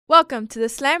Welcome to the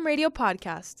Slam Radio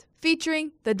Podcast,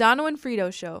 featuring The Dono and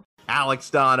Frito Show. Alex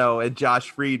Dono and Josh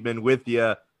Friedman with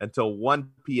you until 1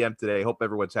 p.m. today. Hope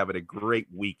everyone's having a great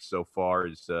week so far.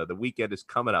 As the weekend is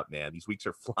coming up, man. These weeks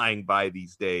are flying by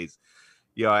these days.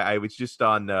 You know, I was just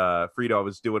on Frito. I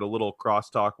was doing a little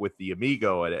crosstalk with the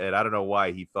Amigo, and I don't know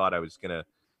why he thought I was going to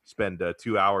spend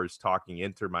 2 hours talking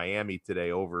Inter Miami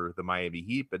today over the Miami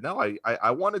Heat. But no,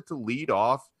 I wanted to lead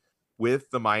off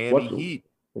with the Miami Heat.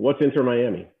 What's Inter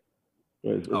Miami?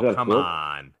 Come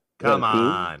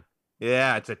on.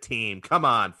 Yeah, it's a team. Come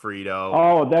on, Frito.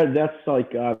 Oh, that's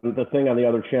like the thing on the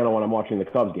other channel when I'm watching the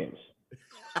Cubs games.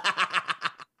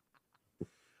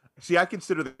 See, I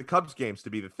consider the Cubs games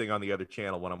to be the thing on the other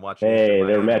channel when I'm watching. Hey,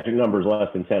 their magic number's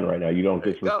less than 10 right now. You don't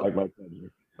disrespect my Cubs.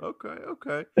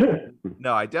 Okay.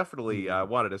 No, I definitely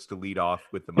wanted us to lead off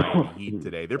with the Miami Heat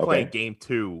today. They're playing Game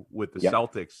 2 with the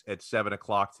Celtics at 7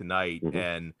 o'clock tonight. Mm-hmm.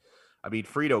 And, I mean,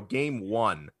 Frito, Game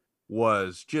 1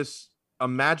 was just a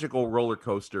magical roller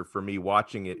coaster for me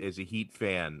watching it as a Heat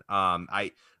fan.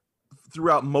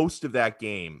 Throughout most of that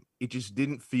game, it just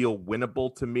didn't feel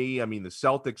winnable to me. I mean, the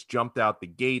Celtics jumped out the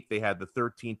gate. They had the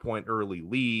 13-point early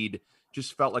lead.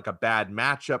 Just felt like a bad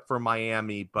matchup for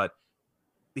Miami, but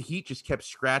the Heat just kept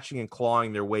scratching and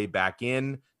clawing their way back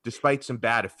in, despite some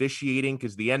bad officiating,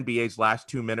 because the NBA's last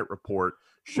 2-minute report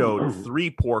showed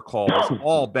 3 poor calls,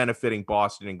 all benefiting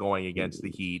Boston and going against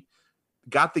the Heat.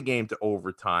 Got the game to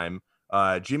overtime.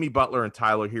 Jimmy Butler and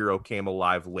Tyler Hero came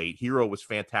alive late. Hero was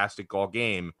fantastic all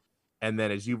game. And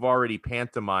then, as you've already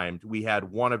pantomimed, we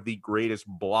had one of the greatest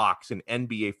blocks in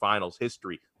NBA Finals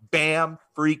history. Bam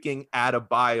freaking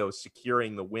Adebayo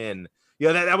securing the win.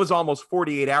 Yeah, that was almost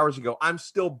 48 hours ago. I'm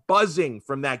still buzzing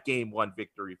from that Game 1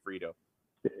 victory, Frito.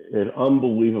 An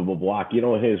unbelievable block. You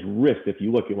know, his wrist, if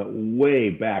you look, it went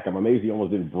way back. I'm amazed he almost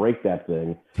didn't break that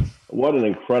thing. What an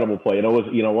incredible play. And it was,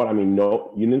 you know what? I mean,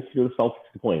 no, you didn't see the Celtics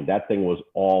complain. That thing was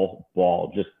all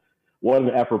ball. Just what an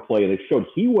effort play. And it showed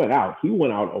he went out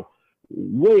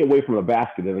way away from the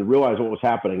basket and realized what was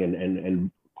happening and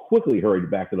quickly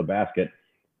hurried back to the basket.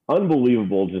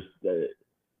 Unbelievable. Just,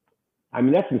 I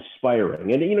mean, that's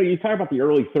inspiring. And, you know, you talk about the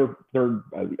early the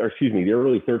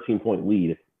early 13-point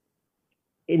lead.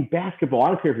 In basketball, I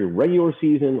don't care if you're regular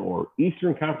season or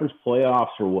Eastern Conference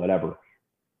playoffs or whatever,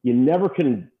 you never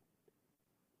can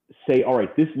say, all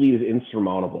right, this lead is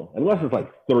insurmountable, unless it's like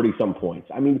 30-some points.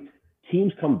 I mean,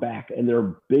 teams come back and there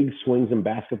are big swings in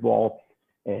basketball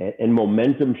and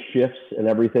momentum shifts and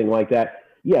everything like that.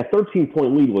 Yeah,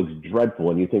 13-point lead looks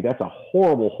dreadful, and you think that's a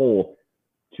horrible hole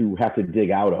to have to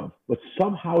dig out of. But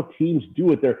somehow teams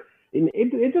do it.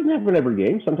 It doesn't happen every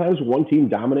game. Sometimes one team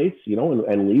dominates, you know,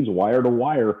 and leads wire to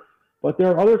wire. But there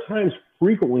are other times,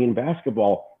 frequently in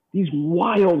basketball, these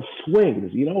wild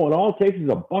swings, you know, and all it takes is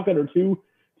a bucket or two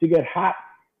to get hot.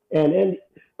 And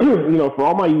you know, for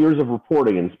all my years of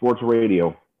reporting in sports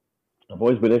radio, I've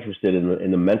always been interested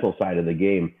in the mental side of the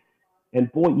game.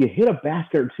 And boy, you hit a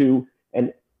basket or two,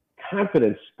 and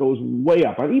confidence goes way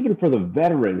up. And even for the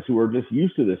veterans who are just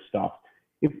used to this stuff,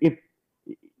 if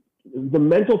the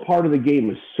mental part of the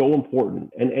game is so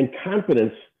important, and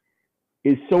confidence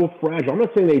is so fragile. I'm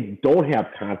not saying they don't have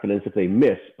confidence if they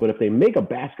miss, but if they make a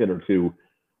basket or two,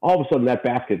 all of a sudden that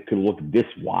basket could look this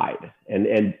wide.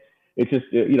 And it's just,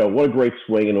 you know, what a great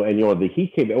swing. And you know, the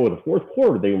Heat came over the fourth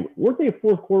quarter. Weren't they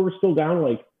fourth quarter still down?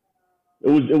 Like it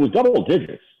was double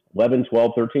digits, 11,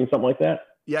 12, 13, something like that.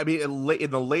 Yeah, I mean, in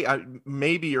the late,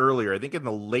 maybe earlier. I think in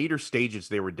the later stages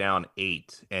they were down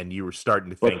 8, and you were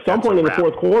starting to think. But at some point in the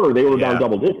fourth quarter, they were down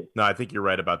double digits. No, I think you're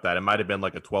right about that. It might have been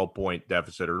like a 12-point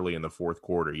deficit early in the fourth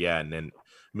quarter. Yeah, and then,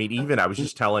 I mean, even I was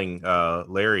just telling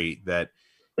Larry that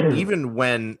even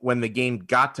when the game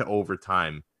got to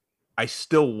overtime, I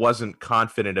still wasn't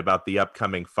confident about the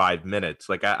upcoming 5 minutes.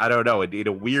 Like I don't know, in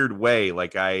a weird way,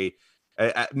 like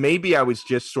maybe I was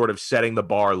just sort of setting the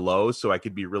bar low so I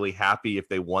could be really happy if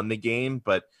they won the game.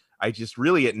 But I just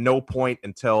really at no point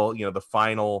until, you know, the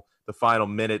final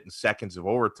minute and seconds of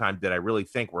overtime did I really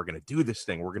think we're going to do this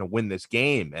thing. We're going to win this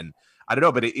game. And I don't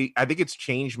know, but I think it's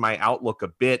changed my outlook a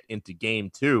bit into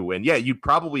Game 2. And yeah, you'd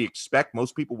probably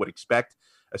most people would expect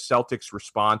a Celtics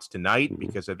response tonight,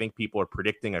 because I think people are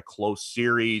predicting a close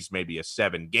series, maybe a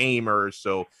 7-gamer.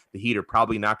 So the Heat are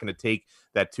probably not going to take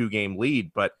that 2-game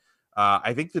lead. But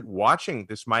I think that watching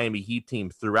this Miami Heat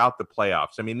team throughout the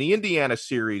playoffs, I mean, the Indiana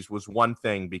series was one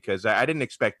thing because I didn't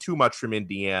expect too much from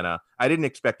Indiana. I didn't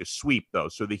expect a sweep, though,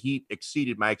 so the Heat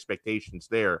exceeded my expectations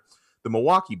there. The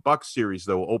Milwaukee Bucks series,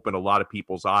 though, opened a lot of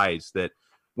people's eyes that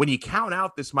when you count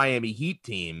out this Miami Heat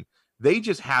team, they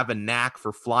just have a knack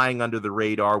for flying under the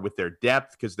radar with their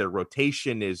depth because their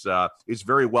rotation is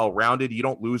very well rounded. You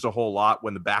don't lose a whole lot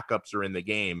when the backups are in the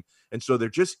game. And so they're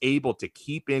just able to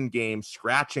keep in game,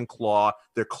 scratch and claw.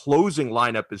 Their closing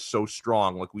lineup is so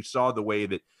strong. Like we saw the way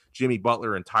that Jimmy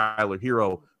Butler and Tyler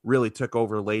Hero really took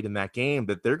over late in that game,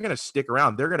 that they're going to stick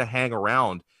around. They're going to hang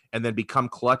around and then become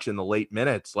clutch in the late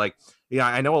minutes. Like, yeah,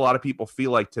 I know a lot of people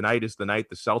feel like tonight is the night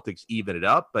the Celtics even it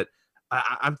up, but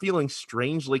I'm feeling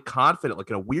strangely confident. Like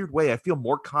in a weird way, I feel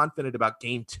more confident about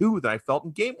game 2 than I felt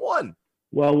in game 1.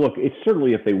 Well, look, it's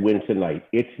certainly if they win tonight,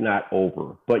 it's not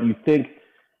over. But you think,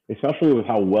 especially with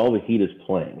how well the Heat is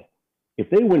playing, if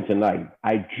they win tonight,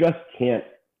 I just can't,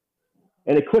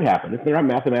 and it could happen if they're not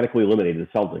mathematically eliminated,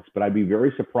 the Celtics, but I'd be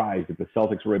very surprised if the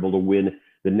Celtics were able to win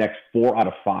the next 4 out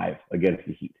of 5 against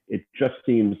the Heat. It just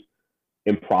seems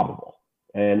improbable.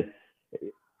 And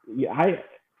I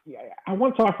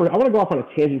want to go off on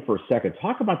a tangent for a second.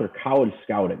 Talk about their college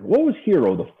scouting. What was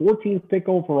Hero, the 14th pick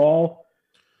overall?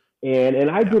 And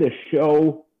I did a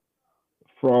show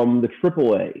from the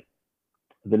AAA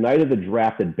the night of the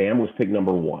draft that Bam was picked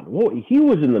number 1. Well, he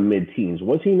was in the mid-teens,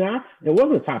 was he not? It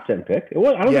wasn't a top 10 pick. It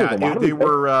was. I don't think it was a lottery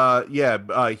they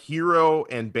were. Hero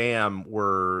and Bam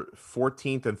were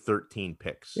 14th and 13th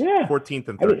picks. Yeah, 14th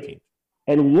and 13th.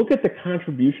 And look at the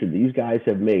contribution these guys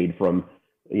have made from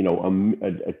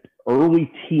a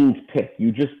early teens pick.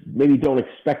 You just maybe don't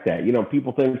expect that.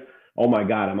 People think, oh my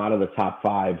God, I'm out of the top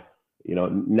 5.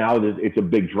 Now that it's a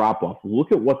big drop off.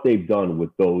 Look at what they've done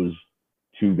with those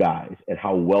 2 guys and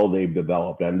how well they've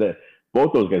developed. And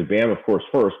both those guys, Bam, of course,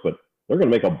 first, but they're going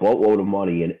to make a boatload of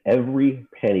money, and every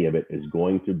penny of it is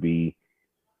going to be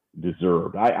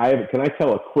deserved. Can I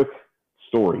tell a quick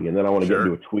story, and then I want to get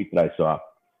into a tweet that I saw.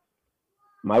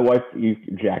 My wife,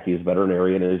 Jackie, is a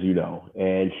veterinarian, as you know,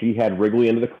 and she had Wrigley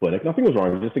into the clinic. Nothing was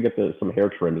wrong, just to get some hair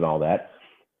trimmed and all that.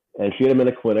 And she had him in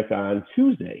the clinic on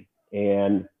Tuesday,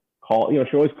 and she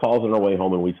always calls on her way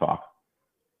home, and we talk.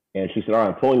 And she said, all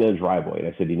right, I'm pulling in the driveway. And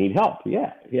I said, do you need help?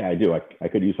 Yeah, I do. I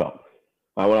could use help.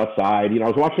 I went outside. I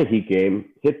was watching a Heat game,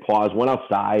 hit pause, went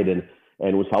outside, and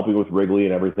was helping with Wrigley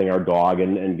and everything, our dog,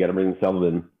 and get everything settled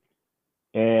in.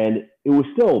 And it was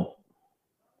still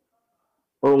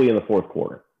early in the fourth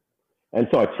quarter. And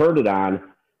so I turned it on,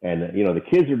 and, the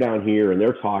kids are down here, and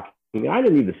they're talking. I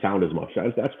didn't need the sound as much.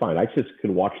 That's fine. I just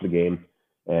could watch the game.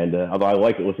 And although I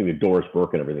like it listening to Doris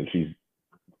Burke and everything, she's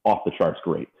off the charts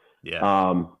great. Yeah.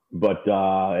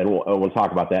 And we'll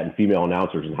talk about that and female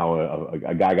announcers and how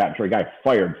a guy got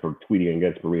fired for tweeting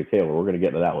against Maria Taylor. We're going to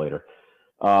get into that later.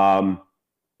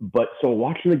 But so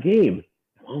watching the game,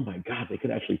 oh my God, they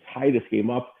could actually tie this game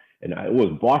up. And it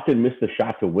was Boston missed the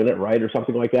shot to win it, right, or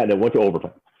something like that, and it went to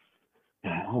overtime.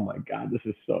 And, oh my God, this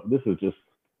is just,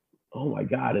 oh my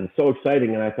God, and it's so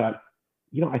exciting. And I thought,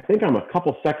 I think I'm a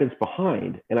couple seconds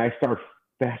behind, and I start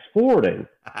fast forwarding.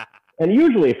 And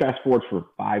usually it fast forwards for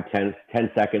 5, 10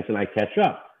 seconds, and I catch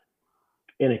up.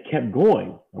 And it kept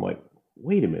going. I'm like,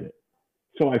 wait a minute.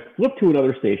 So I flipped to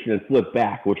another station and flipped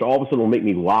back, which all of a sudden will make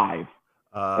me live.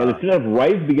 And instead of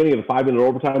right at the beginning of the 5-minute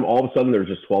overtime, all of a sudden there's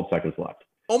just 12 seconds left.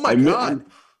 Oh, my God.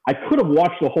 I could have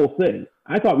watched the whole thing.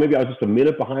 I thought maybe I was just a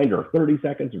minute behind or 30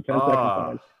 seconds or 10 seconds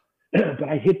behind. But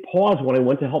I hit pause when I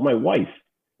went to help my wife.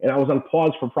 And I was on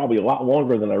pause for probably a lot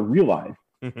longer than I realized.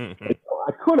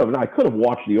 I could have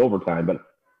watched the overtime, but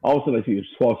all of a sudden I see there's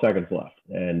 12 seconds left,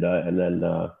 and then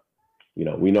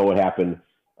we know what happened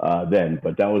then.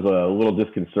 But that was a little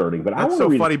disconcerting. But that's so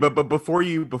funny. But before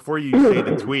you say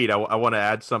the tweet, I want to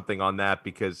add something on that,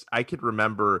 because I could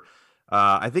remember.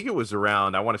 I think it was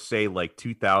around, I want to say like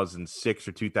 2006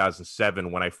 or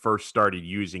 2007 when I first started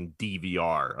using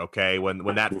DVR. Okay, when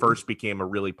that first became a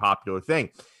really popular thing,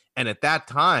 and at that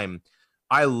time,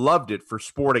 I loved it for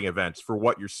sporting events, for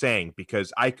what you're saying,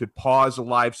 because I could pause a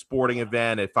live sporting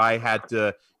event if I had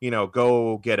to,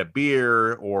 go get a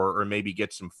beer or maybe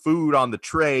get some food on the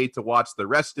tray to watch the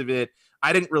rest of it.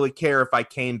 I didn't really care if I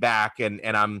came back and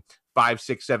I'm 5,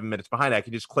 6, 7 minutes behind. I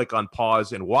could just click on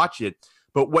pause and watch it.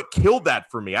 But what killed that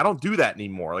for me, I don't do that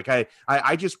anymore. Like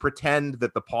I just pretend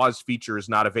that the pause feature is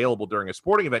not available during a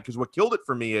sporting event, because what killed it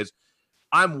for me is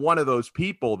I'm one of those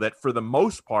people that, for the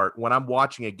most part, when I'm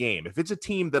watching a game, if it's a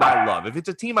team that I love, if it's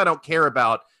a team I don't care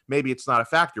about, maybe it's not a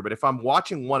factor. But if I'm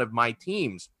watching one of my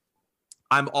teams,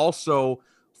 I'm also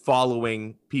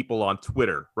following people on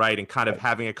Twitter, right? And kind of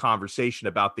having a conversation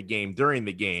about the game during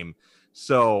the game.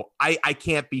 So I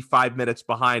can't be 5 minutes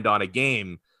behind on a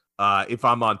game if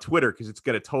I'm on Twitter, because it's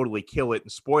going to totally kill it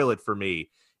and spoil it for me.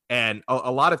 And a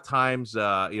lot of times,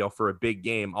 for a big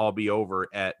game, I'll be over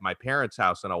at my parents'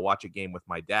 house and I'll watch a game with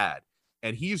my dad.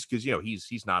 and he's because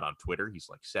he's not on Twitter. He's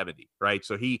like 70, right?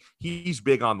 So he's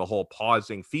big on the whole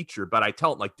pausing feature. But I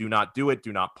tell him, like, do not do it,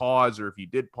 do not pause, or if you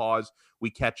did pause, we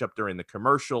catch up during the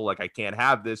commercial. Like, I can't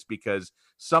have this because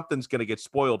something's going to get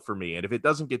spoiled for me. And if it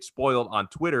doesn't get spoiled on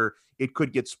Twitter, it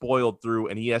could get spoiled through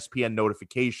an ESPN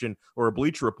notification or a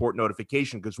Bleacher Report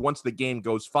notification. Because once the game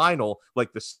goes final,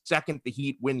 like the second the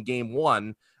Heat win game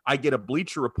one, I get a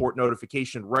Bleacher Report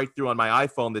notification right through on my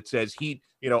iPhone that says Heat,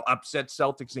 upset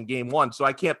Celtics in game one. So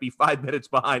I can't be 5 minutes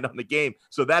behind on the game.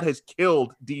 So that has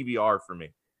killed DVR for me.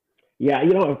 Yeah, a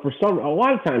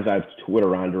lot of times I have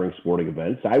Twitter on during sporting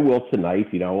events. I will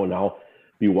tonight, and I'll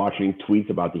be watching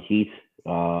tweets about the Heat,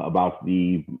 about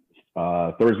the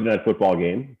Thursday night football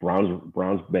game, Browns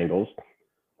Bengals,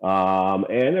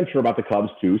 and I'm sure about the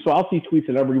Cubs too. So I'll see tweets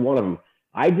in every one of them.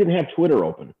 I didn't have Twitter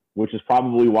open, which is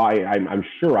probably why I'm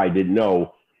sure I didn't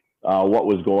know what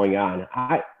was going on.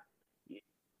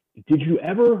 Did you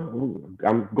ever?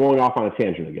 I'm going off on a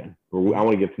tangent again. I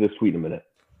want to get to this tweet in a minute.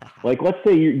 Like, let's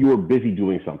say you were busy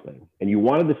doing something and you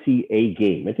wanted to see a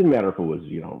game. It didn't matter if it was,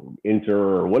 Inter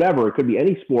or whatever. It could be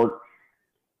any sport.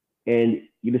 And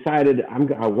you decided, I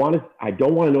don't want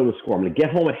to know the score. I'm going to get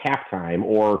home at halftime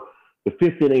or the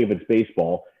fifth inning if it's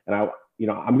baseball. And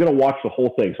I'm going to watch the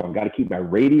whole thing. So I've got to keep my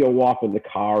radio off in the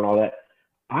car and all that.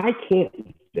 I can't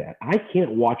do that. I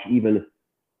can't watch even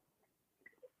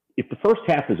if the first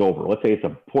half is over. Let's say it's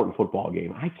an important football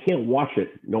game. I can't watch it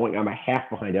knowing I'm a half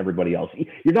behind everybody else.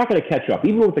 You're not going to catch up,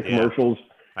 even with the commercials.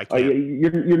 I can't.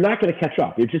 You're not going to catch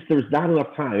up. It's just there's not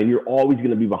enough time, and you're always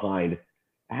going to be behind.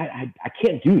 I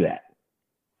can't do that.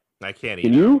 I can't either.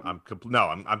 Can you?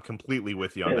 I'm completely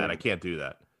with you on that. I can't do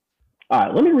that. All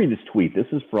right, let me read this tweet. This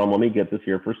is from, let me get this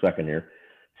here for a second here.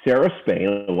 Sarah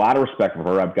Spain, a lot of respect for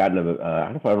her. I've gotten, I don't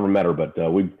know if I've ever met her, but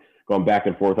we've gone back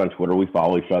and forth on Twitter. We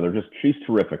follow each other. She's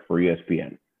terrific for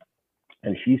ESPN.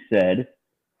 And she said,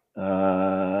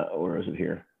 where is it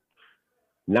here?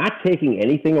 Not taking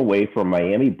anything away from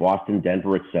Miami, Boston,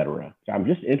 Denver, etc. I'm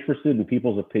just interested in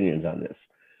people's opinions on this.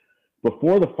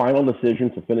 Before the final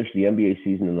decision to finish the NBA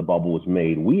season in the bubble was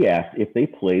made, we asked if they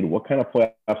played, what kind of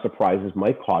playoff surprises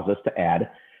might cause us to add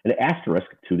an asterisk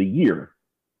to the year.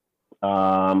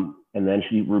 And then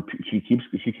she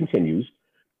continues,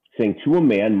 saying, to a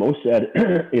man, most said,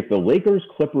 if the Lakers,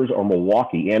 Clippers, or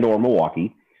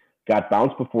Milwaukee got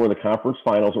bounced before the conference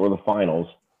finals or the finals,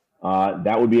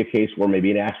 that would be a case where maybe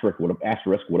an asterisk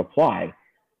would apply.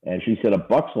 And she said a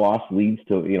Bucks loss leads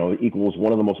to, equals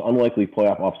one of the most unlikely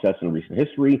playoff upsets in recent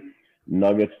history.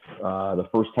 Nuggets, the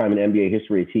first time in NBA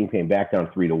history, a team came back down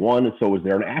 3-1. And so is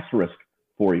there an asterisk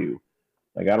for you?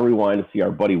 I got to rewind to see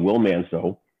our buddy Will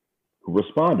Manso, who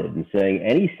responded and saying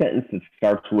any sentence that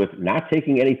starts with not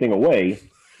taking anything away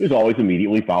is always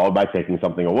immediately followed by taking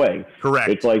something away. Correct.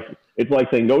 It's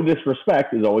like saying no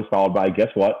disrespect is always followed by,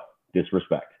 guess what?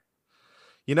 Disrespect.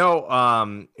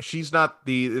 She's not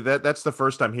that's the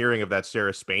first I'm hearing of that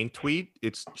Sarah Spain tweet.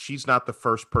 She's not the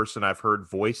first person I've heard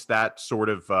voice that sort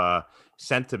of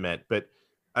sentiment. But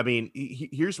I mean,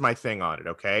 here's my thing on it.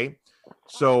 Okay.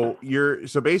 So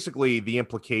basically the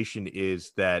implication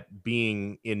is that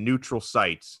being in neutral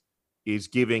sites is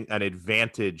giving an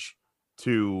advantage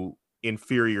to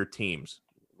inferior teams.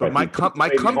 But my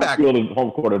comeback,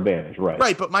 home court advantage, right?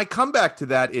 Right. But my comeback to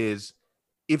that is,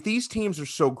 if these teams are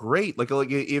so great, like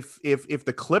if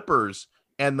the Clippers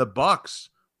and the Bucks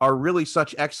are really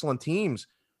such excellent teams,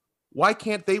 why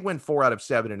can't they win 4 out of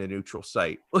 7 in a neutral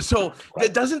site? So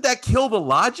doesn't that kill the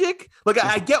logic? Like,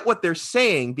 I get what they're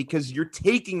saying because you're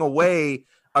taking away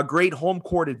a great home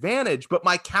court advantage. But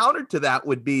my counter to that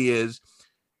would be is,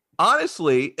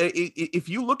 honestly, if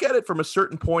you look at it from a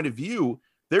certain point of view,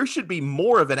 there should be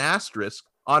more of an asterisk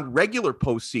on regular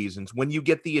postseasons when you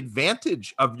get the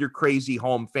advantage of your crazy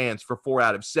home fans for 4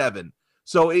 out of 7.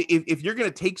 So if you're going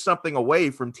to take something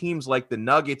away from teams like the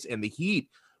Nuggets and the Heat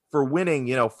for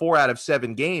winning, 4 out of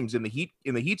 7 games, in the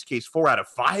Heat's case, 4 out of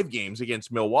 5 games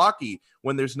against Milwaukee,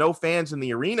 when there's no fans in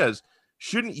the arenas,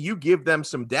 shouldn't you give them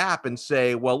some dap and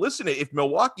say, well, listen, if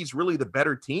Milwaukee's really the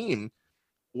better team,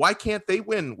 why can't they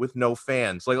win with no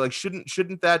fans? Like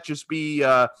shouldn't that just be,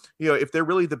 if they're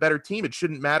really the better team, it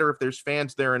shouldn't matter if there's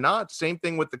fans there or not. Same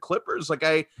thing with the Clippers. Like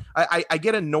I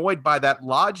get annoyed by that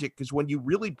logic, because when you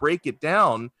really break it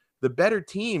down, the better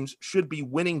teams should be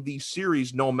winning these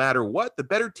series no matter what. The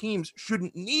better teams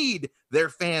shouldn't need their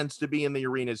fans to be in the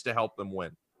arenas to help them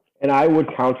win. And I would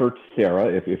counter Sarah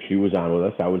if she was on with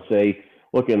us. I would say,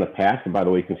 look, in the past, and by the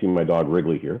way, you can see my dog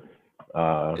Wrigley here.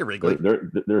 Hey, Wrigley.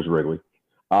 There's Wrigley.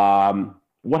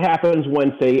 What happens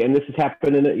when, say, and this has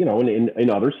happened in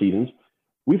other seasons,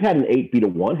 we've had an 8 beat a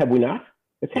 1, have we not?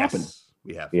 It's happened.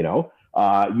 We have.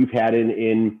 You've had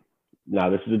in Now,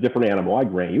 this is a different animal, I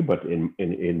grant you, but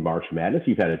in March Madness,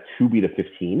 you've had a 2 beat a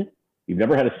 15. You've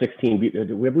never had a 16 beat.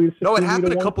 No, it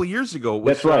happened a couple of years ago.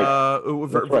 That's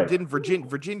right. Didn't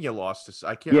Virginia lost this?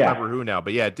 I can't remember who now,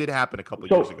 but yeah, it did happen a couple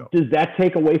of years ago. Does that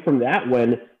take away from that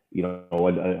when,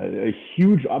 a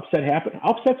huge upset happened?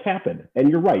 Upsets happen. And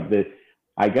you're right.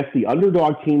 I guess the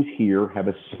underdog teams here have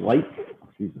a slight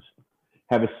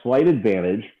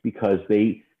advantage because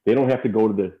they don't have to go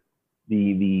to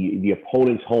the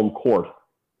opponent's home court.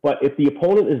 But if the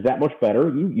opponent is that much better,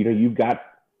 you've got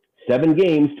 7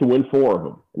 games to win 4 of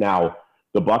them. Now,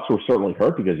 the Bucks were certainly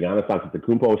hurt because Giannis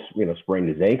Antetokounmpo, sprained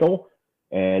his ankle,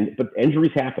 but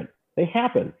injuries happen. They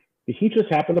happen. He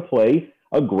just happened to play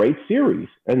a great series,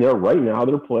 and they're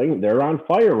on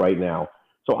fire right now.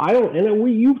 So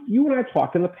you and I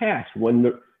talked in the past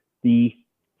when the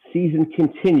season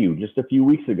continued just a few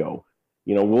weeks ago.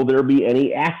 Will there be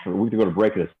any asterisks? We have to go to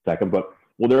break in a second, but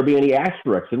will there be any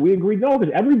asterisks? And we agreed no,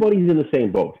 because everybody's in the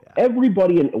same boat. Yeah.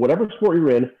 Everybody in whatever sport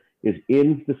you're in is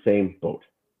in the same boat.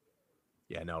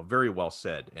 Yeah, no, very well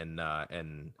said.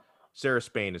 And Sarah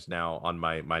Spain is now on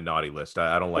my naughty list.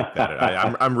 I don't like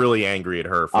that. I'm really angry at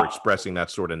her for expressing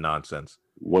that sort of nonsense.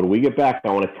 When we get back, I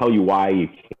want to tell you why you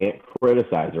can't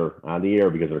criticize her on the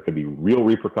air, because there could be real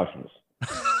repercussions.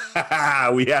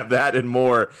 We have that and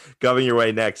more coming your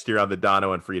way next here on the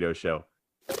Dono and Frito Show.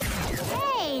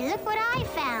 Hey, look what I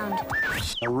found.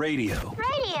 A radio.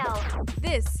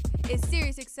 This is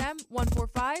SiriusXM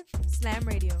 145 Slam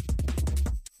Radio.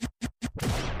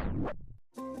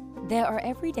 There are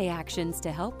everyday actions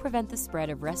to help prevent the spread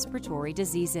of respiratory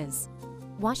diseases.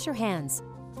 Wash your hands.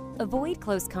 Avoid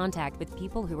close contact with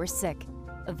people who are sick.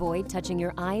 Avoid touching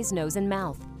your eyes, nose, and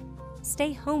mouth.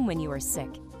 Stay home when you are sick.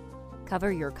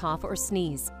 Cover your cough or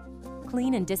sneeze.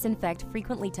 Clean and disinfect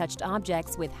frequently touched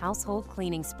objects with household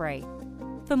cleaning spray.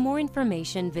 For more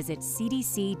information, visit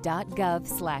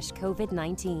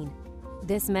cdc.gov/COVID-19.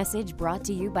 This message brought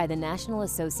to you by the National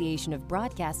Association of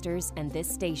Broadcasters and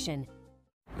this station.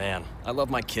 Man, I love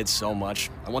my kids so much.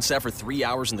 I once sat for 3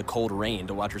 hours in the cold rain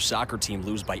to watch her soccer team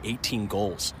lose by 18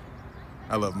 goals.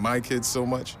 I love my kids so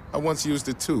much, I once used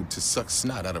a tube to suck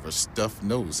snot out of her stuffed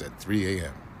nose at 3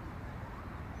 a.m.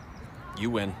 You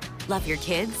win. Love your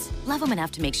kids? Love them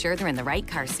enough to make sure they're in the right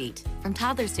car seat. From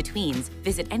toddlers to tweens,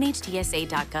 visit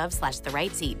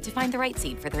nhtsa.gov/the-right-seat to find the right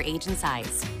seat for their age and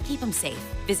size. Keep them safe.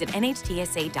 Visit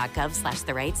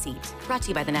nhtsa.gov/the-right-seat. Brought to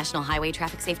you by the National Highway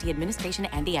Traffic Safety Administration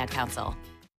and the Ad Council.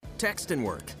 Text and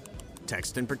work.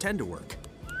 Text and pretend to work.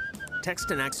 Text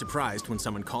and act surprised when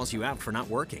someone calls you out for not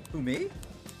working. Who, me?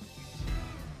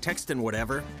 Text and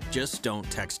whatever, just don't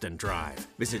text and drive.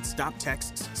 Visit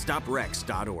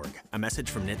StopTextsStopWrecks.org. A message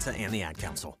from NHTSA and the Ad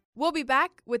Council. We'll be back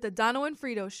with the Dono and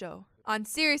Frito Show on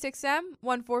SiriusXM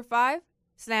 145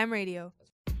 Slam Radio.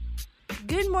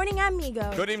 Good morning,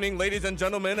 amigo. Good evening, ladies and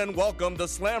gentlemen, and welcome to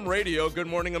Slam Radio. Good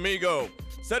morning, amigo.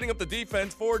 Setting up the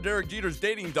defense for Derek Jeter's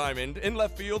dating diamond. In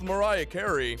left field, Mariah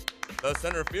Carey. The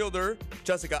center fielder,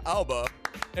 Jessica Alba.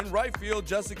 In right field,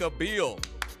 Jessica Biel.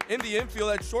 In the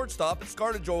infield at shortstop,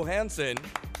 Scarlett Johansson.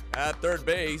 At third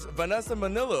base, Vanessa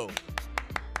Manillo.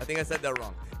 I think I said that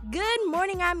wrong. Good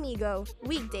morning, amigo.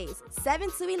 Weekdays, 7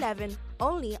 to 11,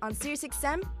 only on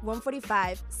SiriusXM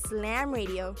 145 Slam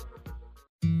Radio.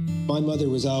 My mother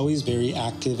was always very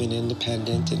active and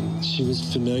independent, and she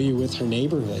was familiar with her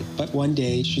neighborhood. But one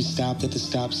day, she stopped at the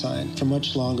stop sign for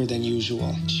much longer than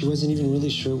usual. She wasn't even really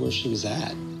sure where she was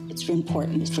at. It's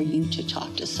important for you to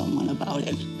talk to someone about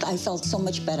it. I felt so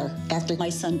much better after my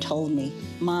son told me,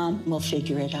 Mom, we'll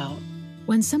figure it out.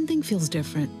 When something feels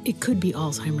different, it could be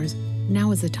Alzheimer's.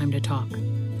 Now is the time to talk.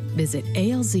 Visit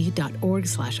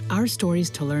alz.org/ourstories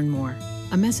to learn more.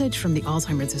 A message from the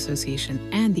Alzheimer's Association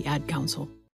and the Ad Council.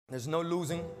 There's no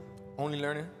losing, only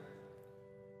learning.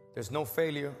 There's no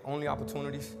failure, only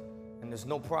opportunities. And there's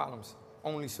no problems,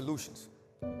 only solutions.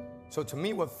 So to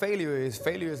me, what failure is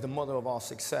the mother of all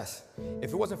success.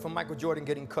 If it wasn't for Michael Jordan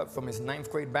getting cut from his 9th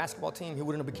grade basketball team, he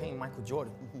wouldn't have became Michael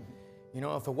Jordan.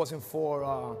 If it wasn't for,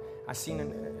 I seen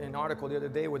an article the other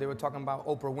day where they were talking about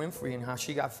Oprah Winfrey and how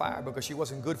she got fired because she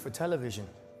wasn't good for television.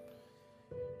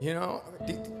 You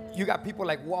got people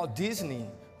like Walt Disney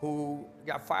who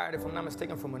got fired, if I'm not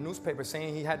mistaken, from a newspaper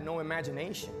saying he had no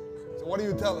imagination. So what do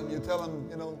you tell him? You tell him,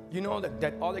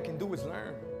 that all they can do is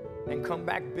learn and come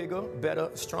back bigger, better,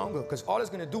 stronger, because all it's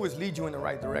gonna do is lead you in the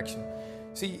right direction.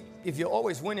 See, if you're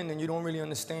always winning, then you don't really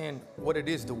understand what it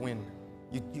is to win.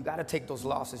 You gotta take those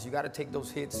losses, you gotta take those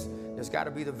hits. There's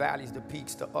gotta be the valleys, the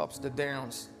peaks, the ups, the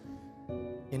downs.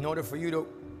 In order for you to,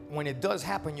 when it does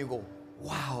happen, you go,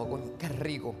 wow, qué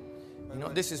rico.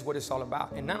 This is what it's all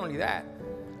about. And not only that,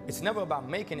 it's never about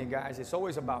making it, guys. It's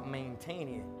always about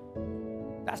maintaining it.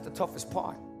 That's the toughest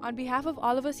part. On behalf of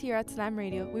all of us here at Slam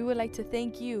Radio, we would like to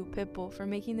thank you, Pitbull, for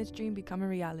making this dream become a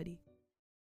reality.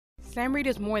 Slam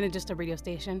Radio is more than just a radio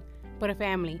station, but a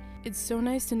family. It's so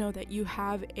nice to know that you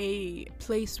have a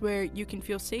place where you can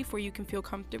feel safe, where you can feel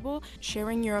comfortable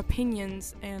sharing your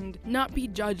opinions and not be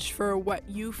judged for what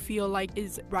you feel like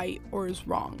is right or is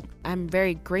wrong. I'm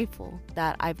very grateful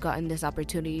that I've gotten this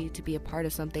opportunity to be a part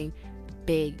of something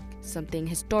big, something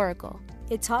historical.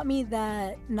 It taught me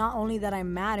that not only that I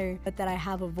matter, but that I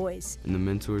have a voice. And the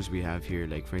mentors we have here,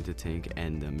 like Frank the Tank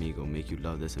and Amigo, make you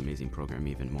love this amazing program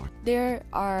even more. There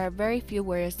are very few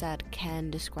words that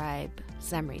can describe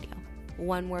Slam Radio.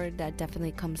 One word that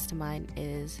definitely comes to mind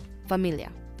is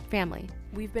familia, family.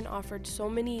 We've been offered so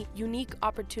many unique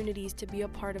opportunities to be a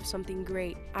part of something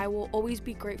great. I will always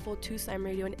be grateful to Slam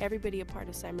Radio and everybody a part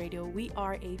of Slam Radio. We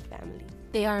are a family.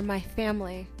 They are my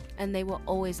family, and they will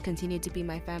always continue to be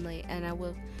my family, and I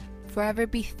will forever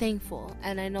be thankful,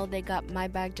 and I know they got my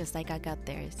back just like I got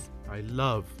theirs. I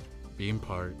love being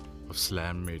part of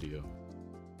Slam Radio.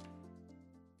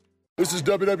 This is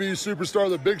WWE Superstar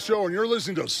The Big Show, and you're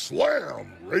listening to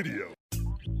Slam Radio.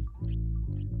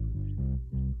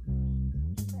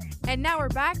 And now we're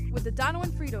back with the Dono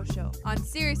and Frito Show on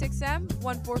SiriusXM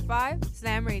 145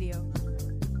 Slam Radio.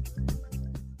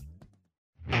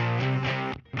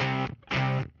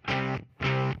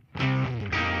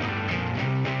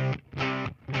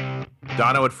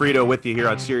 Dono and Frito with you here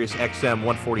on SiriusXM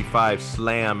 145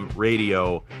 Slam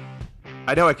Radio.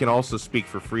 I know I can also speak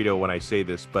for Frito when I say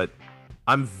this, but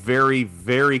I'm very,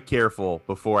 very careful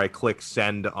before I click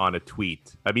send on a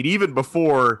tweet. I mean, even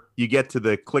before you get to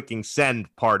the clicking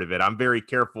send part of it, I'm very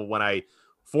careful when I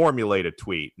formulate a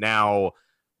tweet. Now,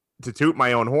 to toot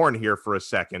my own horn here for a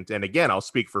second, and again, I'll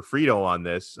speak for Frito on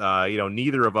this.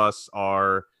 Neither of us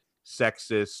are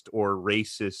sexist or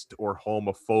racist or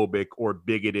homophobic or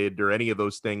bigoted or any of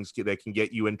those things that can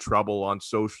get you in trouble on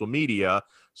social media.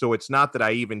 So it's not that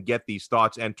I even get these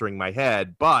thoughts entering my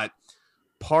head, but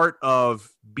part of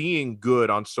being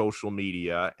good on social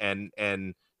media and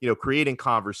creating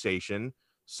conversation,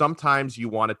 sometimes you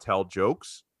want to tell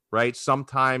jokes, right?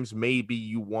 Sometimes maybe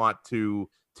you want to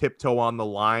tiptoe on the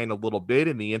line a little bit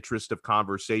in the interest of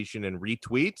conversation and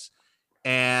retweets.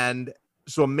 And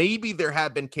so maybe there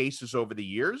have been cases over the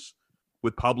years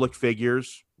with public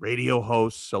figures, radio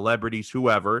hosts, celebrities,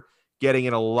 whoever, getting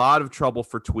in a lot of trouble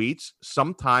for tweets.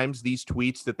 Sometimes these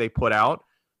tweets that they put out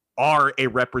are a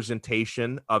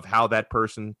representation of how that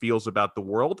person feels about the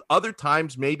world. Other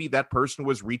times, maybe that person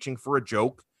was reaching for a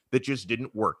joke that just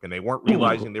didn't work and they weren't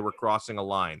realizing they were crossing a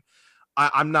line.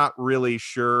 I'm not really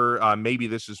sure. Maybe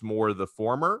this is more the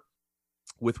former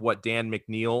with what Dan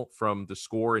McNeil from The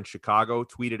Score in Chicago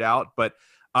tweeted out. But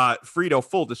Frito,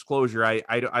 full disclosure,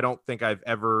 I don't think I've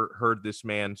ever heard this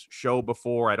man's show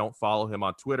before. I don't follow him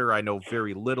on Twitter. I know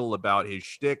very little about his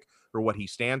shtick or what he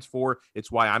stands for. It's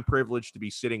why I'm privileged to be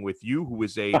sitting with you, who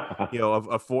is a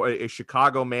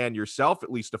Chicago man yourself,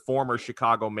 at least a former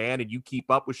Chicago man, and you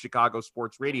keep up with Chicago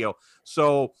sports radio.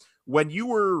 So when you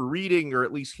were reading or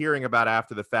at least hearing about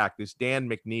after the fact this Dan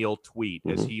McNeil tweet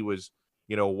as he was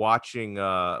watching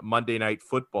Monday Night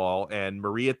Football, and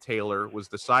Maria Taylor was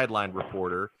the sideline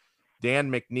reporter.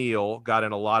 Dan McNeil got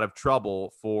in a lot of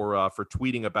trouble for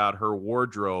tweeting about her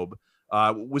wardrobe.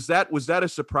 Was that a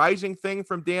surprising thing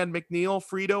from Dan McNeil,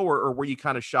 Frito, or were you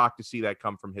kind of shocked to see that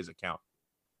come from his account?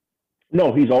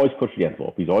 No, he's always pushed the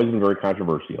envelope. He's always been very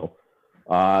controversial.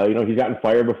 He's gotten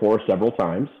fired before several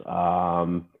times.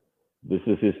 This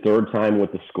is his third time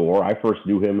with The Score. I first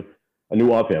knew of him.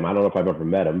 I don't know if I've ever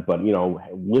met him, but,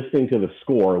 listening to The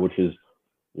Score, which is,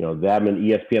 them and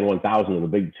ESPN 1000 are the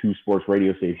big two sports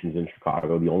radio stations in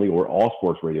Chicago, the only or all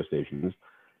sports radio stations.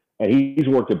 And he's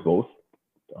worked at both.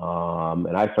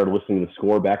 And I started listening to The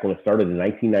Score back when it started in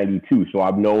 1992. So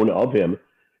I've known of him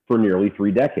for nearly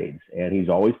 3 decades. And he's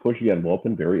always pushed the envelope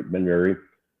and been very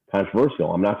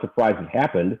controversial. I'm not surprised it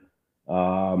happened.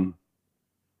 And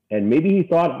maybe he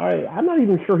thought, I'm not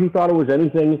even sure he thought it was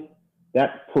anything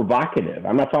that provocative.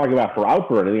 I'm not talking about for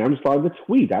output or anything. I'm just talking about the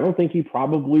tweet. I don't think he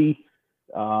probably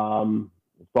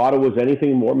thought it was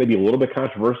anything more, maybe a little bit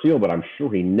controversial, but I'm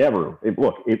sure he never,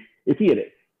 if he had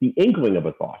the inkling of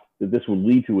a thought that this would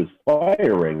lead to his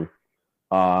firing,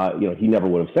 he never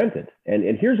would have sent it.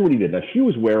 And here's what he did. Now, she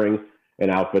was wearing an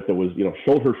outfit that was,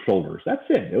 showed her shoulders. That's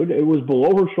it. It was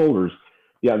below her shoulders,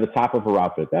 the top of her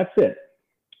outfit. That's it.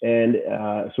 And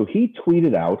so he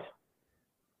tweeted out,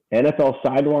 NFL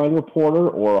sideline reporter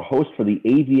or a host for the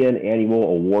AVN annual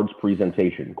awards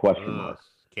presentation? ? Can't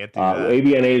do that.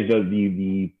 AVN is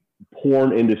the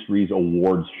porn industry's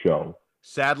awards show.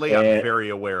 Sadly, I'm very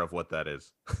aware of what that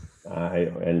is.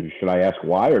 And should I ask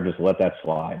why, or just let that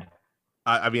slide?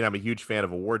 I mean, I'm a huge fan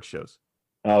of award shows.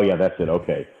 Oh yeah, that's it.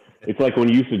 Okay. It's like when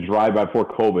you used to drive by before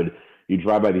COVID, you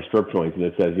drive by these strip joints and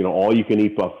it says, all you can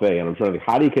eat buffet. And I'm trying to think,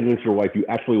 how do you convince your wife you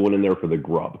actually went in there for the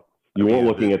grub? You weren't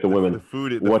looking at the women. The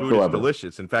food is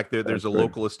delicious. In fact, there's a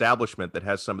local establishment that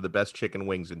has some of the best chicken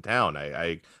wings in town.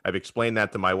 I've explained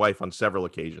that to my wife on several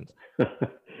occasions.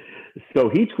 So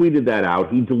he tweeted that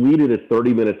out. He deleted it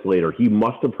 30 minutes later. He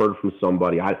must have heard from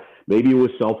somebody. Maybe it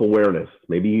was self-awareness.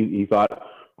 Maybe he thought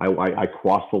I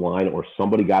crossed the line, or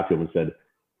somebody got to him and said,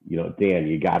 Dan,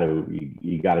 you got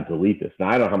to delete this. Now,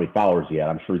 I don't know how many followers he had.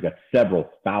 I'm sure he's got several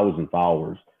thousand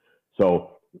followers.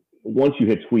 So once you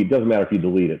hit tweet, it doesn't matter if you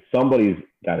delete it. Somebody's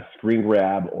got a screen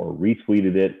grab or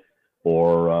retweeted it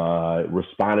or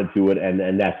responded to it,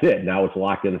 and that's it. Now it's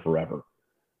locked in forever.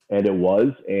 And it was.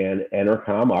 And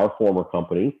Entercom, our former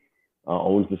company,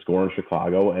 owns the Score in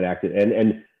Chicago, and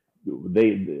and they,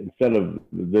 instead of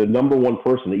the number one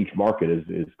person in each market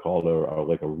is called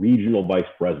like a regional vice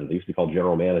president. They used to be called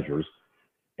general managers.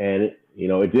 And,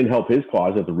 it didn't help his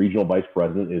cause that the regional vice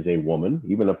president is a woman.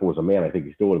 Even if it was a man, I think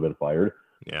he still would have been fired.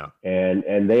 Yeah.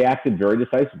 And they acted very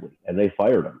decisively, and they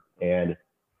fired him. And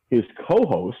his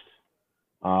co-host,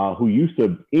 who used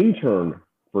to intern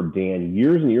for Dan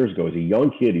years and years ago, as a young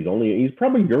kid, he's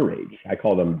probably your age. I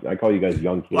call you guys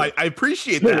young kids. Well, I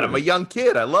appreciate that. I'm a young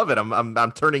kid. I love it.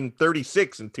 I'm turning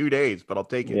 36 in 2 days, but I'll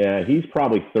take it. Yeah, he's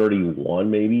probably 31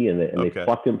 maybe, and they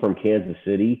plucked him from Kansas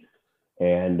City,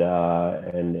 and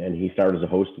he started as a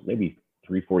host maybe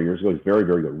 3-4 years ago. He's very,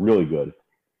 very good, really good.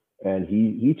 And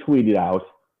he tweeted out,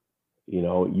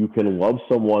 you can love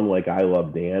someone like I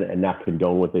love Dan and not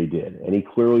condone what they did. And he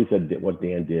clearly said that what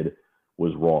Dan did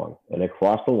was wrong, and it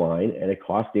crossed the line, and it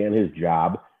cost Dan his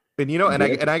job. And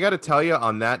I got to tell you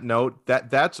on that note,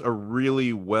 that's a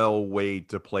really well way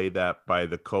to play that by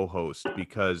the co-host,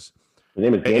 because his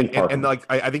name is Dan Parker. And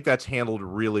I think that's handled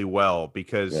really well,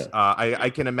 because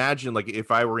I can imagine, like, if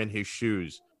I were in his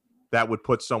shoes, that would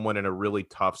put someone in a really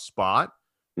tough spot.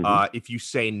 Mm-hmm. If you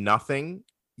say nothing,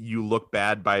 you look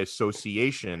bad by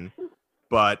association,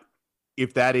 but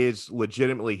if that is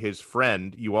legitimately his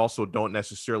friend, you also don't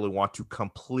necessarily want to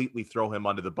completely throw him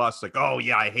under the bus. Like, oh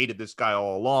yeah, I hated this guy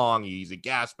all along. He's a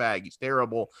gas bag. He's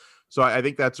terrible. So I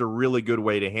think that's a really good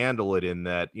way to handle it, in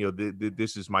that,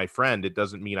 this is my friend. It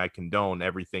doesn't mean I condone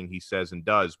everything he says and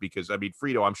does, because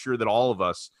Frito, I'm sure that all of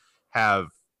us have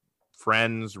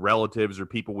friends, relatives, or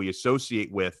people we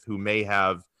associate with who may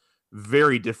have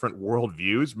very different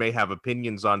worldviews, may have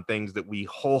opinions on things that we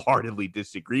wholeheartedly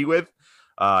disagree with.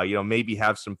 Maybe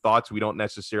have some thoughts we don't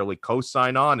necessarily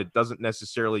co-sign on. It doesn't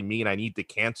necessarily mean I need to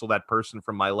cancel that person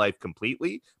from my life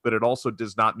completely, but it also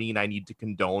does not mean I need to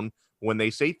condone when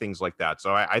they say things like that.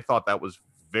 So I thought that was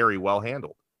very well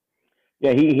handled.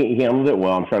 Yeah, he handled it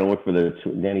well. I'm trying to look for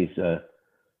Danny's,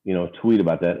 tweet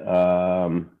about that.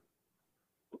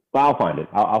 I'll find it.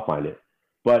 I'll find it.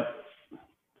 But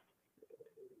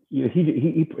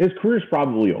his career is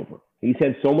probably over. He's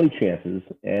had so many chances,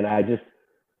 and I just.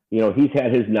 He's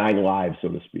had his 9 lives, so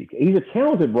to speak. He's a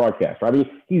talented broadcaster.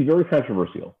 He's very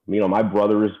controversial. 2 of my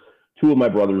brothers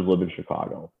live in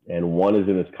Chicago, and one is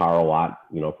in his car a lot,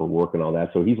 for work and all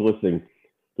that. So he's listening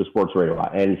to sports radio a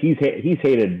lot, and he's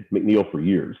hated McNeil for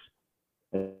years.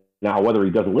 Now, whether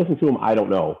he doesn't listen to him, I don't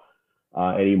know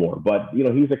anymore. But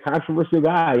he's a controversial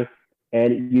guy,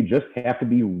 and you just have to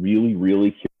be really,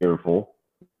 really careful.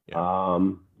 Yeah.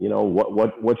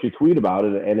 What you tweet about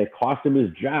it, and it cost him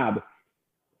his job.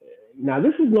 Now,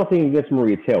 this is nothing against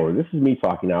Maria Taylor. This is me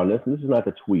talking now, and this is not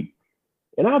the tweet.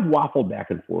 And I've waffled back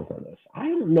and forth on this. I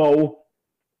don't know.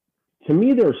 To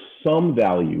me, there's some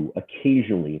value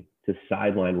occasionally to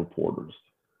sideline reporters.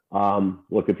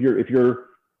 Look, if you're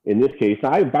in this case,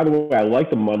 by the way, I like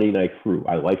the Monday Night Crew.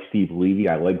 I like Steve Levy.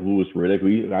 I like Louis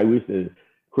Riddick.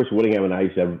 Chris Whittingham and I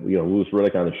used to have Louis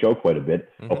Riddick on the show quite a bit,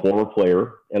 a former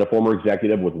player and a former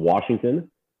executive with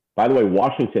Washington. By the way,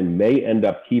 Washington may end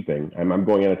up keeping, I'm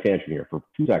going on a tangent here for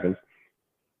 2 seconds,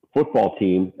 football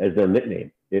team as their nickname.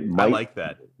 I like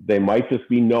that. They might just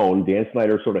be known, Dan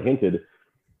Snyder sort of hinted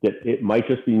that it might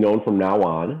just be known from now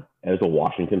on as a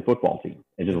Washington football team.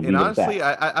 And honestly,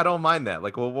 I don't mind that.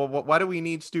 Like, well, why do we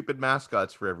need stupid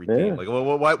mascots for every team? Like,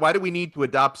 well, why do we need to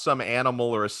adopt some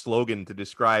animal or a slogan to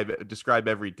describe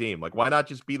every team? Like, why not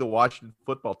just be the Washington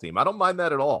football team? I don't mind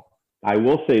that at all. I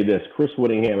will say this, Chris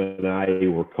Whittingham and I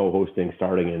were co-hosting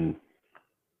starting in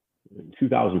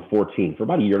 2014 for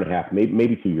about a year and a half,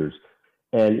 maybe 2 years.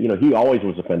 And, he always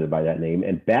was offended by that name.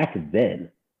 And back then,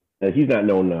 he's not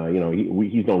known,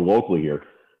 he's known locally here,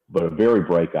 but a very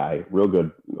bright guy, real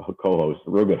good co-host,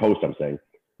 real good host, I'm saying.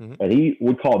 and he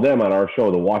would call them on our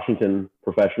show the Washington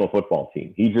professional football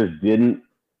team. He just didn't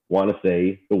want to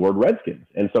say the word Redskins.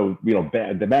 And so,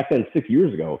 back then, 6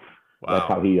 years ago, that's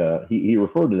how he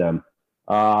referred to them.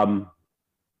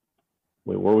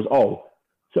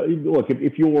 So look,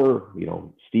 if you're,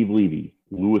 Steve Levy,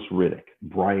 Louis Riddick,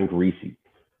 Brian Griese,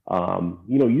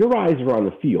 your eyes are on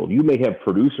the field. You may have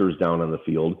producers down on the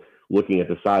field looking at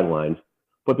the sidelines,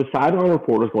 but the sideline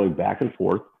reporters going back and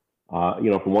forth,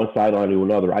 from one sideline to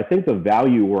another. I think the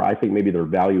value, where I think maybe their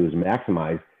value is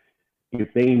maximized,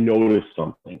 if they notice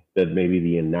something that maybe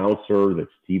the announcer, that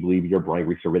Steve Levy or Brian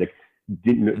Griese or Riddick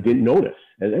didn't notice.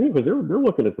 And because they're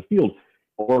looking at the field,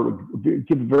 or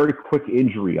give a very quick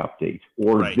injury update,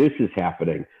 or this is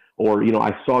happening, or,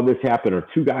 I saw this happen, or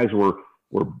two guys were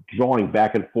jawing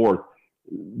back and forth.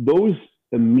 Those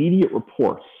immediate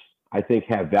reports, I think,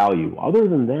 have value. Other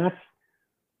than that,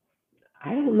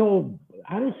 I don't know.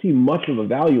 I don't see much of a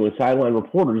value in sideline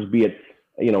reporters, be it,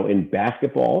 in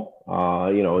basketball,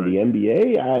 in the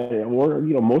NBA, or,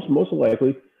 most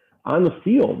likely on the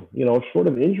field, short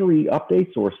of injury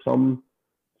updates or something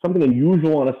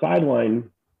unusual on a sideline,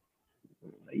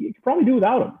 you could probably do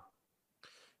without them.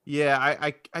 Yeah,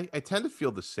 I tend to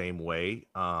feel the same way.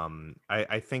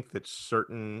 I think that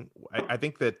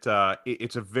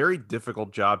it's a very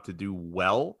difficult job to do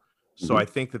well. So I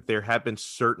think that there have been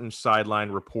certain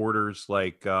sideline reporters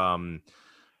like,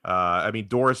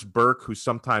 Doris Burke, who's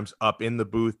sometimes up in the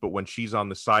booth, but when she's on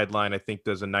the sideline, I think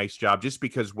does a nice job, just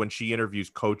because when she interviews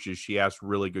coaches, she asks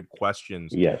really good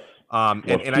questions. Yes.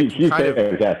 She's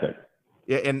fantastic.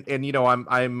 Yeah,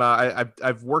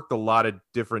 I've worked a lot of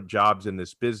different jobs in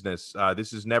this business.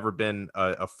 This has never been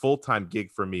a full-time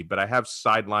gig for me, but I have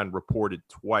sideline reported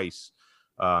twice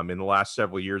in the last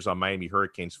several years on Miami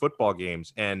Hurricanes football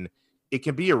games, and it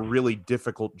can be a really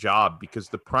difficult job because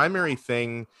the primary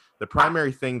thing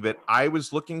that I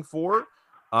was looking for,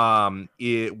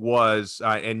 it was,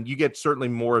 and you get certainly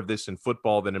more of this in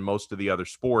football than in most of the other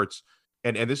sports,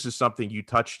 and this is something you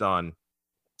touched on.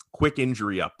 Quick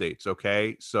injury updates.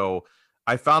 Okay. So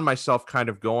I found myself kind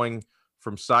of going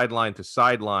from sideline to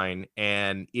sideline.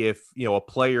 And if, a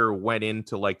player went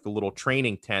into like the little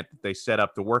training tent that they set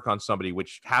up to work on somebody,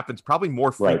 which happens probably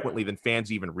more frequently than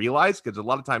fans even realize, because a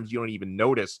lot of times you don't even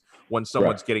notice when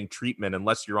someone's getting treatment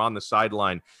unless you're on the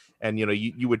sideline. And,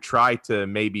 you would try to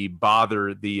maybe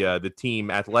bother the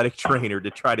team athletic trainer to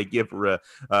try to give her an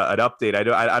update.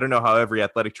 I don't know how every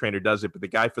athletic trainer does it, but the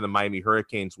guy for the Miami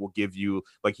Hurricanes will give you,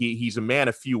 like, he's a man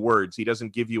of few words. He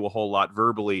doesn't give you a whole lot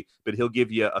verbally, but he'll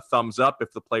give you a thumbs up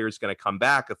if the player's going to come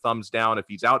back, a thumbs down if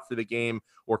he's out for the game,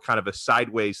 or kind of a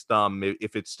sideways thumb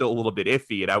if it's still a little bit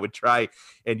iffy. And I would try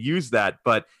and use that,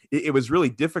 but it was really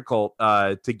difficult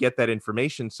to get that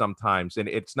information sometimes. And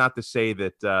it's not to say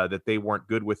that they weren't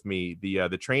good with me,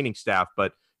 the training staff,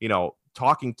 but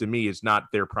talking to me is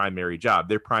not their primary job.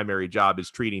 Their primary job is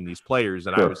treating these players,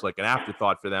 and I was like an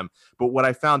afterthought for them. But what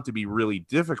I found to be really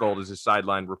difficult as a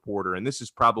sideline reporter, and this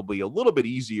is probably a little bit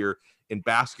easier in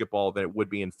basketball than it would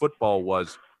be in football,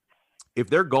 was if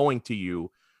they're going to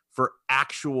you for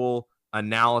actual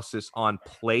analysis on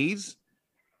plays,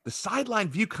 the sideline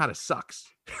view kind of sucks,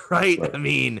 right? I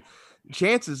mean,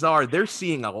 chances are they're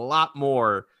seeing a lot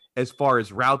more as far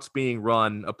as routes being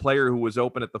run, a player who was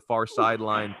open at the far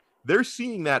sideline. They're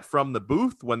seeing that from the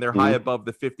booth when they're high above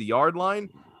the 50-yard line.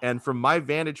 And from my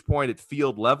vantage point at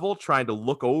field level, trying to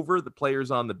look over the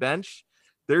players on the bench,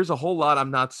 there's a whole lot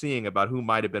I'm not seeing about who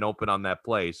might have been open on that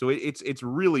play. So it's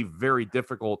really very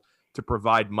difficult to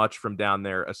provide much from down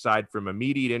there aside from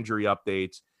immediate injury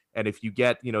updates. And if you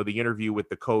get, the interview with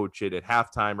the coach at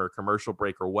halftime or commercial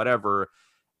break or whatever,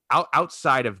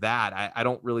 outside of that, I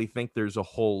don't really think there's a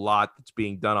whole lot that's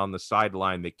being done on the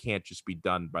sideline that can't just be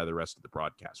done by the rest of the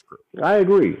broadcast crew. I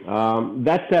agree.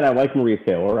 That said, I like Maria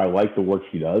Taylor. I like the work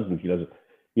she does, and she does it.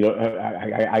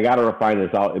 I got to refine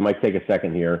this out. It might take a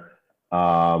second here.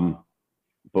 But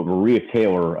Maria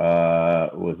Taylor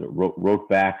wrote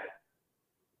back.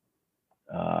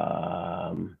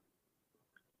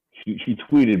 She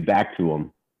tweeted back to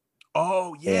him.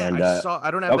 Oh yeah, and,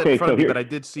 I don't have that in front of me, but I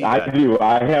did see that. I do.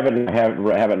 I have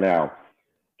it now.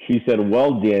 She said,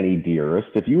 "Well, Danny, dearest,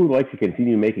 if you would like to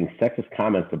continue making sexist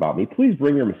comments about me, please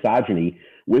bring your misogyny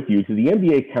with you to the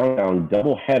NBA Countdown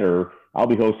doubleheader I'll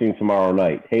be hosting tomorrow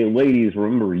night. Hey, ladies,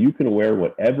 remember, you can wear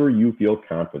whatever you feel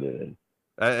confident in."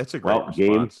 That's a great response.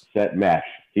 Game, set, match.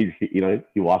 He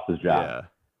lost his job.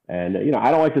 Yeah. And,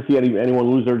 I don't like to see anyone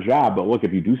lose their job, but look,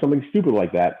 if you do something stupid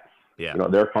like that,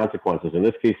 there are consequences. In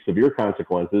this case, severe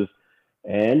consequences,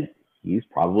 and he's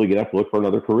probably going to have to look for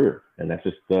another career. And that's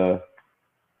just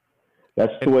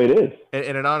That's the way it is.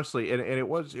 And it honestly, and it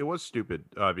was stupid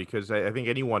because I think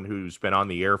anyone who's been on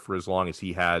the air for as long as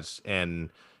he has and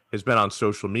has been on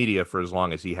social media for as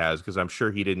long as he has, because I'm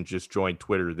sure he didn't just join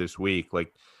Twitter this week.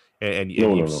 Like, and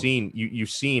you've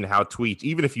seen how tweets,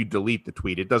 even if you delete the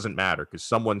tweet, it doesn't matter because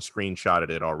someone screenshotted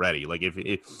it already. Like if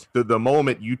the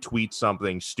moment you tweet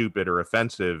something stupid or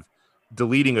offensive,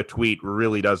 deleting a tweet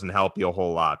really doesn't help you a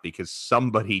whole lot because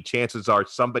chances are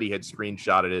somebody had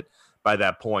screenshotted it by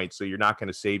that point. So you're not going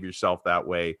to save yourself that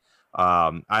way.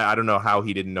 I don't know how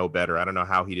he didn't know better. I don't know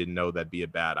how he didn't know that'd be a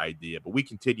bad idea, but we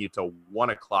continue till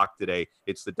 1 o'clock today.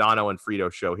 It's the Dono and Frito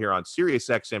show here on Sirius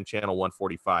XM channel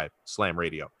 145 Slam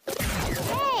Radio.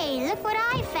 Hey, look what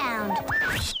I found.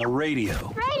 A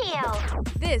radio. Radio.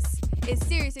 This is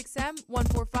Sirius XM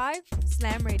 145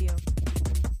 Slam Radio.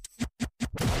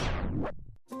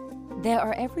 There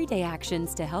are everyday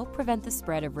actions to help prevent the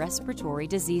spread of respiratory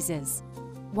diseases.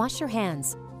 Wash your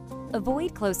hands.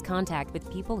 Avoid close contact with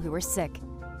people who are sick.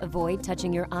 Avoid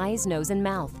touching your eyes, nose, and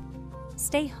mouth.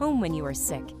 Stay home when you are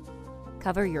sick.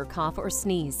 Cover your cough or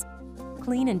sneeze.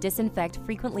 Clean and disinfect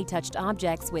frequently touched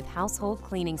objects with household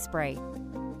cleaning spray.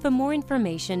 For more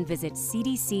information, visit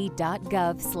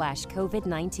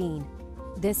cdc.gov/COVID-19.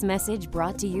 This message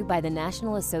brought to you by the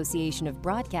National Association of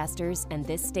Broadcasters and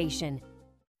this station.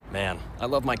 Man, I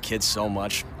love my kids so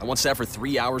much. I once sat for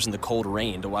 3 hours in the cold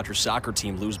rain to watch her soccer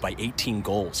team lose by 18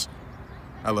 goals.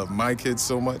 I love my kids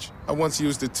so much, I once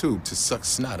used a tube to suck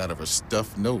snot out of her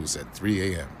stuffed nose at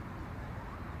 3 a.m.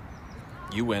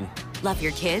 You win. Love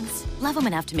your kids? Love them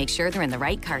enough to make sure they're in the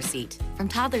right car seat. From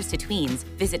toddlers to tweens,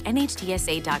 visit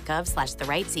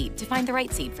nhtsa.gov/the-right-seat to find the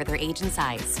right seat for their age and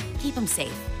size. Keep them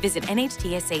safe. Visit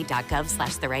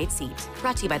nhtsa.gov/the-right-seat.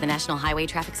 Brought to you by the National Highway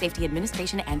Traffic Safety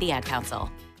Administration and the Ad Council.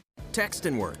 Text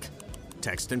and work.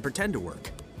 Text and pretend to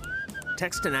work.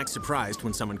 Text and act surprised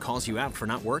when someone calls you out for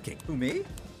not working. Who, me?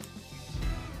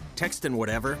 Text and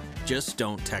whatever, just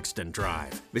don't text and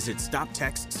drive. Visit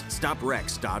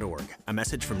StopTextsStopWrecks.org. A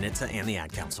message from NHTSA and the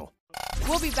Ad Council.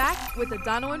 We'll be back with the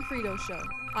Dono and Frito show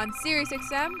on Sirius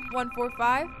XM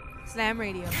 145 Slam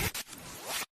Radio.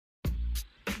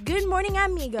 Good morning,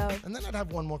 amigo. And then I'd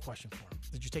have one more question for him.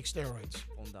 Did you take steroids?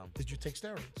 Did you take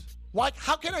steroids? Why?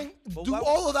 How can I do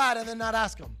all of that and then not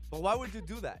ask him? But why would you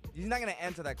do that? He's not going to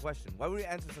answer that question. Why would you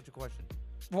answer such a question?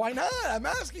 Why not? I'm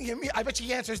asking him. I bet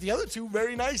he answers the other two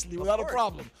very nicely without a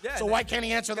problem. Yeah, so why can't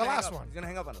he answer the last one? He's going to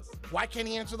hang up on us. Why can't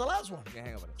he answer the last one? He's going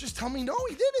to hang up on us. Just tell me no,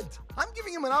 he didn't. I'm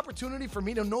giving him an opportunity for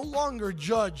me to no longer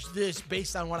judge this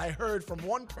based on what I heard from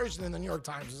one person in the New York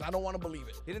Times. I don't want to believe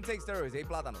it. He didn't take steroids. He ate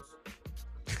plátanos.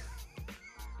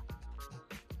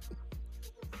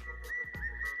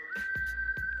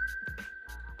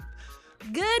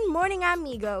 Good morning,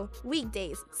 amigo.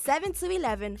 Weekdays, 7 to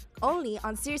 11, only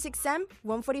on Sirius XM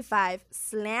 145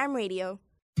 Slam Radio.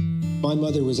 My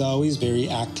mother was always very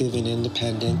active and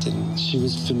independent, and she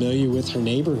was familiar with her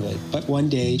neighborhood. But one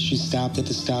day, she stopped at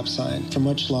the stop sign for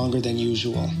much longer than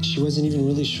usual. She wasn't even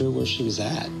really sure where she was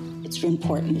at. It's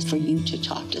important for you to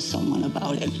talk to someone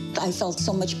about it. I felt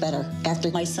so much better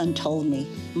after my son told me,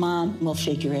 Mom, we'll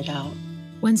figure it out.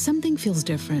 When something feels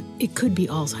different, it could be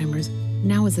Alzheimer's.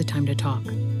 Now is the time to talk.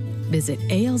 Visit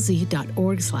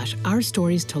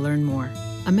alz.org/ourstories to learn more.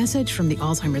 A message from the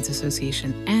Alzheimer's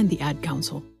Association and the Ad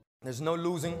Council. There's no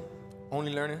losing,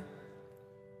 only learning.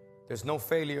 There's no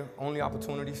failure, only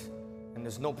opportunities. And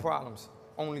there's no problems,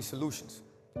 only solutions.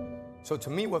 So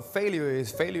to me, what failure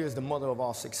is the mother of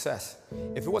all success.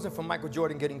 If it wasn't for Michael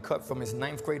Jordan getting cut from his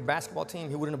 9th grade basketball team,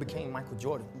 he wouldn't have became Michael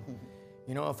Jordan.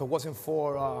 You know, if it wasn't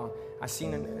for, I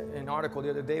seen an article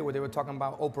the other day where they were talking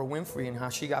about Oprah Winfrey and how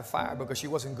she got fired because she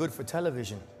wasn't good for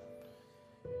television.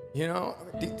 You know,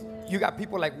 you got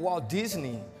people like Walt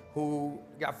Disney who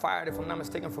got fired, if I'm not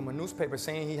mistaken, from a newspaper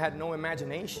saying he had no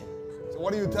imagination. So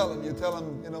what do you tell him? You tell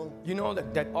him, You know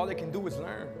that all they can do is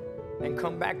learn and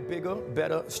come back bigger,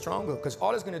 better, stronger, because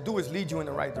all it's gonna do is lead you in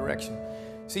the right direction.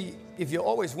 See, if you're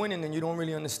always winning, then you don't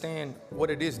really understand what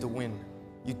it is to win.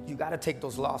 You gotta take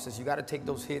those losses, you gotta take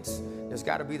those hits. There's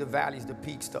gotta be the valleys, the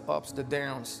peaks, the ups, the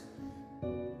downs.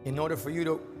 In order for you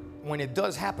to, when it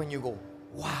does happen, you go,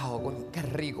 wow, qué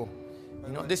rico.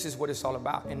 You know, this is what it's all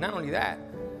about. And not only that,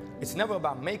 it's never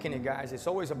about making it, guys. It's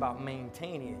always about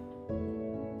maintaining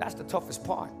it. That's the toughest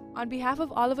part. On behalf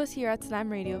of all of us here at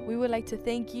Slam Radio, we would like to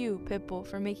thank you, Pitbull,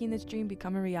 for making this dream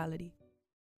become a reality.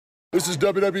 This is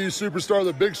WWE Superstar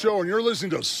The Big Show, and you're listening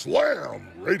to Slam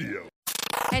Radio.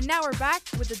 And now we're back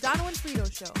with the Dono and Frito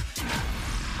show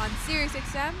on Sirius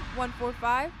XM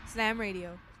 145 Slam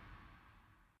Radio.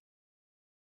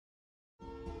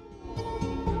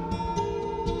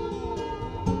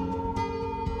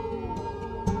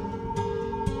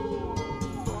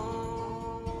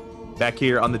 Back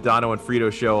here on the Dono and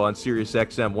Frito show on Sirius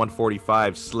XM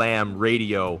 145 Slam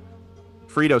Radio.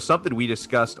 Frito, something we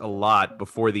discussed a lot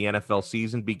before the NFL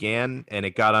season began, and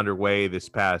it got underway this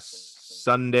past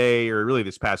Sunday, or really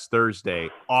this past Thursday.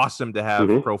 Awesome to have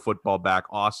pro football back.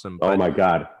 Awesome. Oh my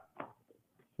God.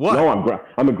 What? No,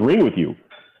 I'm agreeing with you.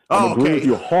 I'm agreeing with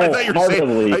you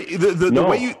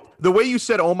wholeheartedly. The way you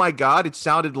said, "Oh my God," it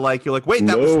sounded like you're like, "Wait,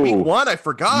 that was week one. I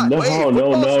forgot." No, Wait,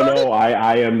 no.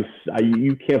 I am.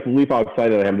 You can't believe how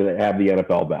excited I am to have the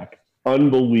NFL back.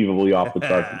 Unbelievably off the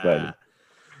charts excited.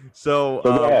 So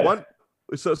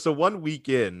one week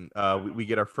in, we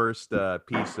get our first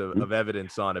piece of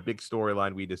evidence on a big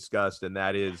storyline we discussed, and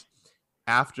that is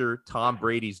after Tom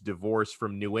Brady's divorce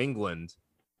from New England,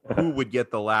 who would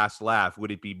get the last laugh? Would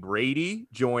it be Brady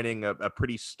joining a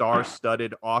pretty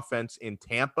star-studded offense in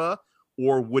Tampa,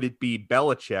 or would it be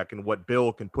Belichick and what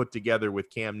Bill can put together with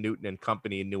Cam Newton and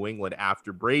company in New England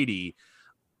after Brady?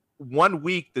 1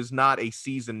 week does not a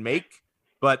season make,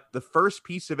 but the first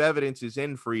piece of evidence is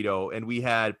in, Frito, and we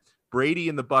had Brady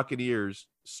and the Buccaneers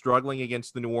struggling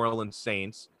against the New Orleans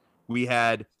Saints. We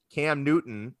had Cam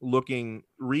Newton looking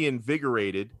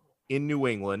reinvigorated in New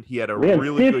England. He had a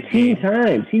really good game. 15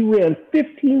 times. He ran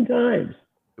 15 times.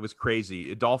 It was crazy.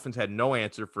 The Dolphins had no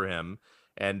answer for him.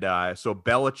 And so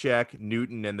Belichick,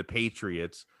 Newton, and the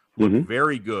Patriots looked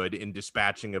very good in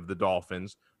dispatching of the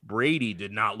Dolphins. Brady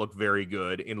did not look very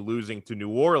good in losing to New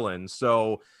Orleans.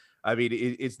 So, I mean,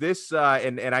 is this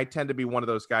and I tend to be one of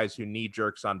those guys who knee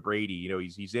jerks on Brady. You know,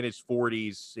 he's in his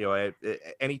 40s. You know,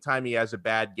 anytime he has a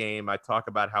bad game, I talk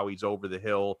about how he's over the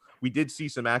hill. We did see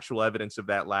some actual evidence of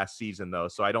that last season, though.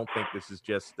 So I don't think this is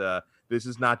just this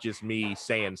is not just me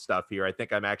saying stuff here. I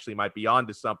think I'm actually might be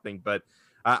onto something, but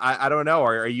I don't know.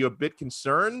 Are you a bit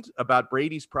concerned about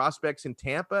Brady's prospects in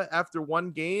Tampa after one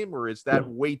game, or is that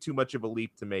way too much of a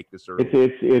leap to make this early?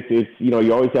 It's you know,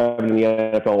 you always have in the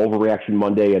NFL overreaction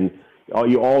Monday, and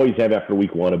you always have after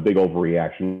week one a big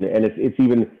overreaction, and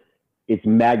it's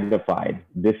magnified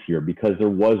this year because there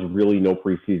was really no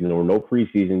preseason. There were no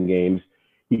preseason games.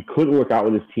 He couldn't work out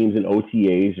with his teams in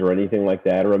OTAs or anything like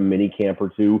that, or a mini camp or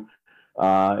two.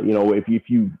 You know,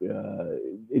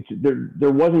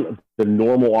 there wasn't the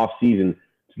normal off season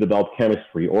to develop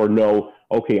chemistry or know,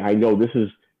 okay, I know this is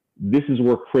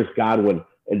where Chris Godwin,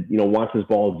 wants his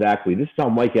ball exactly. This is how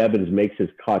Mike Evans makes his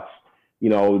cuts. You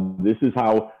know, this is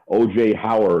how OJ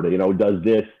Howard, does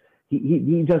this. He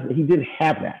didn't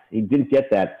have that. He didn't get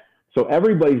that. So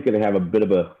everybody's going to have a bit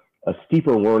of a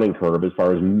steeper learning curve as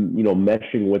far as,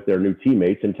 meshing with their new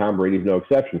teammates, and Tom Brady's no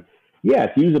exception. Yeah,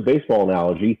 to use a baseball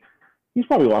analogy, he's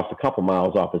probably lost a couple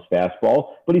miles off his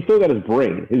fastball, but he's still got his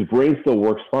brain. His brain still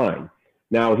works fine.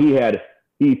 Now, they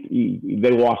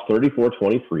lost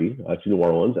 34-23 to New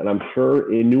Orleans, and I'm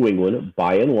sure in New England,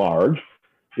 by and large,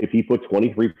 if he put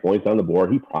 23 points on the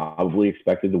board, he probably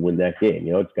expected to win that game.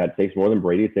 It takes more than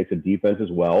Brady. It takes a defense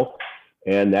as well,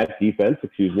 and that defense,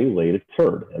 laid a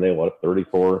turd, and they lost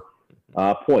 34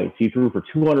 points. He threw for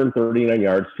 239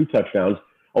 yards, 2 touchdowns,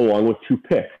 along with 2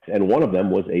 picks, and one of them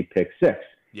was a pick six.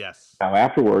 Yes. Now,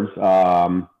 afterwards,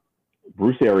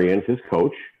 Bruce Arians, his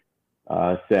coach,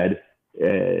 said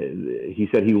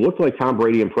he looked like Tom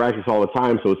Brady in practice all the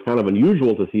time, so it's kind of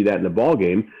unusual to see that in the ball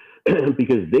game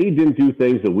because they didn't do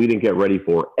things that we didn't get ready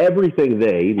for. Everything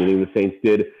they, meaning the Saints,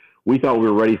 did, we thought we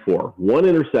were ready for. One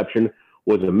interception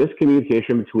was a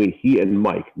miscommunication between he and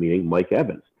Mike, meaning Mike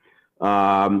Evans.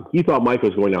 He thought Mike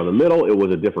was going down the middle. It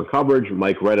was a different coverage.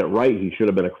 Mike read it right. He should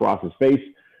have been across his face,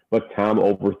 but Tom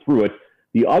overthrew it.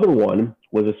 The other one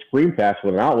was a screen pass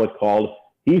with an outlet called.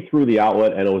 He threw the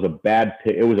outlet, and it was a bad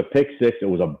pick. It was a pick six. It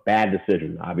was a bad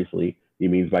decision, obviously, he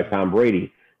means by Tom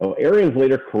Brady. Now, Arians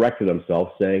later corrected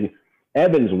himself, saying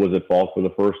Evans was at fault for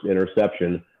the first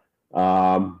interception.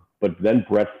 But then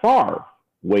Brett Favre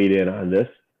weighed in on this,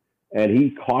 and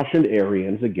he cautioned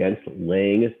Arians against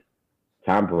laying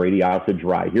Tom Brady out to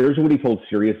dry. Here's what he told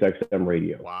SiriusXM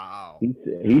Radio. Wow.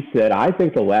 He said, I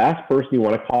think the last person you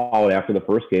want to call it after the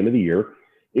first game of the year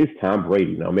is Tom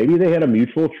Brady. Now, maybe they had a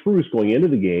mutual truce going into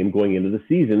the game, going into the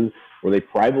season, where they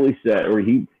privately said, or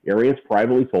Arians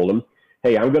privately told him,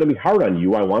 hey, I'm going to be hard on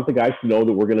you. I want the guys to know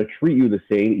that we're going to treat you the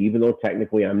same, even though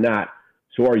technically I'm not.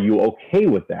 So are you okay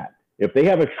with that? If they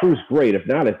have a truce, great. If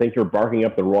not, I think you're barking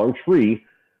up the wrong tree.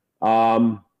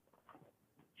 I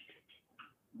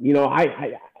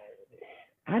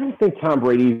don't think Tom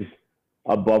Brady's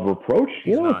above reproach.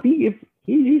 If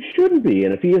he shouldn't be,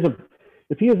 and if he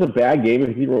has a bad game,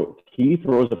 if he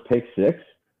throws a pick six,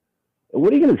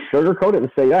 what are you going to sugarcoat it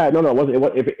and say, no, it wasn't.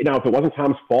 If it wasn't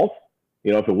Tom's fault,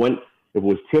 if it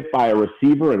was tipped by a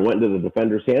receiver and went into the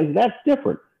defender's hands, that's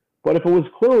different. But if it was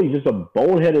clearly just a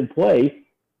boneheaded play,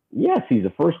 Yes, he's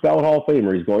a first ballot Hall of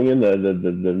Famer. He's going in the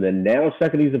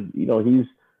nanosecond.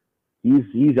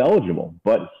 He's eligible,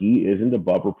 but he isn't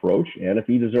above reproach. And if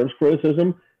he deserves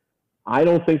criticism, I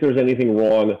don't think there's anything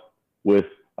wrong with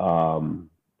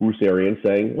Bruce Arians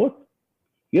saying, "Look,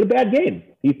 he had a bad game.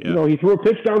 He threw a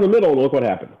pitch down the middle, and look what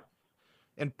happened."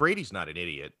 And Brady's not an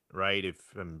idiot, right?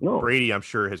 No. Brady, I'm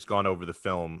sure, has gone over the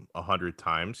film 100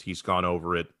 times. He's gone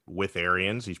over it with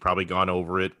Arians. He's probably gone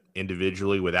over it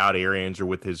individually without Arians or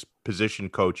with his position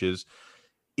coaches.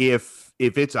 If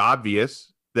it's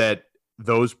obvious that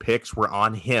those picks were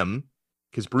on him,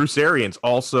 because Bruce Arians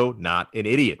also not an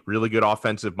idiot, really good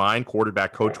offensive mind,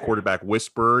 quarterback coach, quarterback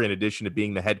whisperer, in addition to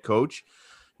being the head coach.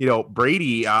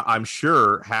 Brady, I'm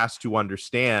sure, has to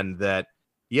understand that,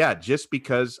 yeah, just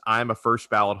because I'm a first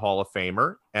ballot Hall of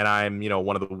Famer and I'm,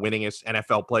 one of the winningest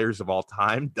NFL players of all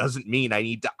time doesn't mean I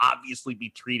need to obviously be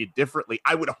treated differently.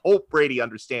 I would hope Brady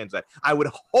understands that. I would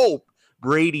hope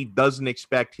Brady doesn't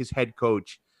expect his head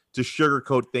coach to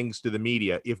sugarcoat things to the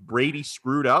media. If Brady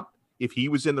screwed up, if he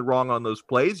was in the wrong on those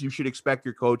plays, you should expect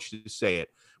your coach to say it.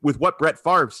 With what Brett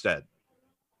Favre said,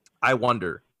 I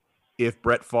wonder if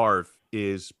Brett Favre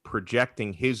is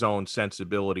projecting his own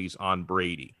sensibilities on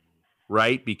Brady.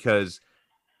 Right? Because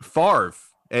Favre,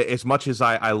 as much as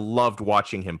I loved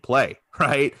watching him play,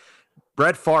 right?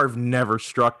 Brett Favre never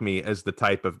struck me as the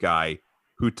type of guy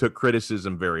who took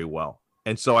criticism very well.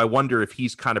 And so I wonder if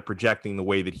he's kind of projecting the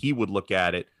way that he would look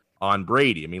at it on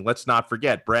Brady. I mean, let's not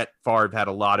forget, Brett Favre had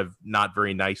a lot of not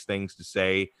very nice things to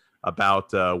say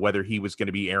about whether he was going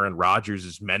to be Aaron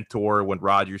Rodgers' mentor when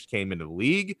Rodgers came into the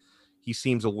league. He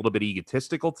seems a little bit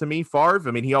egotistical to me, Favre.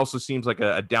 I mean, he also seems like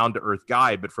a down-to-earth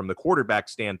guy, but from the quarterback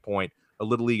standpoint, a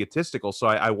little egotistical. So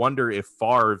I wonder if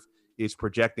Favre is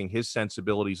projecting his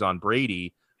sensibilities on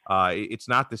Brady. It's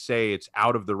not to say it's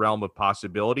out of the realm of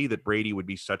possibility that Brady would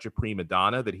be such a prima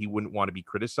donna that he wouldn't want to be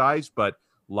criticized. But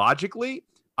logically,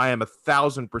 I am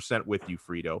 1,000% with you,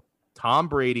 Frito. Tom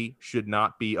Brady should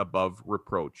not be above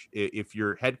reproach. If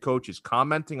your head coach is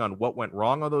commenting on what went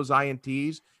wrong on those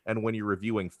INTs and when you're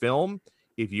reviewing film,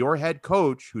 if your head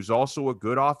coach, who's also a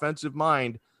good offensive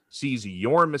mind, sees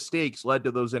your mistakes led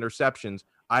to those interceptions,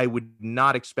 I would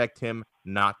not expect him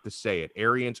not to say it.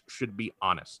 Arians should be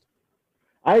honest.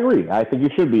 I agree. I think you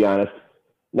should be honest.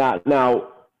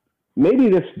 Now, maybe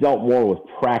this dealt more with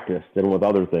practice than with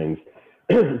other things.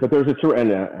 But there's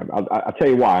I'll tell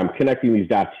you why. I'm connecting these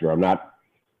dots here. I'm not,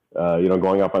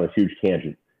 going off on a huge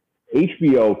tangent.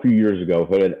 HBO a few years ago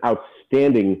had an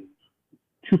outstanding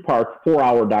 2-part,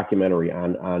 4-hour documentary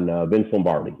on Vince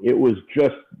Lombardi. It was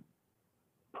just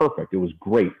perfect. It was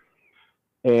great.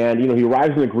 And, he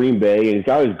arrives in Green Bay, and he's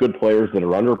got these good players that are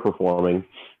underperforming.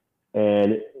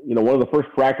 And, one of the first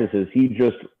practices,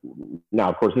 now,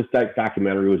 of course, this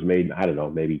documentary was made, I don't know,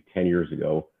 maybe 10 years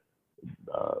ago.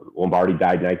 Lombardi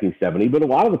died in 1970, but a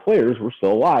lot of the players were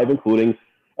still alive, including,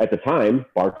 at the time,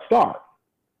 Bart Starr.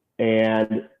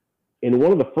 And in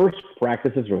one of the first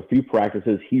practices, or a few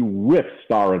practices, he rips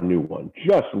Starr a new one,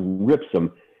 just rips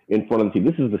him in front of the team.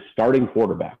 This is the starting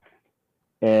quarterback.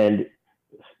 And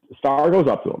Starr goes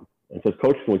up to him and says,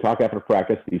 "Coach, can we talk after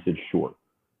practice?" And he said, "Sure."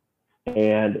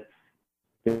 And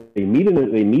they meet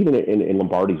in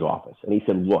Lombardi's office. And he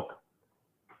said, "Look,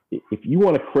 if you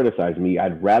want to criticize me,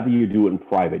 I'd rather you do it in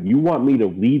private. You want me to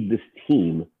lead this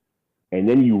team, and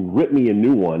then you rip me a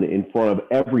new one in front of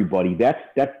everybody.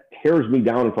 That tears me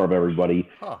down in front of everybody."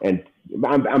 Huh. And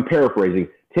I'm paraphrasing,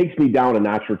 takes me down a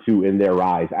notch or two in their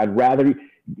eyes. I'd rather you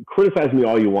criticize me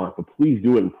all you want, but please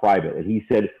do it in private. And he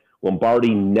said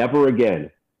Lombardi never again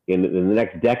in the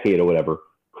next decade or whatever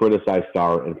criticized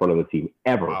Starr in front of the team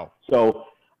ever. Wow. So,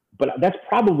 but that's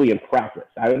probably in practice.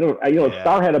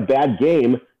 Starr had a bad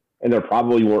game, and there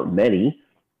probably weren't many.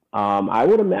 I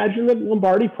would imagine that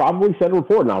Lombardi probably sent a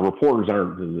report. Now, reporters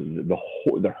aren't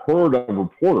the herd of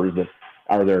reporters that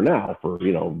are there now for,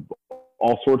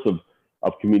 all sorts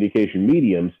of communication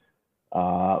mediums.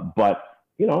 But,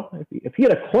 if he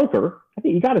had a clunker, I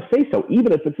think you got to say so,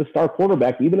 even if it's a star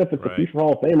quarterback, even if it's a future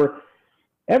Hall of Famer.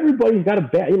 Everybody's got a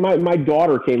bad. My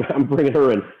daughter came, I'm bringing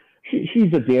her in.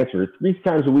 She's a dancer. 3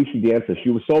 times a week she dances. She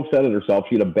was so upset at herself.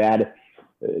 She had a bad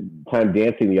time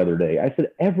dancing the other day. I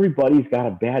said, everybody's got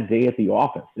a bad day at the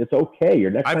office. It's okay.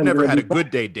 I've never had a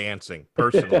good day dancing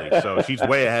personally, so she's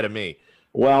way ahead of me.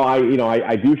 Well,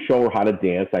 I do show her how to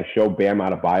dance. I show Bam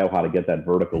Adebayo how to get that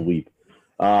vertical leap.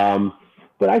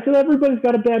 But I said, everybody's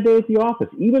got a bad day at the office.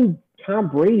 Even Tom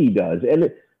Brady does.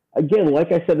 And again,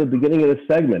 like I said at the beginning of this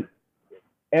segment,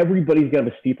 everybody's got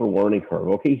a steeper learning curve.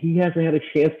 Okay, he hasn't had a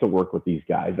chance to work with these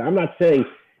guys. I'm not saying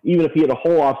even if he had a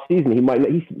whole off season, he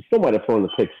still might have thrown the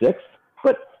pick 6.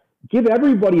 But give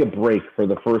everybody a break for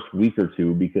the first week or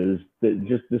two, because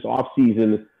just this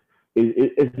offseason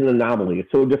is an anomaly.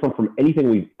 It's so different from anything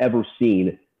we've ever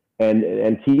seen,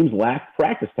 and teams lack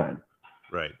practice time.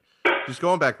 Right. Just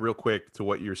going back real quick to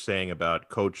what you're saying about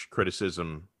coach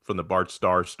criticism from the Bart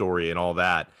Starr story and all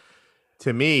that.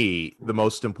 To me, the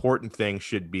most important thing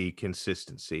should be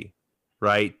consistency,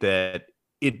 right? That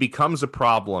it becomes a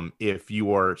problem if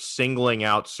you are singling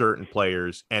out certain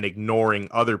players and ignoring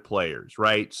other players,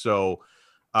 right? So,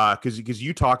 because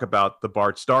you talk about the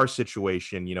Bart Starr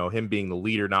situation, you know, him being the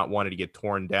leader, not wanting to get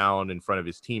torn down in front of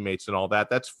his teammates and all that.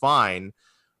 That's fine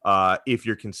if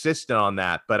you're consistent on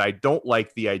that. But I don't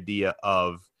like the idea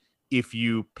of if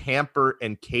you pamper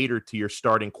and cater to your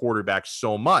starting quarterback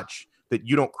so much that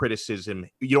you don't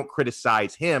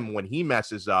criticize him when he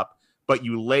messes up, but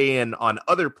you lay in on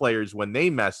other players when they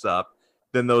mess up,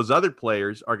 then those other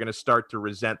players are going to start to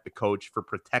resent the coach for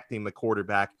protecting the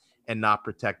quarterback and not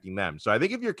protecting them. So I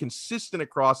think if you're consistent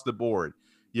across the board,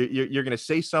 you're going to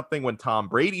say something when Tom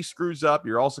Brady screws up.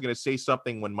 You're also going to say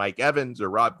something when Mike Evans or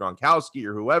Rob Gronkowski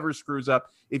or whoever screws up.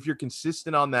 If you're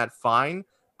consistent on that, fine.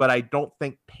 But I don't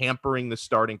think pampering the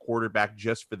starting quarterback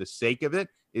just for the sake of it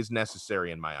is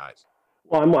necessary in my eyes.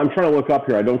 Well, I'm trying to look up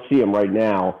here. I don't see him right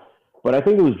now, but I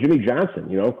think it was Jimmy Johnson.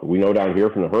 You know, we know down here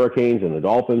from the Hurricanes and the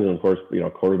Dolphins, and of course, you know,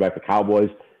 quarterback the Cowboys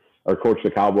or coach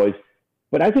the Cowboys.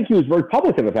 But I think he was very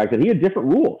public in the fact that he had different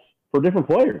rules for different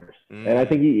players, and I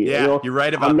think he. Yeah, you know, you're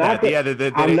right about that.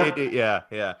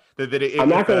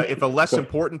 If a less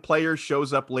important player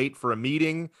shows up late for a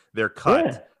meeting, they're cut.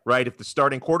 Yeah. Right? If the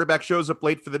starting quarterback shows up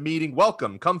late for the meeting,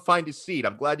 welcome. Come find a seat.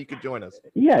 I'm glad you could join us.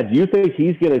 Yeah. Do you think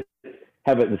he's going to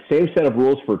have the same set of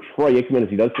rules for Troy Aikman as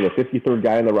he does for the 53rd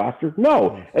guy on the roster?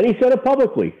 No. And he said it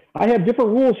publicly. I have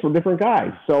different rules for different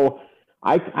guys. So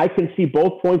I can see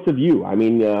both points of view. I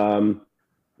mean,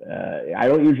 I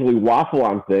don't usually waffle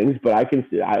on things, but I can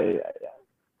see,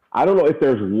 I don't know if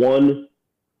there's one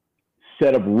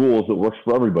set of rules that works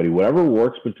for everybody. Whatever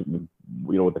works, with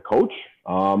the coach.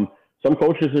 Some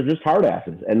coaches are just hard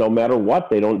asses, and no matter what,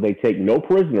 they take no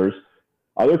prisoners.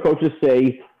 Other coaches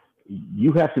say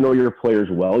you have to know your players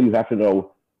well. You have to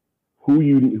know who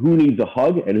needs a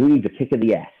hug and who needs a kick in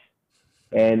the ass.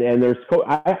 And there's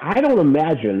I don't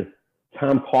imagine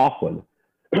Tom Coughlin,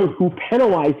 who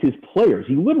penalized his players.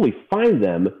 He literally fined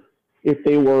them if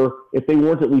they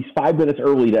weren't at least 5 minutes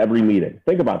early to every meeting.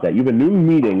 Think about that. You have a noon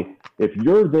meeting. If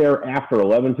you're there after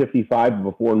 11:55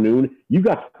 before noon, you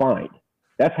got fined.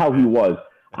 That's how he was.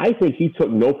 I think he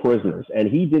took no prisoners, and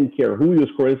he didn't care who he was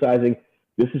criticizing.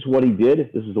 This is what he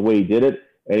did. This is the way he did it,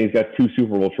 and he's got 2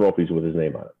 Super Bowl trophies with his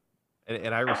name on it.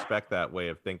 And I respect that way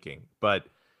of thinking. But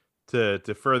to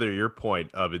further your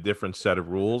point of a different set of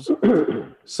rules,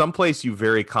 someplace you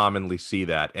very commonly see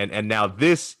that. And now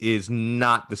this is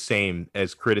not the same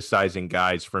as criticizing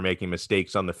guys for making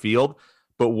mistakes on the field,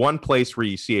 but one place where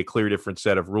you see a clear different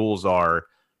set of rules are,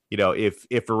 you know, if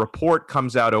a report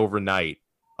comes out overnight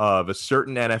of a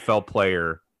certain NFL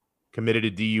player committed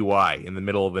a DUI in the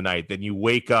middle of the night, then you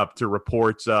wake up to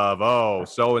reports of, oh,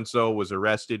 so-and-so was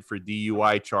arrested for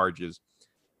DUI charges.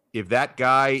 If that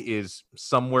guy is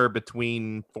somewhere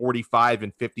between 45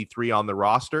 and 53 on the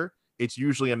roster, it's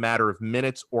usually a matter of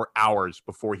minutes or hours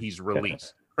before he's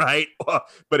released, right?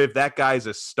 But if that guy's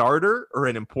a starter or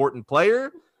an important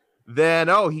player, then,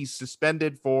 he's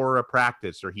suspended for a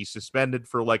practice, or he's suspended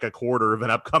for like a quarter of an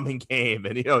upcoming game.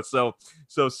 And, so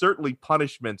certainly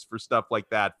punishments for stuff like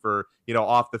that, for,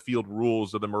 off the field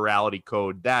rules of the morality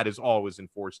code, that is always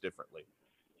enforced differently.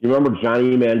 You remember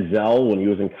Johnny Manziel when he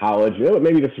was in college?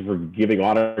 Maybe this is for giving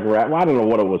autograph. Well, I don't know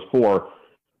what it was for,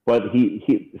 but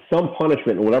he some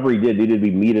punishment, and whatever he did needed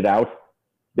to be meted out.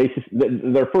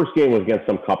 Their first game was against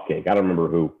some cupcake. I don't remember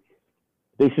who.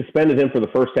 They suspended him for the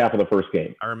first half of the first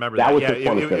game. I remember that. Was his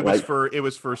punishment, it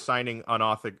was for signing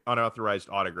unauthorized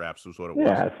autographs was what it was.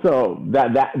 Yeah, so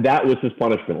that was his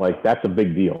punishment. Like, that's a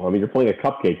big deal. I mean, you're playing a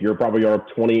cupcake. You're probably up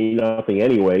 20-0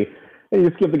 anyway, and you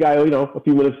just give the guy, a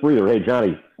few minutes breather. Hey,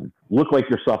 Johnny, look like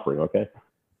you're suffering, okay?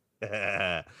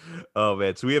 Oh,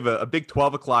 man. So we have a big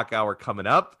 12 o'clock hour coming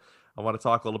up. I want to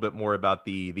talk a little bit more about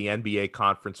the NBA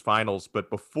Conference Finals.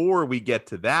 But before we get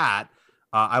to that,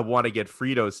 I want to get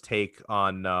Frito's take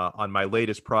on my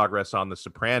latest progress on The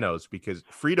Sopranos, because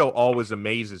Frito always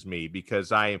amazes me,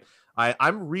 because I'm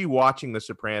rewatching The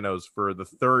Sopranos for the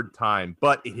third time,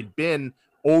 but it had been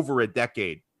over a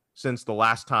decade since the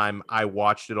last time I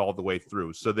watched it all the way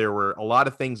through. So there were a lot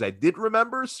of things I did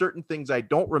remember, certain things I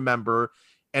don't remember,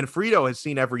 and Frito has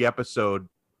seen every episode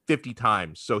 50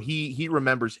 times, so he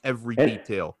remembers every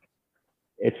detail.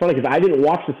 It's funny because I didn't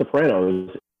watch The Sopranos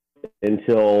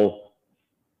until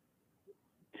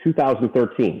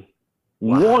 2013.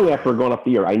 long after going off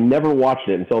the air. I never watched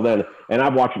it until then, and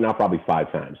I've watched it now probably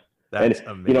 5 times. That's and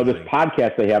amazing. You know, this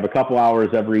podcast they have a couple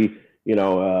hours every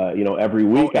every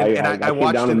week. I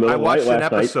watched an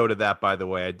episode night. of that, by the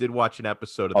way. I did watch an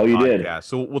episode of the podcast. You did?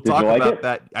 So we'll talk about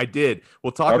that. I did.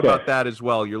 We'll talk Okay. about that as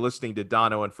well. You're listening to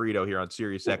Dono and Frito here on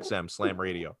Sirius XM Slam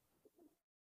Radio.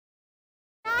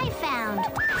 I found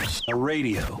a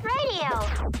radio.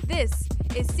 This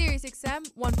is Sirius XM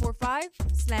 145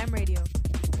 Slam Radio.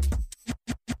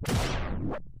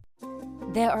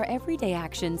 There are everyday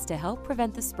actions to help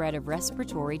prevent the spread of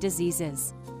respiratory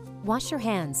diseases. Wash your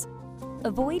hands.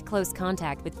 Avoid close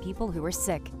contact with people who are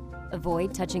sick.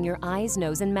 Avoid touching your eyes,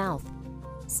 nose, and mouth.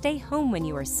 Stay home when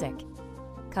you are sick.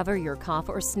 Cover your cough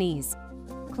or sneeze.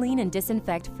 Clean and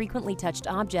disinfect frequently touched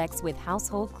objects with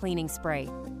household cleaning spray.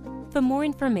 For more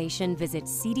information, visit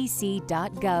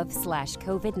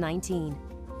cdc.gov/COVID-19.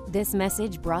 This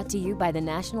message brought to you by the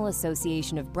National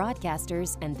Association of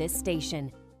Broadcasters and this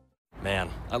station. Man,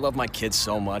 I love my kids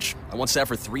so much. I once sat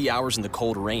for 3 hours in the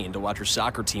cold rain to watch her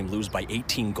soccer team lose by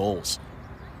 18 goals.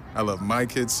 I love my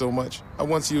kids so much, I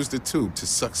once used a tube to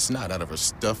suck snot out of her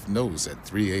stuffed nose at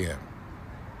 3 a.m.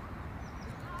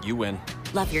 You win.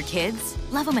 Love your kids?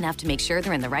 Love them enough to make sure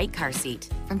they're in the right car seat.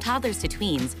 From toddlers to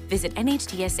tweens, visit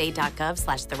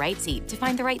nhtsa.gov/the right seat to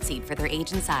find the right seat for their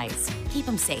age and size. Keep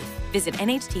them safe. Visit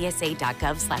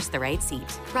nhtsa.gov/the right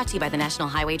seat. Brought to you by the National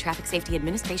Highway Traffic Safety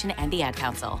Administration and the Ad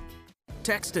Council.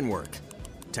 Text and work.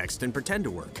 Text and pretend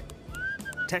to work.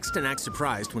 Text and act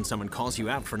surprised when someone calls you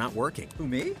out for not working. Who,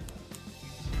 me?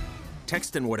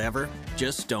 Text and whatever,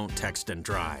 just don't text and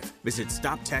drive. Visit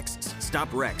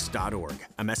StopTextsStopWrecks.org.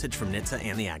 A message from NHTSA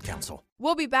and the Ad Council.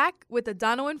 We'll be back with the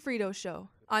Dono and Frito Show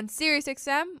on Sirius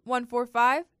XM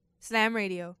 145 Slam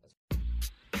Radio.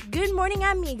 Good morning,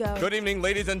 amigo. Good evening,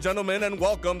 ladies and gentlemen, and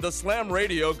welcome to Slam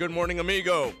Radio. Good morning,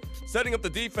 amigo. Setting up the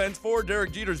defense for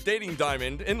Derek Jeter's dating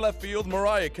diamond, in left field,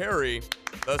 Mariah Carey.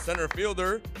 The center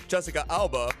fielder, Jessica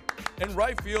Alba. In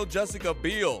right field, Jessica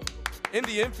Biel. In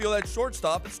the infield at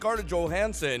shortstop, Scarlett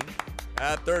Johansson.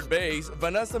 At third base,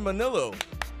 Vanessa Manillo.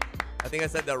 I think I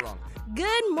said that wrong.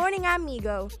 Good morning,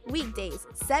 amigo. Weekdays,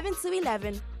 7 to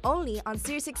 11, only on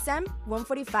Sirius XM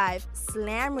 145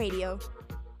 Slam Radio.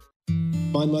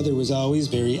 My mother was always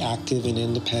very active and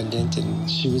independent, and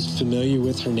she was familiar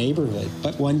with her neighborhood.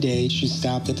 But one day, she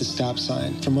stopped at the stop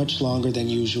sign for much longer than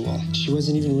usual. She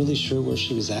wasn't even really sure where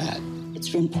she was at.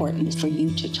 It's important for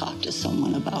you to talk to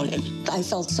someone about it. I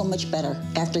felt so much better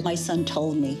after my son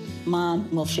told me, Mom,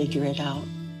 we'll figure it out.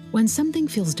 When something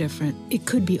feels different, it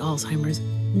could be Alzheimer's.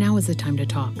 Now is the time to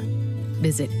talk.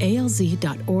 Visit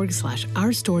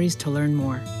alz.org/ourstories to learn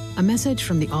more. A message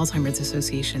from the Alzheimer's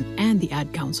Association and the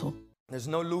Ad Council. There's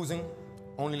no losing,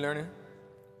 only learning.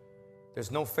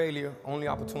 There's no failure, only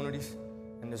opportunities.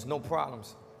 And there's no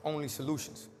problems, only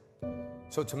solutions.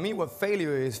 So to me, what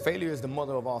failure is the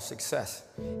mother of all success.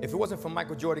 If it wasn't for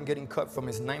Michael Jordan getting cut from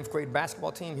his 9th grade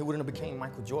basketball team, he wouldn't have became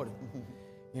Michael Jordan.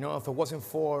 You know, if it wasn't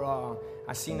for,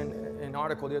 I seen an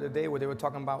article the other day where they were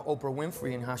talking about Oprah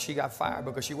Winfrey and how she got fired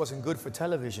because she wasn't good for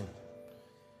television.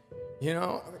 You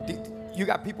know, you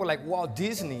got people like Walt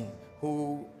Disney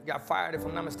who got fired, if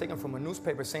I'm not mistaken, from a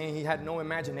newspaper saying he had no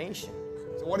imagination.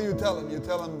 So what do you tell him? You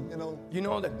tell him, You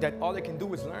know that all they can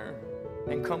do is learn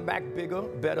and come back bigger,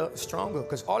 better, stronger,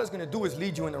 because all it's gonna do is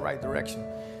lead you in the right direction.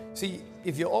 See,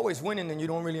 if you're always winning, then you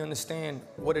don't really understand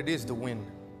what it is to win.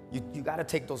 You gotta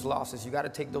take those losses, you gotta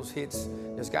take those hits.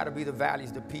 There's gotta be the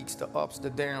valleys, the peaks, the ups, the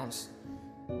downs.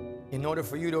 In order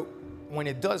for you to, when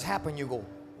it does happen, you go,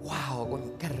 wow,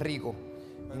 qué rico.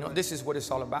 You know, this is what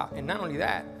it's all about. And not only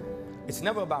that, it's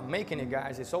never about making it,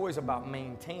 guys. It's always about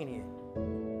maintaining it.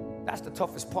 That's the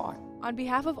toughest part. On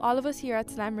behalf of all of us here at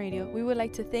Slam Radio, we would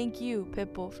like to thank you,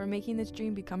 Pitbull, for making this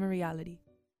dream become a reality.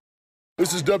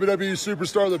 This is WWE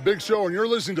Superstar The Big Show, and you're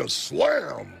listening to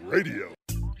Slam Radio.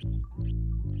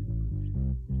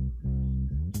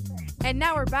 And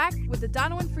now we're back with the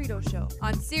Dono and Frito Show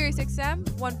on Sirius XM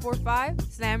 145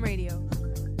 Slam Radio.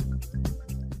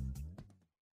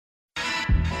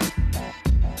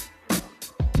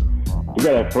 We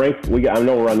got to have Frank. I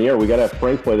know we're on the air. We got to have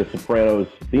Frank play the Sopranos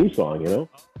theme song.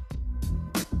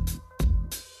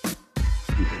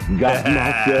 Got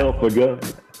myself a gun.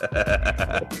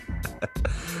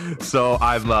 So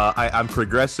I'm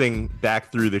progressing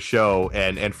back through the show,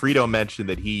 and Frito mentioned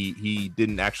that he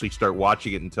didn't actually start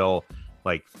watching it until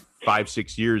like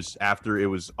 5-6 years after it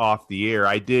was off the air.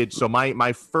 I did. So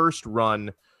my first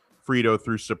run, Frito,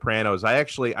 through Sopranos, I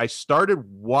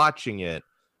started watching it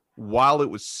while it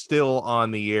was still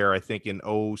on the air. I think in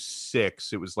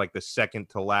 2006, it was like the second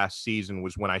to last season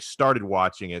was when I started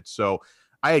watching it. So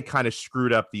I had kind of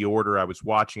screwed up the order I was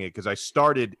watching it because I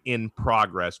started in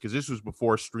progress because this was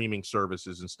before streaming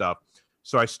services and stuff.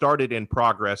 So I started in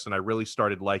progress and I really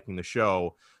started liking the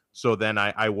show. So then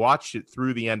I watched it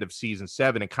through the end of season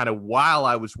 7, and kind of while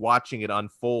I was watching it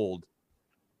unfold,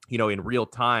 you know, in real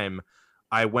time,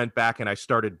 I went back and I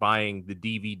started buying the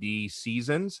DVD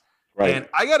seasons. Right. And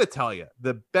I got to tell you,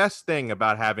 the best thing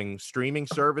about having streaming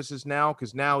services now,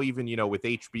 because now even, you know, with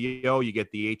HBO, you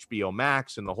get the HBO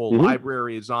Max and the whole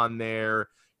library is on there,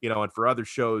 you know, and for other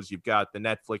shows, you've got the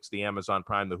Netflix, the Amazon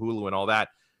Prime, the Hulu and all that.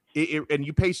 And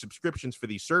you pay subscriptions for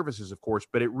these services, of course,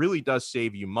 but it really does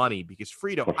save you money because,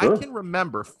 Frito, I can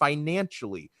remember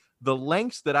financially the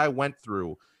lengths that I went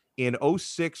through in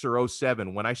 06 or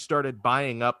 07 when I started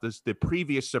buying up the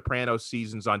previous Sopranos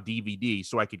seasons on DVD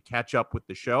so I could catch up with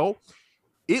the show.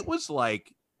 It was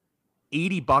like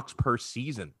 $80 per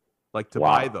season, like to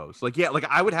buy those. Like, yeah, like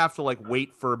I would have to like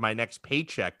wait for my next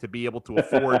paycheck to be able to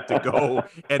afford to go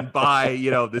and buy,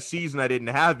 you know, the season I didn't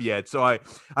have yet. So I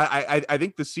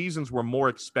think the seasons were more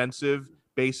expensive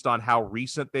based on how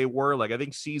recent they were. Like I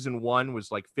think season 1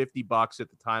 was like $50 at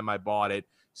the time I bought it.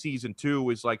 Season 2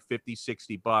 was like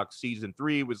 $50-$60. Season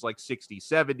 3 was like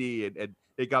 $60-$70, and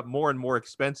it got more and more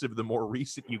expensive the more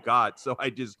recent you got. So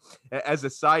I just, as a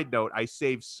side note, I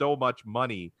saved so much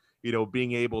money, you know,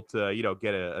 being able to, you know,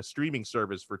 get a streaming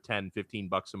service for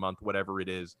 $10-$15 a month, whatever it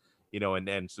is, you know,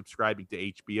 and subscribing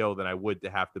to HBO than I would to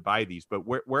have to buy these. But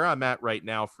where I'm at right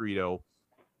now, Frito,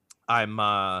 I'm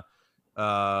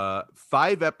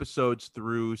 5 episodes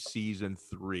through season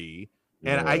 3.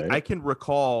 And I can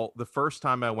recall the first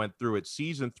time I went through it,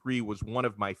 season 3 was one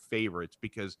of my favorites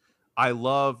because I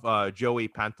love Joey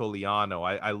Pantoliano.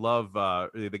 I love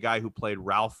the guy who played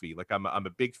Ralphie. Like I'm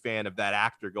a big fan of that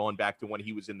actor going back to when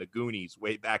he was in the Goonies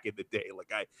way back in the day.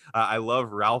 Like I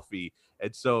love Ralphie.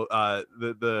 And so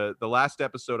the last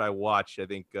episode I watched, I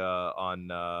think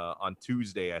on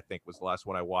Tuesday, I think was the last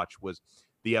one I watched, was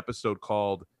the episode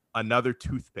called Another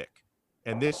Toothpick.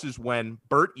 And this is when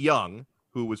Burt Young,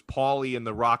 who was Paulie in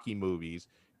the Rocky movies,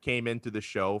 came into the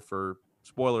show for,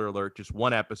 spoiler alert, just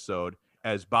one episode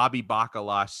as Bobby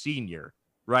Bacala Sr.,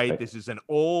 right? This is an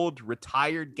old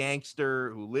retired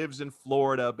gangster who lives in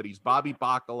Florida, but he's Bobby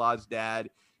Bacala's dad.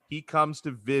 He comes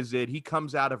to visit. He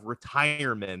comes out of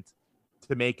retirement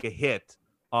to make a hit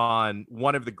on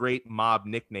one of the great mob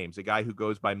nicknames, a guy who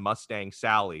goes by Mustang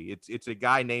Sally. It's a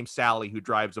guy named Sally who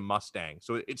drives a Mustang.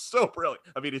 So it's so brilliant.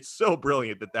 I mean, it's so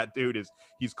brilliant that dude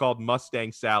he's called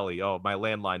Mustang Sally. Oh, my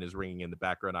landline is ringing in the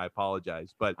background. I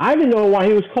apologize. But I didn't know why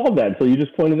he was called that until you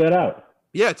just pointed that out.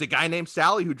 Yeah, it's a guy named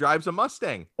Sally who drives a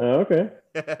Mustang. Oh, okay.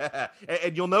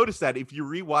 And you'll notice that if you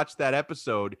rewatch that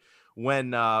episode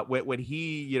when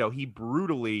he, you know, he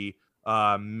brutally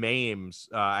maims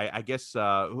I guess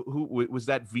who was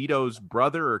that, Vito's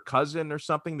brother or cousin or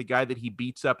something, the guy that he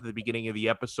beats up at the beginning of the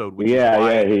episode, which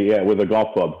with a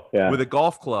golf club, with a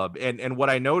golf club. And what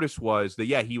I noticed was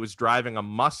that he was driving a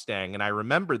Mustang, and I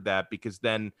remembered that because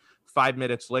then 5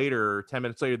 minutes later or 10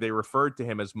 minutes later they referred to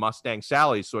him as Mustang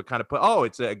Sally, so it kind of put, oh,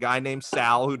 it's a guy named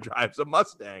Sal who drives a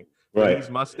Mustang. Right. He's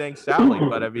Mustang Sally.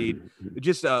 But I mean,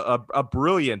 just a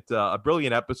brilliant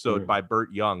episode by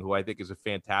Burt Young, who I think is a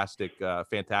fantastic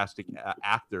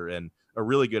actor, and a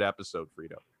really good episode,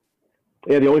 Frito.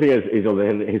 Yeah, the only thing is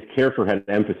his character had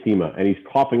emphysema, and he's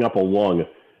coughing up a lung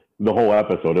the whole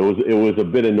episode. It was a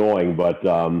bit annoying, but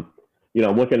you know,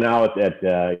 I'm looking now at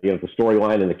you know, the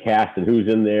storyline and the cast and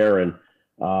who's in there, and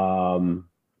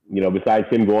you know, besides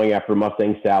him going after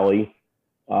Mustang Sally,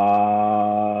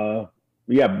 Joe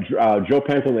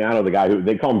Pantoliano, the guy who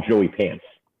they call him Joey Pants,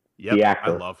 the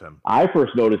actor. I love him. I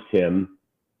first noticed him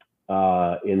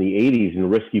in the 80s in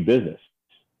Risky Business.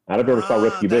 I don't know if you ever saw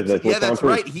Risky Business. Yeah, that's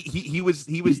right. He was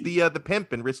the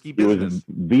pimp in Risky Business. He was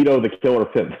Vito the Killer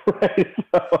Pimp, right?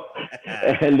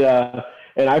 So,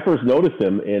 and I first noticed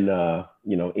him in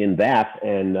you know, in that,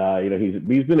 and you know,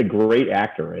 he's been a great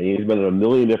actor, and he's been in a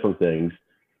million different things.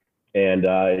 And,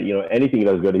 you know, anything he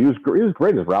does good. He was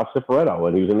great as Ralph Cifaretto,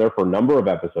 and he was in there for a number of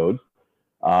episodes.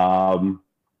 Now,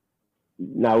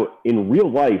 in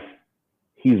real life,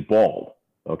 he's bald,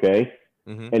 okay?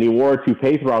 Mm-hmm. And he wore a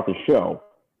toupee throughout the show.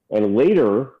 And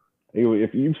later,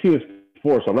 if you've seen this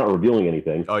before, so I'm not revealing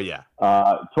anything. Oh, yeah.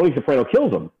 Tony Soprano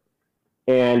kills him.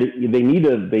 And they need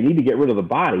to get rid of the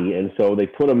body, and so they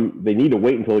need to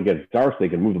wait until it gets dark so they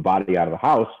can move the body out of the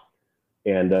house.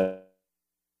 And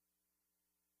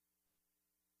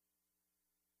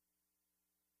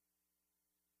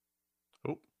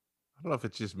I don't know if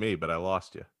it's just me, but I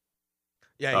lost you.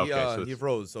 Yeah, he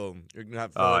froze, so you're gonna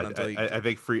have to until he... I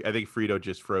think Frito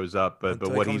just froze up, but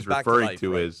what he's referring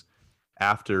to is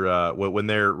after when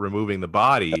they're removing the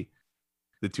body,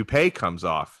 the toupee comes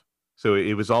off. So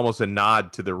it was almost a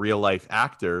nod to the real life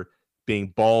actor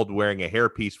being bald, wearing a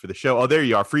hairpiece for the show. Oh, there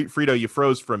you are. Frito, you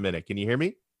froze for a minute. Can you hear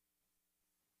me?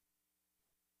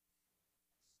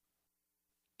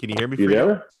 Can you hear me, Frito? You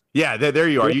there? Yeah, there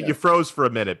you are. Yeah. You froze for a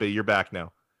minute, but you're back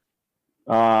now.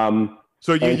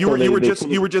 So and you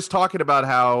so were just talking about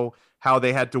how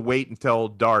they had to wait until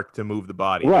dark to move the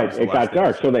body. Right, it got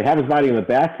dark. So they have his body in the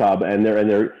bathtub, and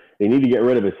they need to get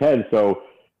rid of his head. So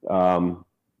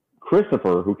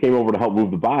Christopher, who came over to help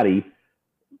move the body,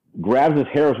 grabs his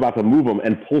hair, is about to move him,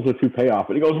 and pulls the toupee off.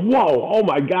 And he goes, "Whoa! Oh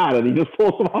my God!" And he just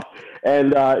pulls him off,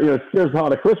 and it scares the hell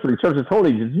out of Christopher. He turns to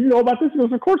Tony. He says, "Do you know about this?" He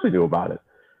goes, "Of course I knew about it."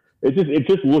 It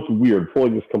just looked weird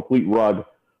pulling this complete rug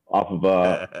off of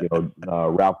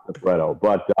Ralph Cifaretto.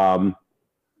 But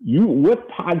what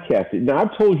podcast? Now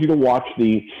I've told you to watch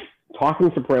the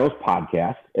Talking Sopranos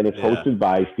podcast, and it's hosted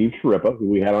by Steve Sciarippa, who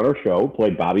we had on our show,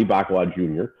 played Bobby Bacala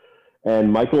Jr.,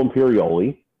 and Michael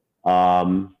Imperioli.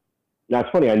 Now it's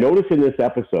funny. I noticed in this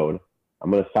episode,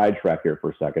 I'm going to sidetrack here for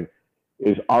a second,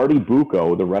 is Artie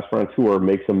Bucco, the restaurateur,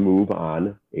 makes a move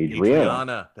on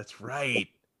Adriana. That's right.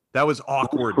 That was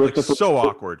awkward. Like, so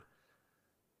awkward.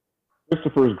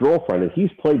 Christopher's girlfriend, and he's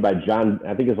played by John,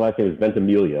 I think his last name is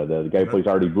Ventimiglia, the guy who plays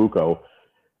Artie Bucco.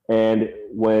 And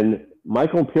when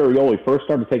Michael Imperioli first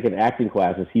started taking acting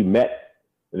classes, he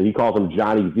calls him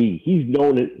Johnny V. He's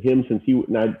known him since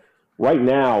right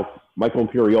now, Michael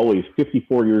Imperioli is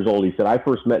 54 years old. He said, I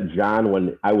first met John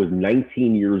when I was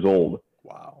 19 years old.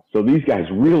 Wow. So these guys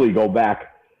really go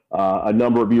back a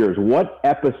number of years. What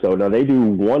episode? Now, they do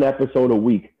one episode a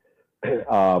week.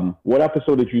 What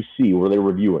episode did you see? Were they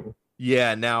reviewing?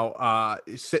 Yeah, now,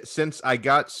 since I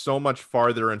got so much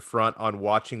farther in front on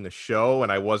watching the show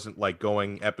and I wasn't like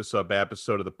going episode by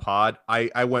episode of the pod,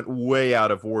 I went way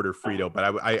out of order, Frito, but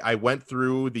I went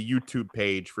through the YouTube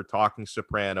page for Talking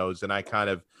Sopranos, and I kind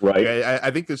of,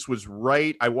 I think this was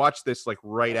I watched this like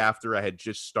right after I had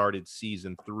just started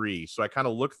season 3. So I kind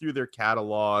of looked through their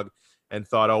catalog and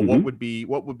thought, what would be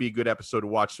a good episode to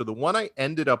watch? So the one I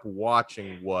ended up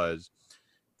watching was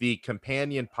the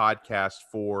companion podcast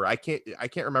for, I can't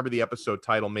remember the episode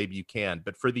title, maybe you can,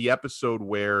 but for the episode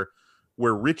where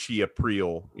Richie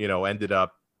Aprile, ended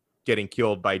up getting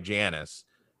killed by Janice.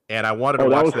 And I wanted to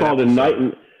watch that. That was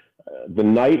called The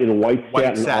Knight in White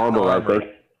Satin Armor, I think.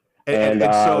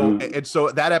 And so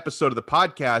that episode of the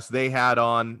podcast, they had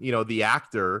on, the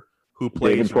actor who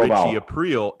plays Richie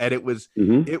Aprile, and it was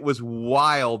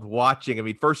wild watching. I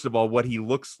mean, first of all, what he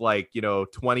looks like,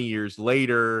 20 years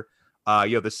later,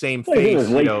 the same face, in his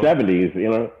late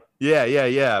 70s,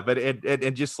 Yeah. But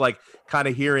it just like kind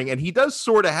of hearing, and he does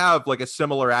sort of have like a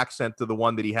similar accent to the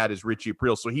one that he had as Richie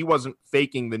Aprile. So he wasn't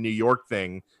faking the New York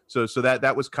thing. So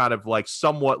that was kind of like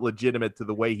somewhat legitimate to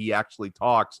the way he actually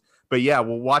talks. But yeah,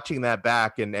 well, watching that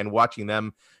back and watching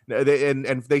them,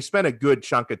 and they spent a good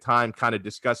chunk of time kind of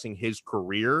discussing his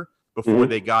career before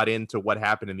they got into what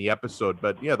happened in the episode.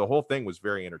 But yeah, the whole thing was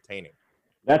very entertaining.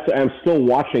 I'm still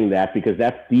watching that because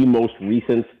that's the most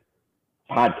recent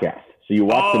podcast. So you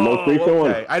watch the most recent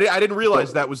one. I didn't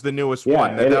realize that was the newest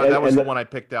one. That was the one I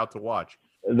picked out to watch.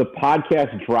 The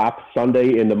podcast drops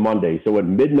Sunday into Monday. So at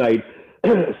midnight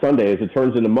Sunday, as it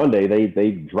turns into Monday,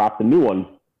 they drop the new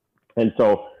one. And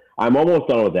so I'm almost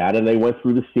done with that. And they went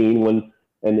through the scene when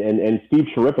and Steve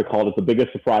Sciarippa called it the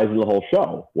biggest surprise in the whole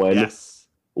show when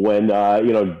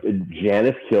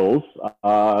Janice kills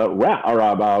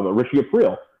Richie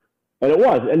Aprile. And it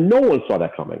was, and no one saw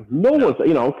that coming. No one,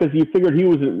 because you figured he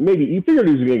was going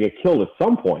to get killed at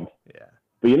some point. Yeah,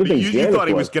 but you didn't think you thought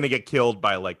he was going to get killed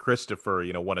by like Christopher,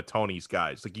 one of Tony's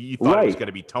guys. Like you thought it was going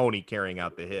to be Tony carrying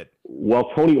out the hit. Well,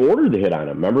 Tony ordered the hit on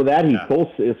him. Remember that he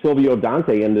pulled Silvio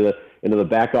Dante into the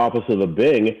back office of the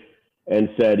Bing and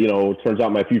said, turns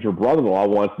out my future brother-in-law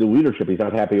wants new leadership. He's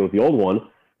not happy with the old one.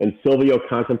 And Silvio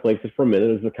contemplates it for a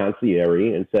minute as a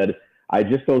consigliere and said, I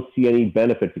just don't see any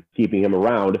benefit to keeping him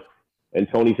around. And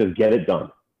Tony says, get it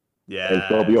done. Yeah. And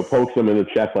Silvio pokes him in the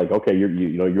chest like, okay,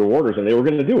 your orders. And they were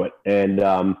going to do it. And,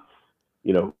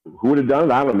 who would have done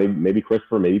it? I don't know. Maybe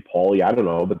Christopher, maybe Paulie. I don't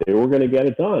know. But they were going to get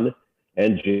it done.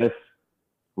 And Janice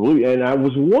really, and I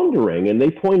was wondering, and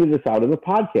they pointed this out in the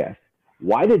podcast,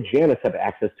 why did Janice have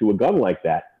access to a gun like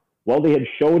that? Well, they had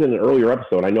showed in an earlier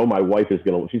episode. I know my wife is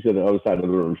going to, she's on the other side of the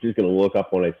room. She's going to look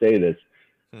up when I say this.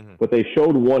 Mm-hmm. But they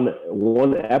showed one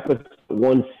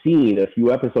scene a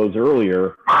few episodes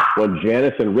earlier when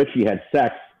Janice and Richie had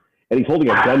sex, and he's holding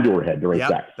a gun to her head during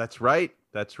sex. That's right.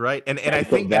 And I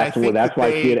think that's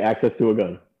why she had access to a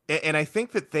gun. And I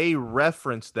think that they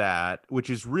referenced that, which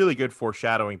is really good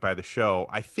foreshadowing by the show.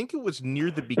 I think it was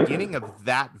near the beginning of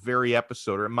that very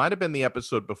episode, or it might have been the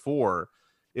episode before,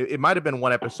 it might have been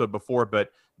one episode before,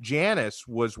 but Janice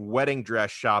was wedding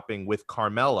dress shopping with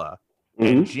Carmela.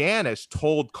 And Janice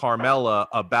told Carmela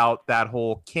about that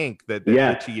whole kink that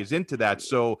Richie is into that.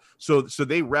 So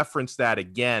they referenced that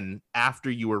again after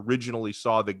you originally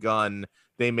saw the gun.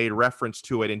 They made reference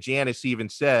to it, and Janice even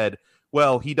said,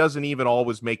 "Well, he doesn't even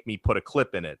always make me put a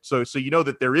clip in it." So you know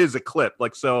that there is a clip.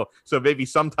 Like so maybe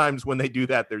sometimes when they do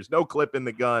that, there's no clip in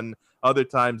the gun. Other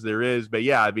times there is. But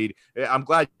yeah, I mean, I'm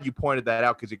glad you pointed that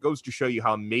out because it goes to show you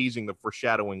how amazing the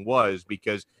foreshadowing was,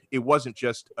 because it wasn't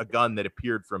just a gun that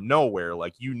appeared from nowhere.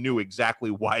 Like, you knew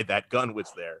exactly why that gun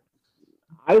was there.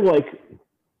 I like,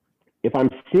 if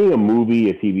I'm seeing a movie,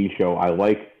 a TV show, I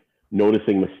like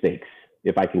noticing mistakes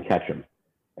if I can catch them.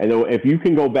 And if you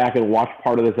can go back and watch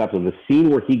part of this episode, the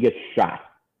scene where he gets shot,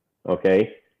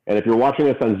 okay? And if you're watching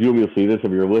this on Zoom, you'll see this.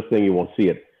 If you're listening, you won't see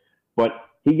it. But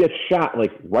he gets shot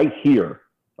like right here,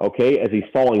 okay, as he's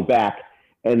falling back.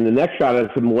 And the next shot is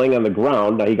him laying on the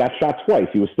ground. Now, he got shot twice.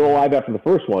 He was still alive after the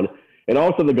first one. And all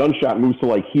of a sudden, the gunshot moves to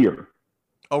like here.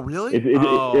 Oh, really? It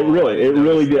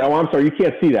really did. Oh, I'm sorry. You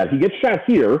can't see that. He gets shot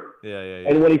here. Yeah.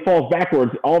 And when he falls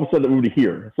backwards, all of a sudden it moved to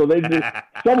here. So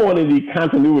someone in the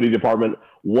continuity department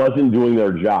wasn't doing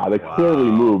their job. They clearly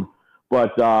moved.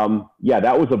 But,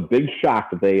 that was a big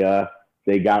shock that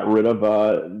they got rid of.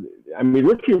 I mean,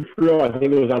 Richie Trio, I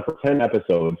think it was on for 10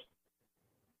 episodes.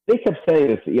 They kept saying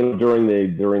this, during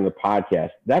the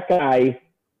podcast. That guy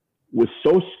was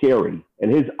so scary,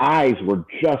 and his eyes were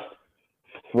just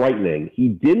frightening. He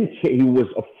was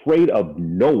afraid of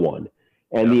no one,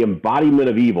 and the embodiment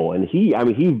of evil. And he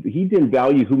didn't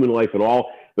value human life at all.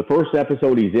 The first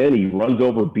episode he's in, he runs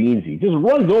over Beansy. Just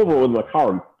runs over with a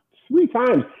car 3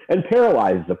 times and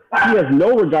paralyzes him. He has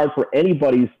no regard for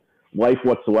anybody's life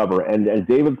whatsoever. And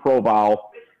David Proval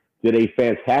did a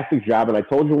fantastic job. And I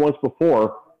told you once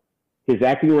before, his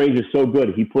acting range is so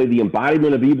good. He played the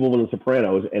embodiment of evil in The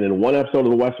Sopranos, and in one episode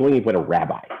of The West Wing, he played a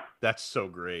rabbi. That's so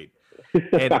great.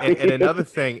 And another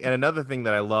thing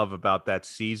that I love about that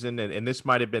season, and this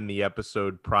might have been the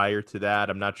episode prior to that.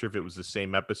 I'm not sure if it was the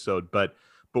same episode, but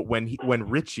when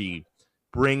Richie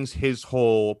brings his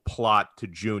whole plot to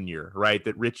Junior, right?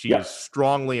 That Richie is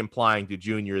strongly implying to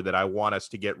Junior that I want us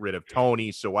to get rid of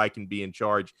Tony so I can be in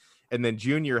charge. And then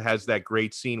Junior has that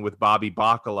great scene with Bobby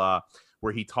Bacala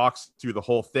where he talks through the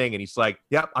whole thing and he's like,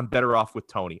 yep, I'm better off with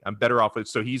Tony. I'm better off with.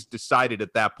 So he's decided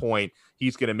at that point,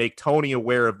 he's going to make Tony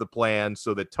aware of the plan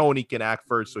so that Tony can act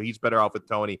first. So he's better off with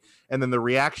Tony. And then the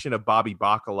reaction of Bobby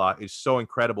Bacala is so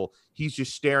incredible. He's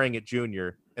just staring at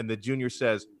Junior, and the Junior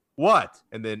says, what?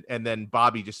 And then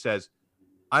Bobby just says,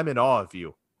 I'm in awe of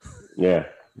you. Yeah.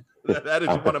 That is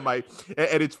one of my,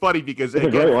 and it's funny because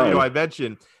again, I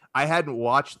mentioned I hadn't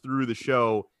watched through the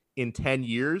show in 10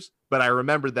 years, but I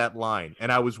remembered that line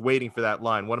and I was waiting for that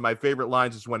line. One of my favorite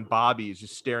lines is when Bobby is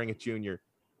just staring at Junior.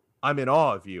 I'm in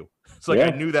awe of you. It's like,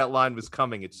 I knew that line was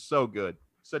coming. It's so good.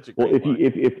 Such a great line.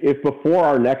 If before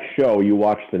our next show, you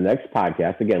watch the next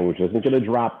podcast again, which isn't going to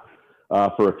drop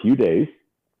for a few days.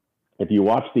 If you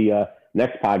watch the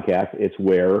next podcast, it's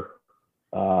where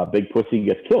Big Pussy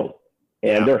gets killed.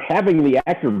 And they're having the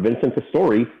actor Vincent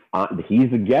Castori,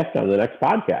 he's the guest on the next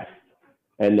podcast,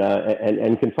 and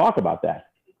can talk about that.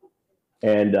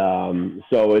 And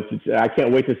so I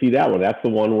can't wait to see that one. That's the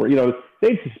one where,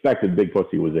 they suspected Big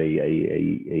Pussy was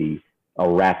a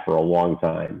rat for a long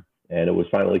time, and it was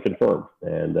finally confirmed.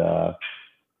 And,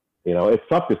 it's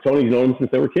tough because Tony's known him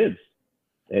since they were kids.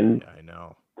 And I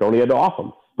know. Tony had to off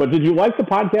him. But did you like the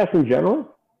podcast in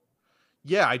general?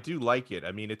 Yeah, I do like it.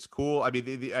 I mean, it's cool. I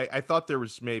mean, I thought there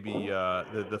was maybe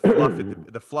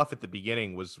the fluff at the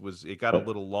beginning was it got a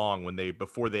little long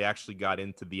before they actually got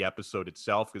into the episode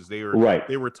itself, because they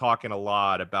were talking a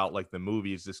lot about like the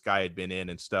movies this guy had been in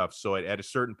and stuff. So at a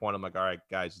certain point, I'm like, all right,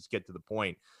 guys, let's get to the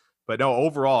point. But no,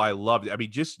 overall, I loved it. I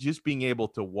mean, just being able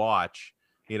to watch,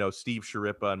 Steve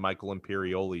Schirripa and Michael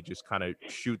Imperioli just kind of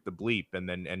shoot the bleep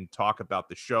and talk about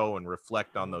the show and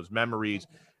reflect on those memories.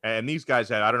 And these guys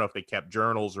had, I don't know if they kept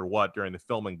journals or what during the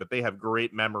filming, but they have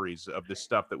great memories of this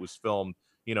stuff that was filmed,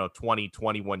 20,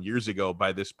 21 years ago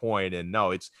by this point. And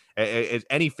no, it's as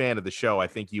any fan of the show, I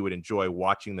think you would enjoy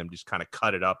watching them just kind of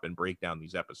cut it up and break down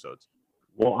these episodes.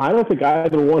 Well, I don't think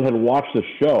either one had watched the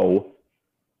show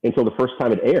until the first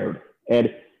time it aired. And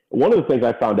one of the things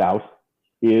I found out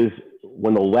is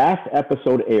when the last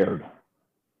episode aired,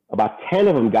 about 10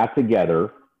 of them got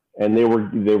together and they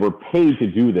were paid to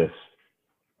do this,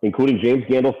 including James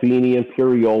Gandolfini and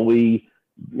Imperioli,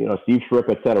 Steve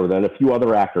Schirripa, et cetera, then a few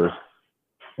other actors.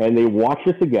 And they watched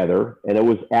it together, and it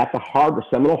was at the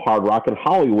Seminole Hard Rock in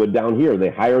Hollywood down here. They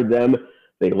hired them.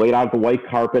 They laid out the white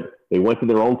carpet. They went to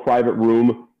their own private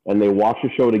room, and they watched the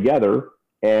show together.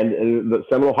 And the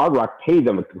Seminole Hard Rock paid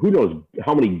them, who knows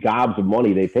how many gobs of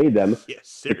money they paid them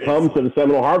to come to the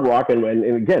Seminole Hard Rock. And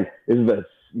again, this is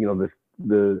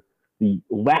the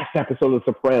last episode of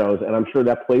The Sopranos, and I'm sure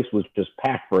that place was just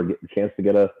packed for a chance to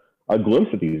get a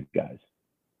glimpse of these guys.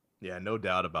 Yeah, no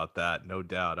doubt about that. No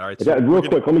doubt. All right. So real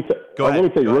quick, let me tell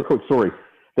you a real quick story.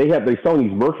 They're selling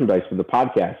these merchandise for the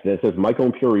podcast, and it says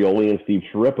Michael Imperioli and Steve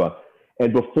Sciarippa.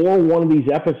 And before one of these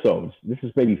episodes, this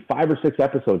is maybe 5 or 6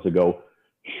 episodes ago,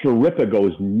 Sciarippa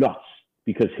goes nuts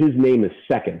because his name is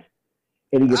second.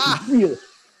 And he gets really,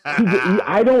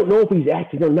 I don't know if he's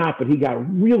acting or not, but he got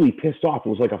really pissed off. It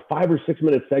was like a 5 or 6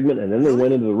 minute segment, and then they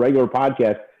went into the regular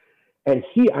podcast. And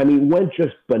he went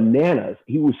just bananas.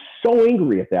 He was so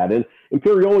angry at that. And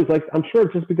Imperioli's like, I'm sure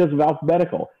it's just because of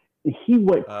alphabetical. And he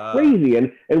went crazy.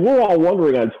 And we're all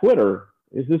wondering on Twitter,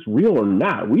 is this real or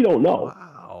not? We don't know.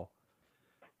 Wow.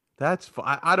 That's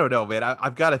I don't know, man.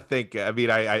 I've got to think. I mean,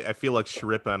 I feel like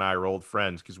Sciarippa and I are old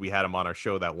friends because we had him on our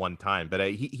show that one time.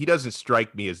 But he doesn't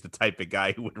strike me as the type of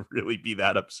guy who would really be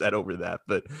that upset over that.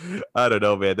 But I don't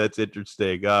know, man. That's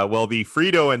interesting. Well, the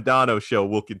Frito and Dono show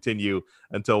will continue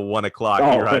until 1 o'clock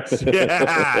here on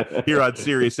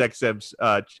Sirius XM's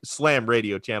Slam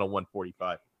Radio Channel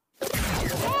 145.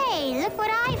 Hey, look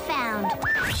what I found.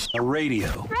 A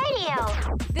radio.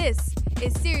 This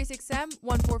is Sirius XM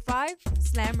 145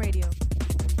 Slam Radio.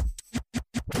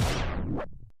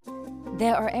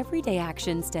 There are everyday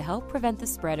actions to help prevent the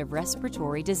spread of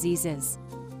respiratory diseases.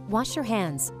 Wash your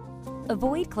hands.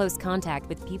 Avoid close contact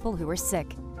with people who are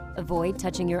sick. Avoid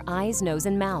touching your eyes, nose,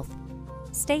 and mouth.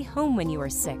 Stay home when you are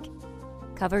sick.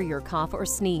 Cover your cough or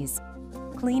sneeze.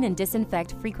 Clean and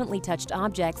disinfect frequently touched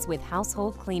objects with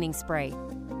household cleaning spray.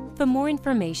 For more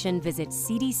information, visit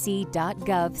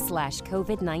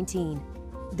cdc.gov/COVID-19.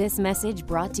 This message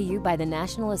brought to you by the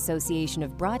National Association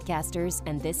of Broadcasters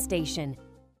and this station.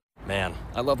 Man,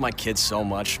 I love my kids so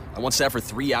much. I once sat for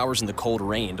 3 hours in the cold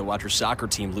rain to watch her soccer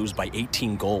team lose by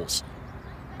 18 goals.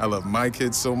 I love my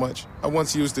kids so much, I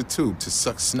once used a tube to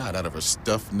suck snot out of her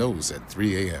stuffed nose at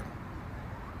 3 a.m.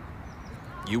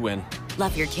 You win.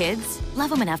 Love your kids?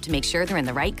 Love them enough to make sure they're in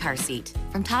the right car seat.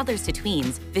 From toddlers to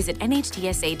tweens, visit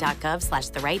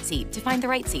nhtsa.gov/the-right-seat to find the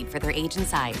right seat for their age and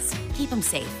size. Keep them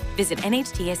safe. Visit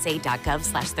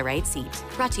nhtsa.gov/the-right-seat.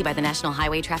 Brought to you by the National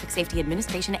Highway Traffic Safety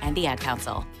Administration and the Ad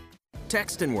Council.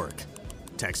 Text and work.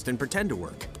 Text and pretend to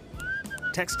work.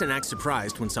 Text and act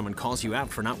surprised when someone calls you out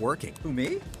for not working. Who,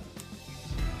 me?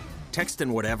 Text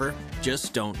and whatever,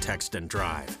 just don't text and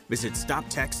drive. Visit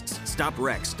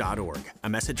StopTextsStopWrecks.org. A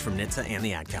message from NHTSA and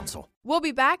the Ad Council. We'll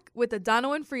be back with the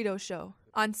Dono and Frito Show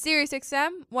on Sirius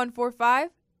XM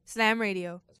 145 Slam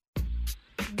Radio.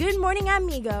 Good morning,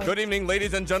 amigo. Good evening,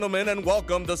 ladies and gentlemen, and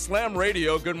welcome to Slam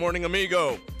Radio. Good morning,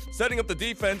 amigo. Setting up the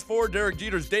defense for Derek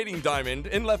Jeter's dating diamond,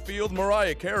 in left field,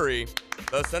 Mariah Carey.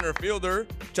 The center fielder,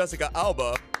 Jessica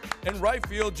Alba. In right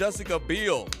field, Jessica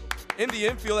Biel. In the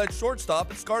infield at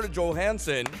shortstop, Scarlett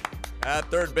Johansson. At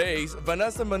third base,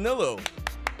 Vanessa Manillo.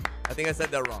 I think I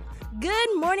said that wrong.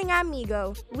 Good morning,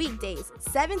 amigo. Weekdays,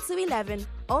 7 to 11,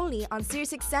 only on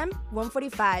Sirius XM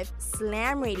 145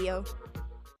 Slam Radio.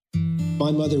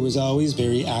 My mother was always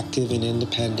very active and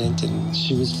independent, and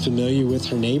she was familiar with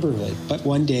her neighborhood. But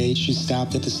one day, she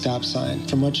stopped at the stop sign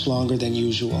for much longer than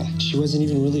usual. She wasn't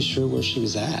even really sure where she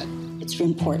was at. It's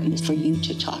important for you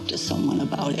to talk to someone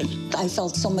about it. I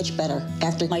felt so much better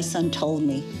after my son told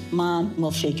me, Mom,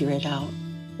 we'll figure it out.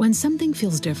 When something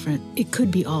feels different, it could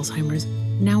be Alzheimer's.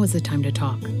 Now is the time to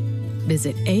talk.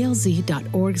 Visit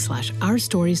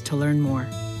alz.org/ourstories to learn more.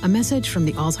 A message from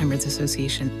the Alzheimer's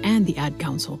Association and the Ad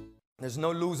Council. There's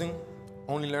no losing,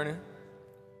 only learning.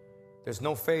 There's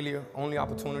no failure, only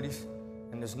opportunities.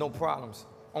 And there's no problems,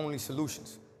 only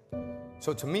solutions.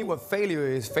 So to me, what failure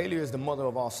is the mother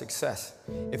of all success.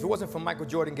 If it wasn't for Michael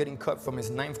Jordan getting cut from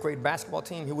his 9th grade basketball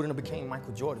team, he wouldn't have became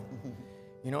Michael Jordan.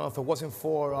 You know, if it wasn't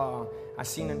for, I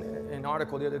seen an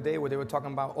article the other day where they were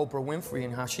talking about Oprah Winfrey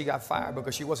and how she got fired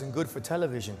because she wasn't good for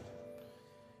television.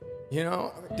 You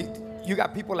know, you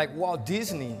got people like Walt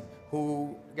Disney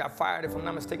who got fired, if I'm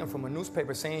not mistaken, from a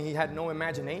newspaper saying he had no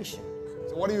imagination.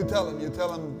 So what do you tell him? You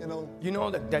tell him, You know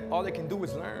that all they can do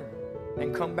is learn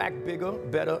and come back bigger,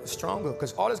 better, stronger,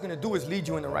 because all it's gonna do is lead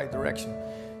you in the right direction.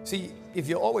 See, if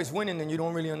you're always winning, then you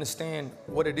don't really understand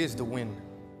what it is to win.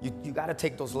 You gotta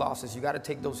take those losses, you gotta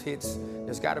take those hits.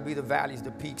 There's gotta be the valleys,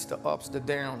 the peaks, the ups, the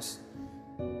downs.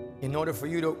 In order for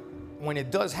you to, when it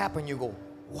does happen, you go,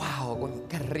 wow,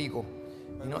 qué rico.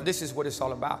 You know, this is what it's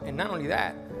all about. And not only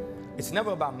that, it's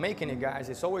never about making it, guys,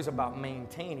 it's always about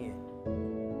maintaining it.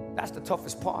 That's the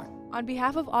toughest part. On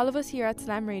behalf of all of us here at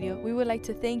Slam Radio, we would like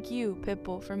to thank you,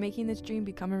 Pitbull, for making this dream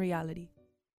become a reality.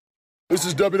 This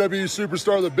is WWE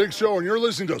Superstar The Big Show, and you're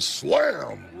listening to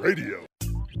Slam Radio.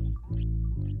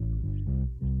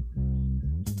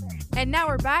 And now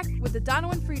we're back with the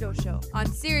Dono and Frito Show on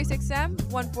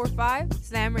SiriusXM 145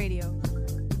 Slam Radio.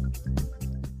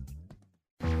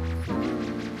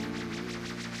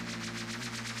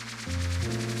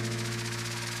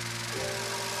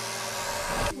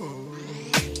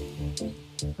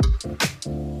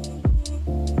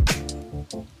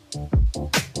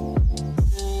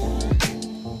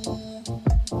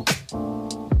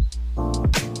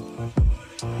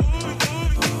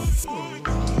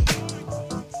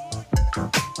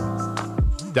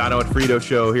 Dono and Frito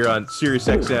Show here on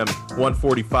SiriusXM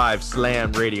 145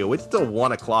 Slam Radio. It's still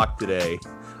 1 o'clock today.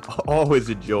 Always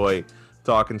enjoy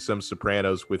talking some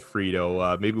Sopranos with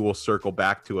Frito. Maybe we'll circle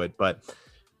back to it, but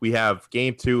we have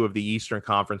Game 2 of the Eastern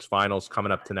Conference Finals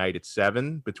coming up tonight at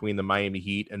 7 between the Miami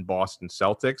Heat and Boston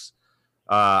Celtics.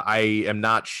 I am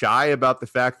not shy about the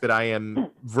fact that I am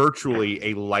virtually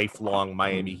a lifelong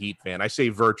Miami Heat fan. I say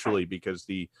virtually because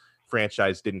the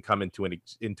franchise didn't come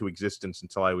into existence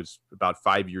until I was about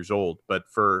 5 years old. But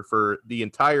for the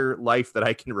entire life that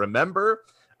I can remember,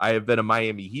 I have been a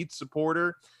Miami Heat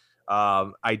supporter.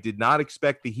 I did not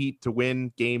expect the Heat to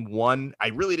win Game 1. I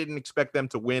really didn't expect them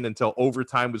to win until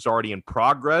overtime was already in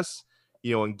progress.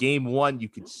 You know, in Game 1, you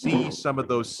could see some of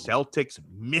those Celtics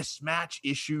mismatch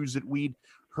issues that we'd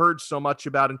heard so much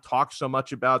about and talked so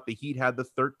much about. The Heat had the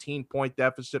 13-point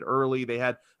deficit early. They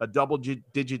had a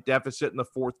double-digit deficit in the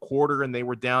fourth quarter, and they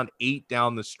were down 8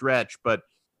 down the stretch. But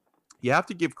you have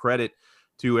to give credit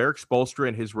to Erik Spoelstra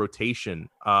and his rotation.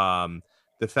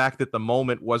 The fact that the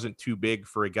moment wasn't too big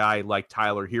for a guy like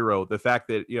Tyler Hero. The fact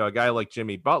that, you know, a guy like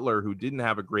Jimmy Butler, who didn't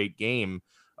have a great game,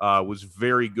 was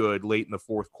very good late in the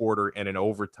fourth quarter and in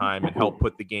overtime and helped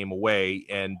put the game away.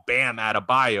 And Bam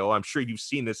Adebayo, I'm sure you've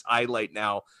seen this highlight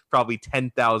now probably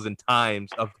 10,000 times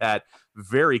of that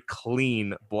very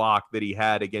clean block that he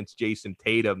had against Jason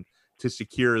Tatum to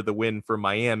secure the win for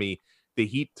Miami. The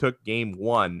Heat took Game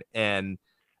 1, and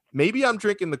maybe I'm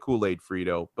drinking the Kool-Aid,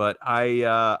 Frito, but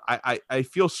I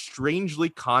feel strangely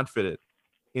confident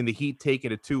in the Heat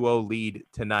taking a 2-0 lead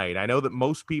tonight. I know that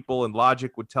most people in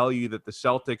logic would tell you that the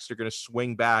Celtics are going to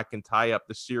swing back and tie up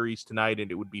the series tonight, and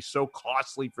it would be so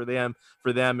costly for them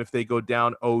if they go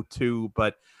down 0-2.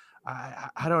 But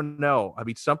I don't know. I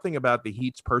mean, something about the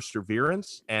Heat's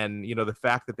perseverance and, you know, the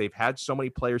fact that they've had so many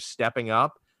players stepping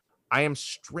up. I am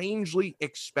strangely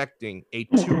expecting a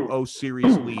 2-0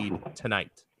 series lead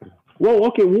tonight. Well,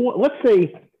 okay, well, let's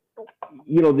say,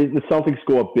 you know, the Celtics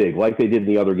go up big like they did in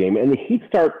the other game, and the Heat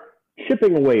start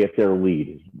chipping away at their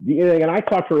lead. And I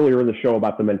talked earlier in the show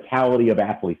about the mentality of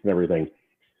athletes and everything.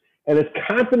 And as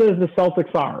confident as the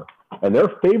Celtics are, and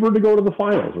they're favored to go to the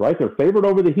finals, right? They're favored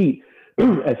over the Heat.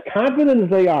 As confident as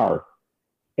they are,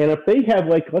 and if they have,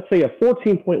 like, let's say a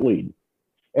 14-point lead,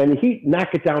 and the Heat knock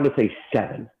it down to, say,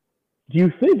 7, do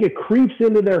you think it creeps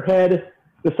into their head,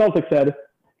 the Celtics head,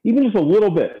 even just a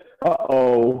little bit?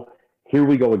 Uh-oh, here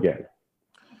we go again.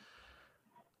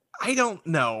 I don't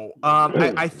know.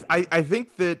 I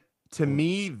think that, to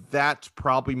me, that's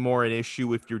probably more an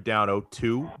issue if you're down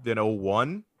 0-2 than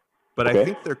 0-1. But okay. I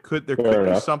think there could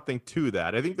be something to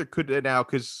that. I think there could now,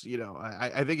 because, you know,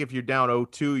 I think if you're down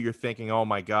 0-2, you're thinking, oh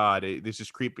my God, this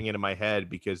is creeping into my head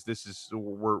because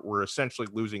we're essentially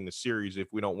losing the series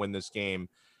if we don't win this game.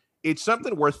 It's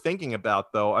something worth thinking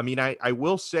about, though. I mean, I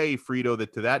will say, Frito,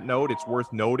 that to that note, it's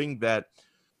worth noting that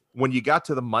when you got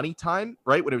to the money time,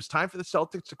 right, when it was time for the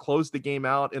Celtics to close the game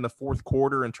out in the fourth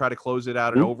quarter and try to close it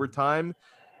out in overtime,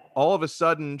 all of a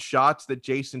sudden, shots that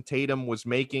Jason Tatum was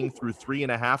making through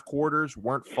 3.5 quarters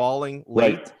weren't falling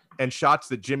late, right. And shots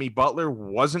that Jimmy Butler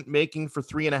wasn't making for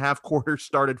 3.5 quarters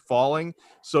started falling.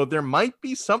 So there might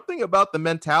be something about the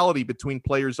mentality between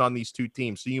players on these two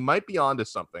teams. So you might be onto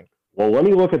something. Well, let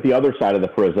me look at the other side of the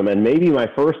prism, and maybe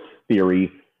my first theory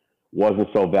wasn't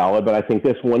so valid, but I think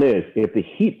this one is. If the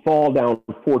Heat fall down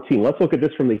 14, let's look at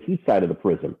this from the Heat side of the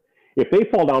prism. If they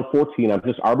fall down 14, I'm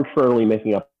just arbitrarily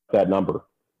making up that number.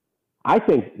 I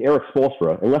think Erik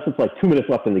Spoelstra, unless it's like 2 minutes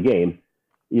left in the game,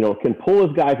 you know, can pull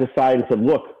his guys aside and say,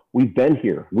 look, we've been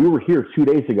here. We were here 2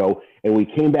 days ago, and we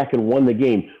came back and won the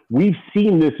game. We've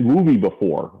seen this movie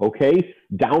before, okay?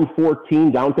 Down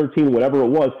 14, down 13, whatever it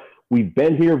was. We've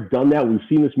been here, done that. We've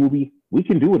seen this movie. We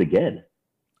can do it again.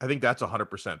 I think that's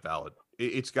 100% valid.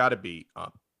 It's got to be.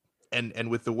 And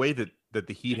with the way that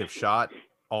the Heat have shot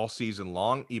all season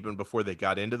long, even before they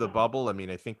got into the bubble, I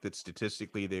mean, I think that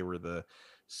statistically they were the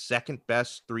second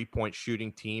best three-point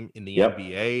shooting team in the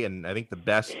NBA, and I think the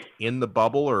best in the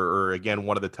bubble, or again,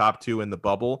 one of the top two in the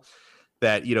bubble.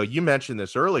 That, you know, you mentioned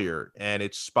this earlier, and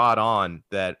it's spot on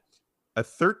that a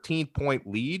 13-point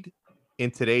lead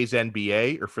in today's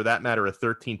NBA, or for that matter, a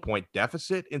 13-point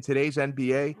deficit in today's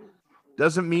NBA,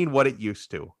 doesn't mean what it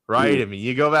used to, right? I mean,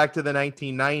 you go back to the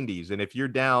 1990s, and if you're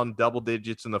down double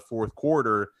digits in the fourth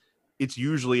quarter, it's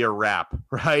usually a wrap,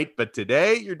 right? But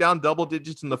today, you're down double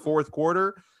digits in the fourth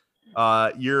quarter.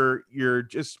 You're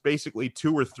just basically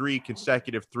 2 or 3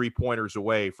 consecutive 3-pointers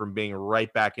away from being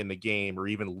right back in the game, or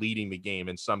even leading the game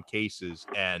in some cases.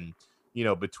 And, you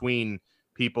know, between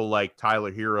people like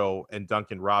Tyler Hero and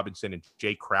Duncan Robinson and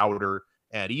Jay Crowder,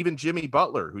 and even Jimmy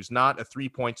Butler, who's not a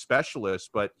 3-point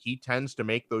specialist, but he tends to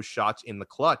make those shots in the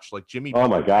clutch. Like Jimmy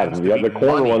Butler. Oh, my God. The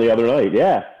corner one the other night.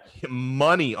 Yeah.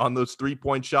 Money on those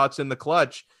 3-point shots in the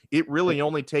clutch. It really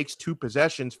only takes 2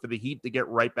 possessions for the Heat to get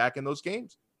right back in those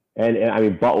games. And I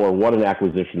mean, Butler, what an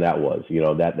acquisition that was. You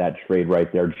know, that trade right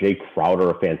there. Jay Crowder,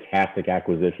 a fantastic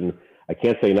acquisition. I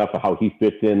can't say enough of how he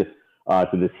fits in to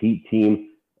this Heat team.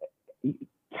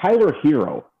 Tyler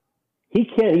Hero. He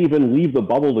can't even leave the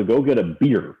bubble to go get a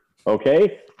beer,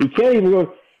 okay? He can't even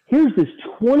go. Here's this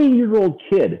 20-year-old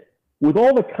kid with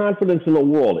all the confidence in the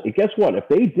world. And guess what? If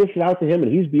they dish it out to him and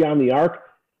he's beyond the arc,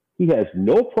 he has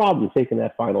no problem taking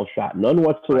that final shot, none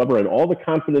whatsoever, and all the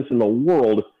confidence in the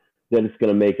world that it's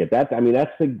going to make it. That's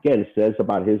again, says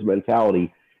about his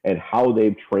mentality and how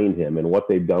they've trained him and what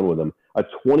they've done with him. A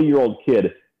 20-year-old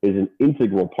kid is an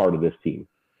integral part of this team.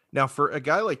 Now, for a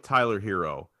guy like Tyler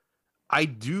Hero, I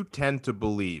do tend to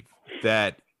believe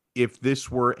that if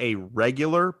this were a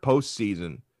regular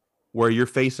postseason where you're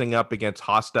facing up against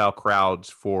hostile crowds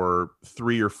for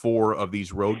 3 or 4 of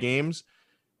these road games,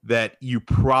 that you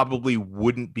probably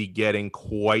wouldn't be getting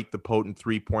quite the potent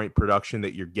 3-point production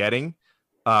that you're getting.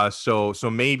 So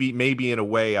maybe in a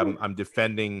way I'm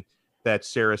defending that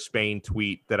Sarah Spain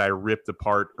tweet that I ripped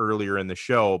apart earlier in the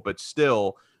show, but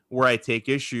still, where I take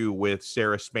issue with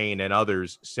Sarah Spain and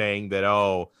others saying that,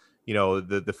 you know,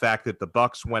 the fact that the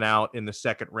Bucks went out in the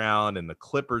second round and the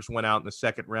Clippers went out in the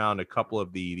second round, a couple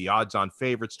of the odds-on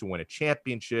favorites to win a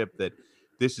championship, that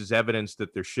this is evidence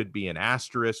that there should be an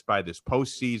asterisk by this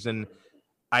postseason.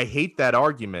 I hate that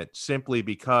argument simply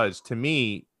because, to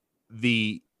me,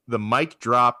 the mic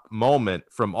drop moment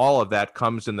from all of that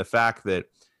comes in the fact that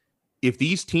if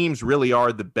these teams really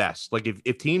are the best, like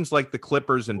if teams like the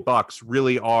Clippers and Bucks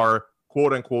really are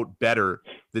quote-unquote better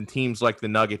than teams like the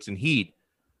Nuggets and Heat,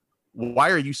 why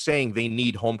are you saying they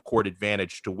need home court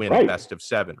advantage to win a best of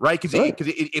 7, right? Because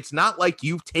it's not like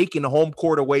you've taken home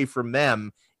court away from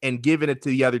them and given it to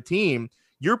the other team.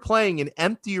 You're playing in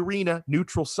empty arena,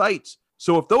 neutral sites.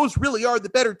 So if those really are the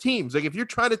better teams, like if you're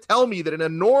trying to tell me that in a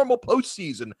normal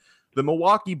postseason, the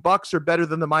Milwaukee Bucks are better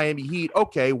than the Miami Heat,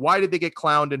 okay, why did they get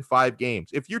clowned in 5 games?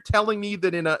 If you're telling me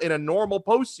that in a normal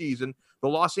postseason, the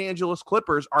Los Angeles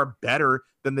Clippers are better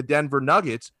than the Denver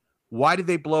Nuggets, why did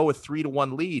they blow a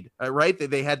 3-1 lead? Right?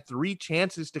 They had 3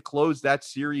 chances to close that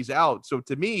series out. So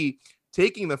to me,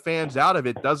 taking the fans out of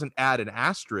it doesn't add an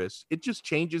asterisk. It just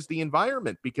changes the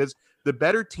environment because the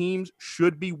better teams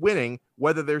should be winning,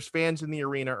 whether there's fans in the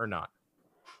arena or not.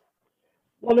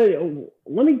 Well,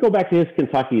 let me go back to his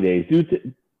Kentucky days.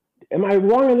 Dude, am I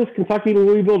wrong on this Kentucky and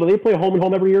Louisville? Do they play home and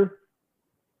home every year?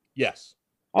 Yes.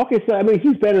 Okay, so I mean,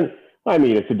 he's been in, I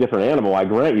mean, it's a different animal, I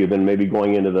grant you, than maybe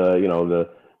going into the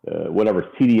whatever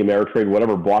TD Ameritrade,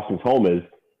 whatever Boston's home is.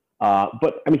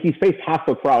 But I mean, he's faced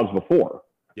hostile crowds before.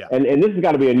 Yeah. And this has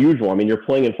got to be unusual. I mean, you're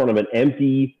playing in front of an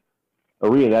empty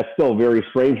arena. That's still very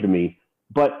strange to me.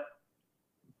 But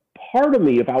part of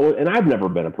me, if I was, and I've never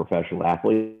been a professional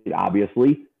athlete,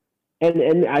 obviously,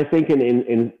 and I think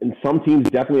in some teams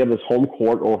definitely have this home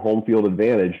court or home field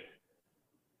advantage.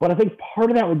 But I think part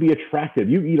of that would be attractive.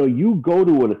 You go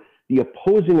to the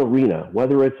opposing arena,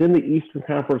 whether it's in the Eastern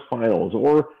Conference Finals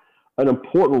or an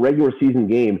important regular season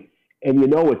game, and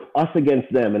it's us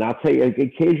against them. And I'll tell you,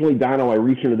 occasionally, Dono, I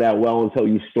reach into that well and tell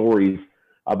you stories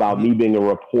about me being a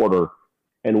reporter.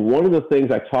 And one of the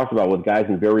things I talked about with guys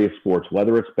in various sports,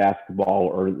 whether it's basketball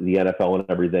or the NFL and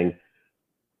everything,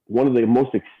 one of the most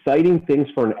exciting things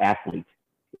for an athlete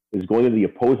is going to the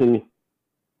opposing,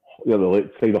 let's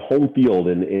say the home field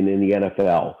in the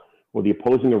NFL or the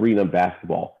opposing arena in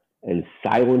basketball, and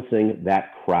silencing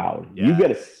that crowd. Yes. You get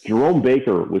it. Jerome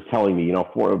Baker was telling me,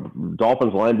 for a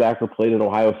Dolphins linebacker, played at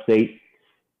Ohio State,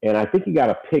 and I think he got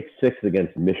a pick 6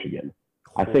 against Michigan.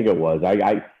 I think it was.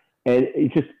 And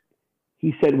it just,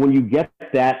 he said, when you get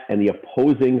that and the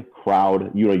opposing crowd,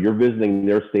 you're visiting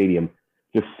their stadium,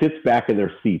 just sits back in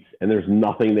their seats and there's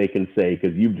nothing they can say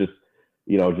because you've just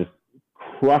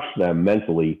crushed them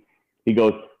mentally. He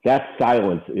goes, that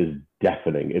silence is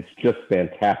deafening. It's just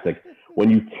fantastic. When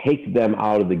you take them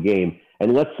out of the game,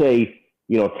 and let's say,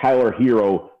 Tyler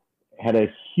Hero had a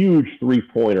huge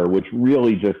 3-pointer, which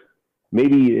really just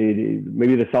maybe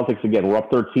the Celtics again were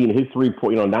up 13. His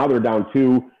 3-point, now they're down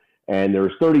 2, and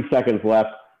there's 30 seconds left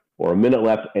or a minute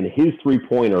left, and his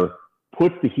 3-pointer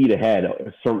puts the Heat ahead.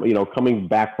 Coming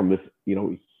back from this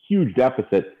huge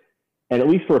deficit, and at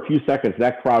least for a few seconds,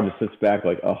 that crowd just sits back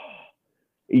like, oh.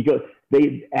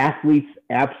 Athletes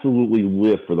absolutely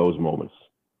live for those moments.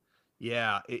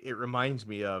 Yeah, it reminds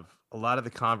me of a lot of the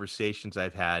conversations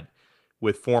I've had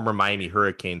with former Miami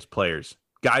Hurricanes players,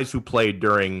 guys who played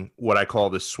during what I call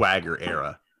the swagger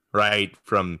era, right?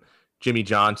 From Jimmy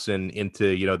Johnson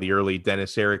into, the early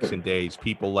Dennis Erickson days,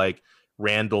 people like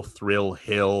Randall Thrill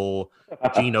Hill,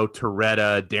 Gino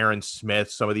Torretta, Darren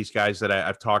Smith, some of these guys that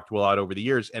I've talked to a lot over the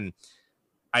years. And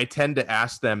I tend to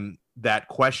ask them that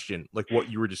question, like what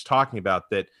you were just talking about,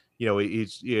 that,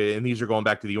 and these are going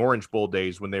back to the Orange Bowl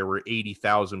days when there were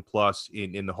 80,000 plus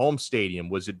in the home stadium.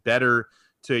 Was it better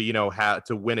to, have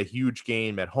to win a huge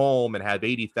game at home and have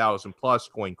 80,000 plus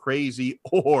going crazy,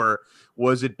 or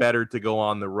was it better to go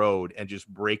on the road and just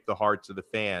break the hearts of the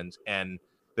fans? And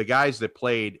the guys that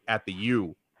played at the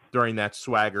U during that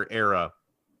swagger era,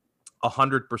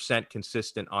 100%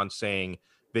 consistent on saying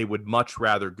they would much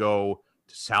rather go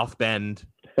to South Bend,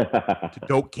 to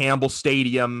Doak Campbell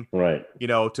Stadium, right?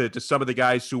 To some of the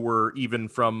guys who were even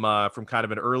from kind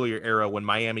of an earlier era when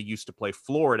Miami used to play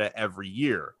Florida every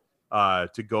year,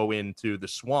 to go into the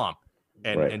swamp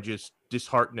and just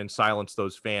dishearten and silence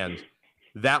those fans.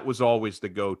 That was always the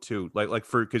go-to,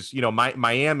 because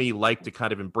Miami liked to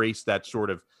kind of embrace that sort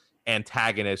of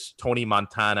antagonist, Tony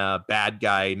Montana, bad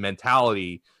guy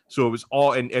mentality. So it was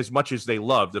all, and as much as they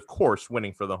loved, of course,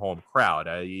 winning for the home crowd,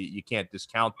 you can't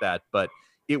discount that, but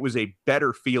it was a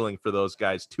better feeling for those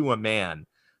guys to a man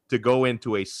to go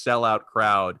into a sellout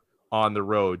crowd on the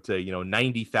road to,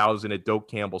 90,000 at Doak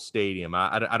Campbell Stadium.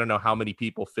 I don't know how many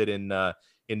people fit in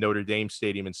Notre Dame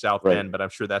Stadium in South Bend, but I'm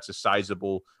sure that's a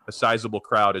sizable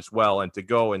crowd as well. And to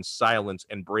go and silence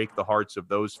and break the hearts of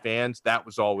those fans, that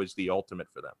was always the ultimate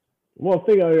for them. Well,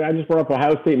 I just brought up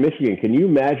Ohio State, Michigan. Can you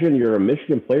imagine you're a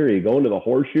Michigan player, you go into the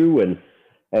Horseshoe and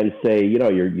say,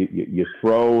 you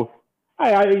throw.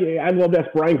 I love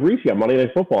that Brian Greasy on Monday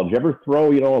Night Football. Did you ever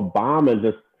throw, a bomb and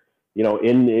just,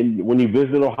 in when you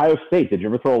visited Ohio State, did you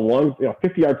ever throw a long,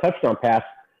 50-yard touchdown pass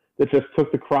that just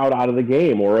took the crowd out of the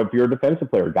game? Or if you're a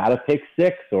defensive player, got a pick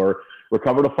six or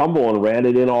recovered a fumble and ran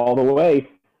it in all the way.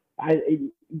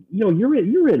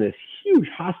 You're in this huge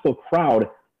hostile crowd.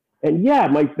 And yeah,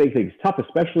 it might make things tough,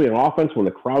 especially in offense when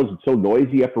the crowd's so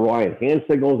noisy. You have to rely on hand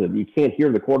signals and you can't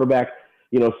hear the quarterback,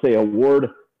 say a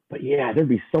word. But yeah, there'd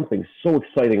be something so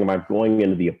exciting about going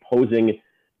into the opposing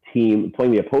team,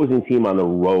 playing the opposing team on the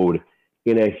road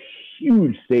in a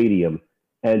huge stadium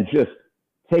and just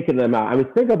taking them out. I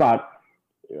mean, think about,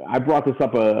 I brought this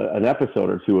up an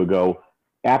episode or two ago,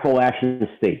 Appalachian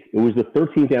State. It was the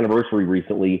 13th anniversary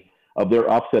recently of their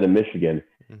upset in Michigan.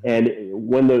 And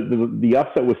when the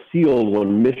upset was sealed,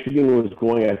 when Michigan was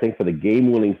going, I think, for the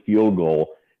game-winning field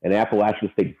goal, and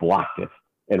Appalachian State blocked it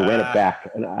and ran it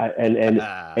back, and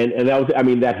that was, I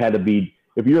mean, that had to be,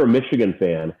 if you're a Michigan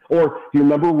fan, or do you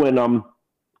remember when it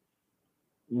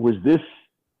was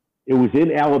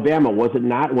in Alabama, was it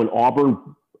not, when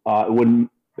when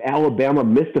Alabama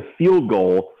missed a field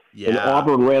goal? Yeah. And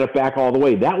Auburn ran it back all the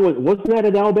way. Wasn't that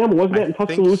in Alabama? Wasn't that in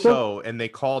Tuscaloosa? I think so. And they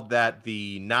called that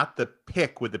not the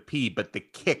pick with the P, but the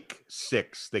kick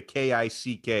six, the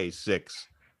KICK 6.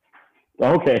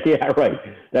 Okay, yeah, right.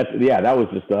 That was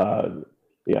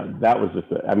just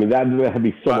I mean, that'd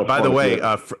be so much fun. By the way,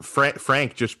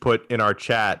 Frank just put in our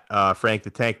chat, Frank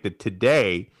the Tank, that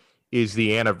today is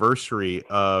the anniversary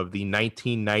of the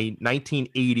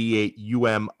 1988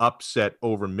 upset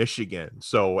over Michigan.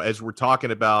 So as we're talking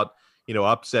about,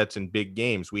 upsets and big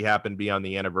games, we happen to be on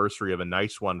the anniversary of a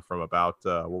nice one from about,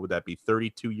 what would that be,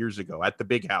 32 years ago at the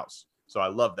Big House. So I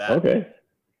love that. Okay.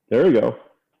 There we go.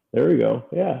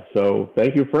 Yeah. So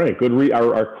thank you, Frank. Good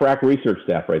our crack research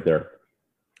staff right there.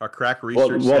 Our crack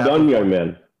research staff. Well done, young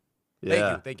man.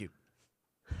 Yeah. Thank you.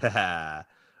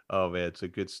 Oh man, it's a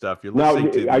good stuff. You're now,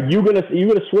 listening to. Are you gonna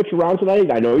switch around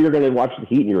tonight? I know you're gonna watch the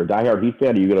Heat, and you're a diehard Heat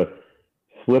fan. Are you gonna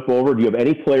flip over? Do you have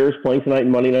any players playing tonight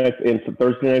in Monday night and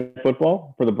Thursday night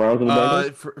football for the Browns and the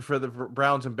Bengals? For the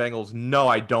Browns and Bengals, no,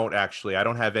 I don't actually. I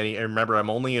don't have any. And remember, I'm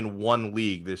only in one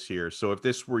league this year. So if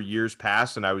this were years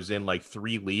past and I was in like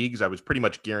 3 leagues, I was pretty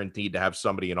much guaranteed to have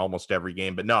somebody in almost every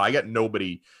game. But no, I got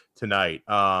nobody tonight.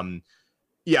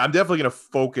 Yeah, I'm definitely gonna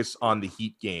focus on the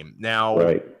Heat game now.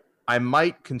 Right. I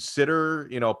might consider,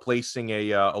 placing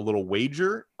a little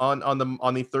wager on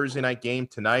the Thursday night game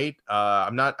tonight.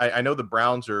 I know the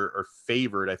Browns are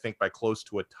favored, I think, by close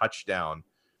to a touchdown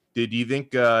Do you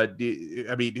think? Who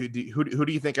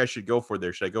do you think I should go for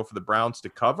there? Should I go for the Browns to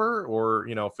cover, or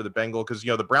for the Bengals? Because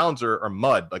the Browns are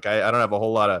mud. Like I don't have a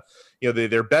whole lot of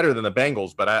they're better than the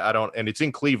Bengals, but I don't. And it's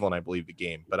in Cleveland, I believe, the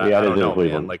game. But I don't know,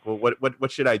 man. Like, what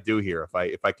should I do here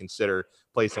if I consider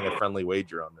placing a friendly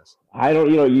wager on this? I don't.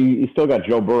 You still got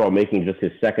Joe Burrow making just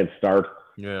his second start.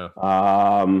 Yeah.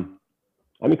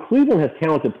 Cleveland has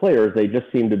talented players. They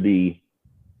just seem to be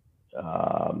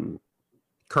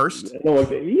cursed. I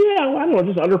don't know,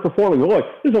 just underperforming. Look,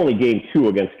 this is only game 2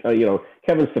 against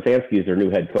Kevin Stefanski is their new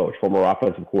head coach, former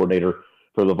offensive coordinator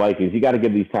for the Vikings. You got to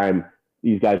give these guys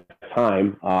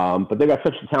time, but they've got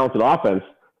such a talented offense.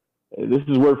 This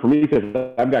is weird for me because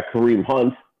I've got Kareem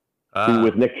Hunt, who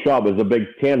with Nick Chubb is a big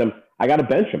tandem. I got to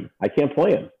bench him. I can't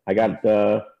play him. I got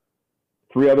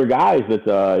 3 other guys that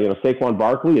Saquon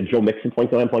Barkley and Joe Mixon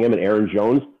playing him, and Aaron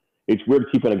Jones. It's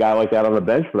weird keeping a guy like that on the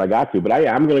bench, but I got to. But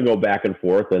I'm going to go back and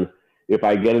forth, and if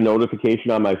I get a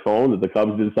notification on my phone that the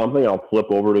Cubs did something, I'll flip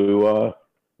over to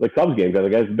the Cubs game because I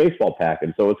got a baseball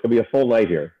package. So it's going to be a full night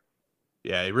here.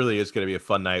 Yeah, it really is going to be a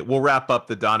fun night. We'll wrap up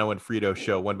the Dono and Frito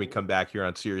show when we come back here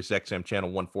on Sirius XM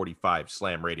Channel 145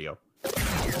 Slam Radio.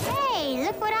 Hey,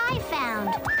 look what I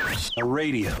found. A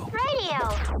radio.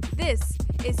 This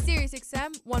is Sirius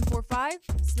XM 145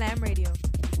 Slam Radio.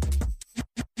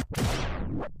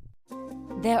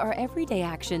 There are everyday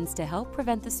actions to help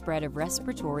prevent the spread of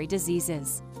respiratory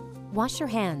diseases. Wash your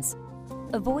hands.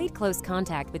 Avoid close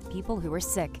contact with people who are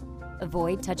sick.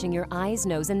 Avoid touching your eyes,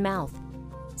 nose, and mouth.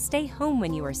 Stay home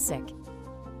when you are sick.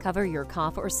 Cover your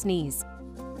cough or sneeze.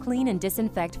 Clean and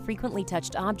disinfect frequently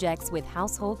touched objects with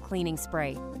household cleaning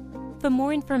spray. For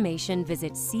more information,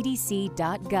 visit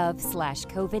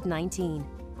cdc.gov/COVID-19.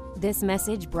 This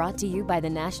message brought to you by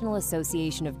the National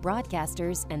Association of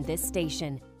Broadcasters and this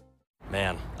station.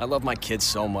 Man, I love my kids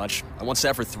so much. I once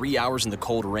sat for 3 hours in the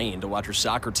cold rain to watch her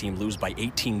soccer team lose by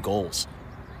 18 goals.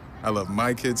 I love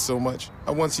my kids so much,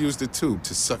 I once used a tube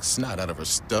to suck snot out of her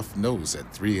stuffed nose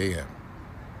at 3 a.m.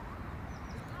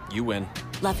 You win.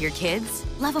 Love your kids?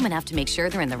 Love them enough to make sure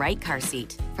they're in the right car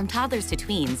seat. From toddlers to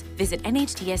tweens, visit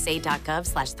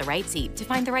NHTSA.gov/the-right-seat to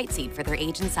find the right seat for their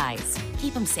age and size.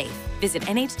 Keep them safe. Visit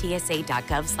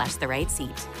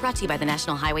NHTSA.gov/the-right-seat. Brought to you by the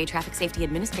National Highway Traffic Safety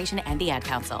Administration and the Ad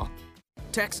Council.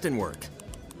 Text and work.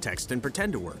 Text and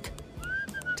pretend to work.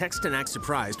 Text and act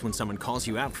surprised when someone calls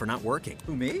you out for not working.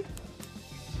 Who, me?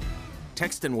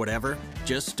 Text and whatever,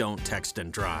 just don't text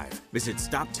and drive. Visit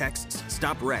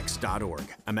StopTextsStopWrecks.org.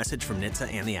 A message from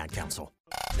NHTSA and the Ad Council.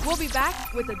 We'll be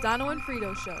back with the Dono and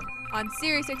Frito show on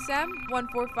Sirius XM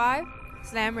 145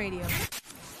 Slam Radio.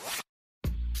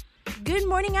 Good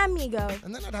morning, amigo.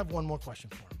 And then I'd have one more question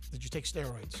for him. Did you take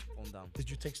steroids? Down. Did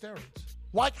you take steroids?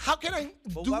 Why? How can I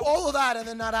do all of that and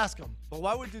then not ask him? But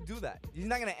why would you do that? He's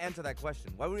not going to answer that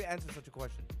question. Why would you answer such a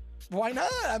question? Why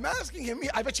not? I'm asking him.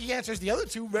 I bet he answers the other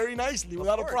two very nicely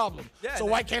without a problem. Yeah, so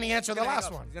why can't he answer the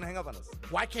last one? He's going to hang up on us.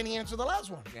 Why can't he answer the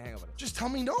last one? He's going to hang up on us. Just tell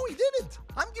me no, he didn't.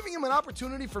 I'm giving him an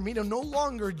opportunity for me to no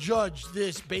longer judge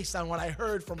this based on what I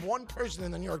heard from one person in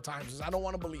the New York Times. I don't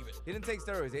want to believe it. He didn't take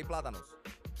steroids. He ate plátanos.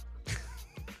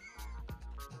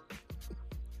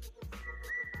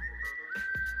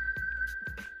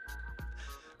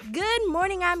 Good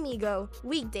morning, amigo.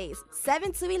 Weekdays,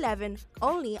 7 to 11,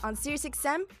 only on Sirius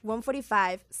XM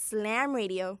 145 Slam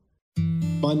Radio.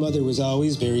 My mother was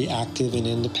always very active and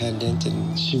independent,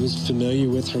 and she was familiar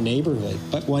with her neighborhood.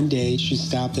 But one day, she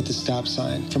stopped at the stop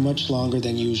sign for much longer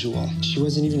than usual. She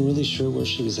wasn't even really sure where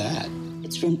she was at.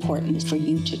 It's important for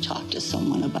you to talk to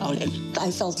someone about it.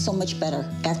 I felt so much better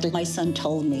after my son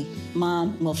told me,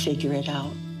 Mom, we'll figure it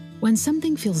out. When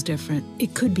something feels different,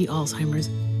 it could be Alzheimer's.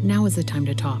 Now is the time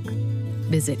to talk.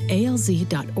 Visit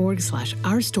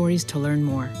alz.org/ourstories to learn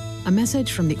more. A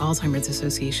message from the Alzheimer's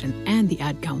Association and the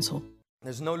Ad Council.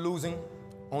 There's no losing,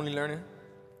 only learning.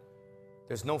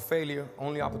 There's no failure,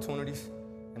 only opportunities.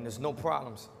 And there's no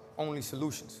problems, only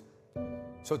solutions.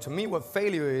 So to me, what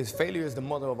failure is the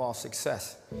mother of all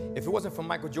success. If it wasn't for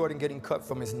Michael Jordan getting cut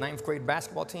from his 9th grade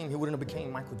basketball team, he wouldn't have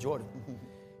became Michael Jordan.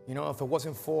 You know, if it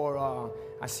wasn't for,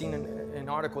 I seen an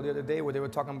article the other day where they were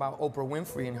talking about Oprah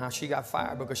Winfrey and how she got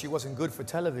fired because she wasn't good for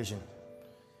television.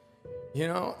 You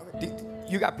know,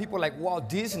 you got people like Walt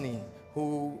Disney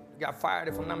who got fired,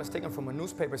 if I'm not mistaken, from a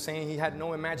newspaper saying he had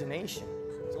no imagination.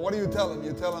 So what do you tell him?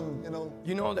 You tell him,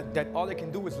 You know that all they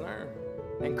can do is learn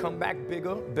and come back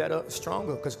bigger, better,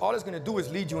 stronger, because all it's gonna do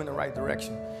is lead you in the right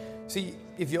direction. See,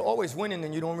 if you're always winning,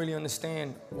 then you don't really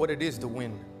understand what it is to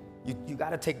win. You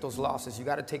gotta take those losses, you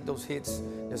gotta take those hits.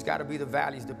 There's gotta be the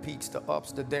valleys, the peaks, the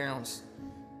ups, the downs.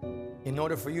 In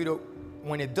order for you to,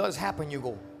 when it does happen, you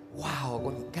go,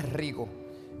 wow, qué rico.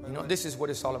 You know, this is what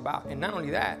it's all about. And not only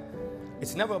that,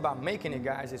 it's never about making it,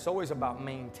 guys. It's always about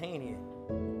maintaining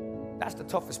it. That's the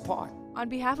toughest part. On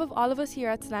behalf of all of us here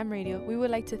at Slam Radio, we would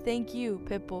like to thank you,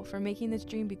 Pitbull, for making this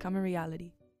dream become a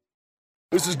reality.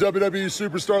 This is WWE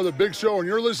Superstar The Big Show, and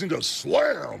you're listening to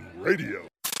Slam Radio.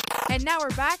 And now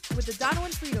we're back with the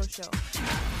Donovan Frito Show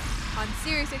on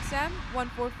SiriusXM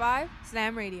 145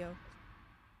 Slam Radio.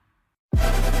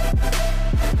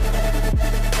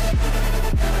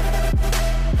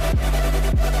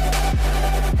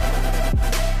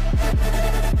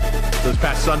 This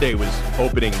past Sunday was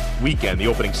opening weekend, the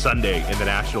opening Sunday in the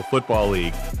National Football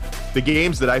League. The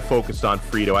games that I focused on,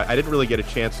 Frito, I didn't really get a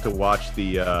chance to watch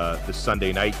the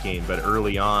Sunday night game, but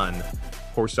early on,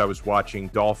 of course, I was watching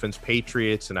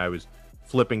Dolphins-Patriots, and I was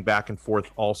flipping back and forth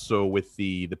also with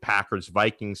the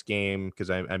Packers-Vikings game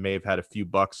because I may have had a few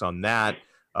bucks on that.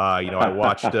 I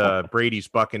watched Brady's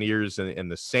Buccaneers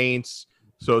and the Saints.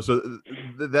 So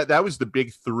that was the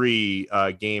big three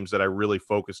games that I really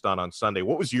focused on Sunday.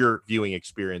 What was your viewing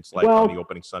experience like on the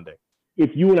opening Sunday?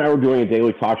 If you and I were doing a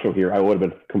daily talk show here, I would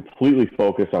have been completely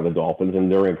focused on the Dolphins, and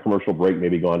during a commercial break,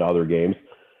 maybe gone to other games.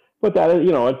 But that,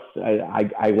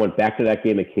 I went back to that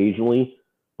game occasionally.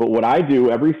 But what I do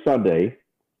every Sunday,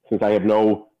 since I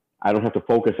don't have to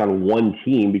focus on one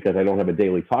team because I don't have a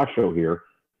daily talk show here,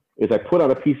 is I put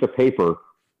on a piece of paper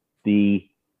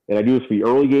and I do this for the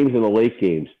early games and the late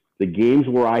games. The games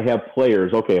where I have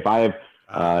players, okay, if I have,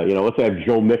 let's say I have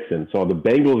Joe Mixon. So the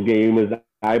Bengals game is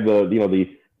I have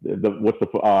the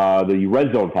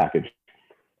red zone package,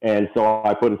 and so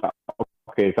I put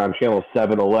it's on channel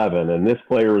 711, and this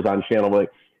player is on channel 8,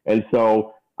 and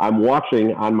so I'm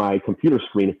watching on my computer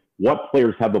screen what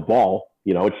players have the ball.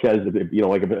 It says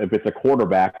like if it's a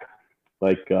quarterback,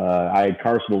 like I had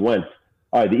Carson Wentz.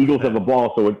 All right, the Eagles have the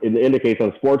ball, so it indicates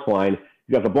on Sportsline.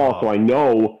 You got the ball, so I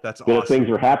know that if things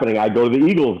are happening, I go to the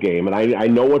Eagles game, and I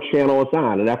know what channel it's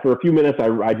on. And after a few minutes,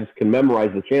 I just can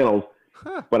memorize the channels,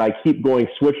 but I keep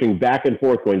switching back and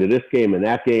forth, going to this game and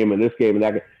that game and this game and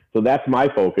that game. So that's my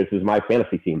focus, is my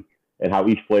fantasy team and how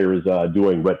each player is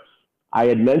doing. But I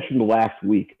had mentioned last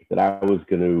week that I was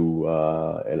going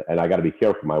to, and I got to be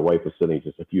careful. My wife is sitting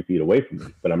just a few feet away from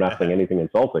me, but I'm not saying anything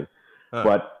insulting.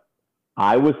 But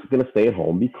I was going to stay at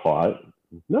home because,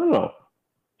 no.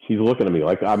 She's looking at me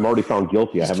like I'm already found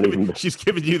guilty. She's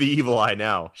giving you the evil eye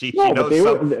now. She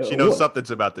knows something's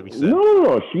about to be said.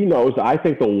 No. She knows. I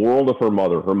think the world of her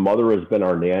mother. Her mother has been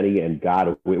our nanny, and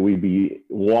God, we'd be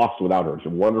lost without her. She's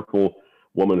a wonderful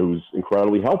woman who's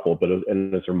incredibly helpful.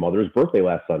 And it's her mother's birthday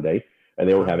last Sunday, and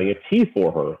they were having a tea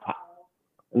for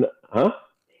her. Huh?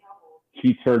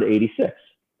 She turned 86.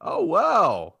 Oh,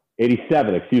 wow.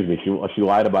 87, excuse me. She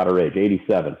lied about her age,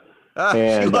 87.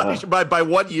 And by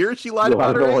 1 year, she lied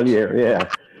about her age? 1 year, yeah.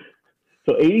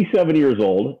 So 87 years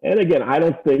old. And again, I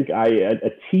don't think a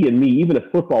T and me, even if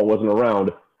football wasn't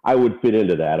around, I would fit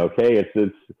into that, okay?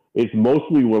 It's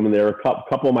mostly women there. A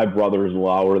couple of my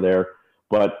brothers-in-law were there,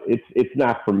 but it's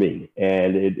not for me.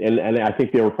 And I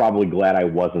think they were probably glad I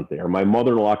wasn't there. My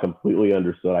mother-in-law completely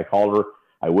understood. I called her.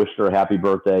 I wished her a happy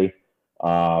birthday.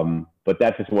 But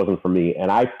that just wasn't for me.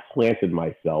 And I planted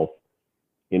myself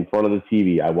in front of the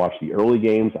TV. I watched the early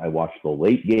games. I watched the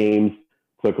late games.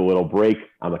 Took a little break.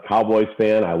 I'm a Cowboys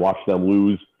fan. I watched them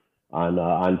lose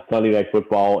on Sunday Night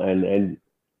Football. And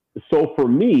so for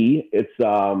me, it's,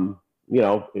 the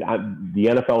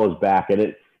NFL is back. And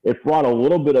it brought a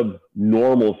little bit of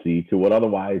normalcy to what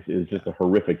otherwise is just a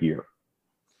horrific year.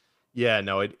 Yeah,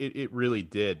 no, it really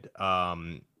did.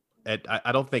 I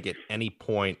don't think at any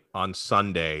point on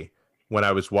Sunday when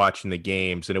I was watching the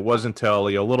games, and it wasn't until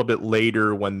a little bit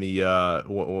later when the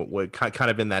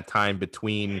kind of in that time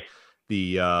between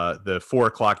the 4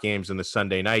 o'clock games and the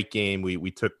Sunday night game, we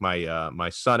took my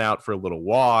son out for a little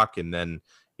walk, and then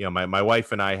my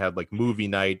wife and I had like movie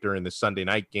night during the Sunday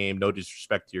night game. No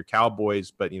disrespect to your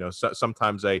Cowboys, but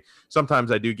sometimes I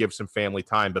do give some family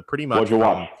time, but pretty much. What'd you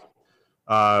watch?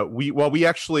 We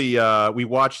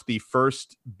watched the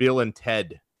first Bill and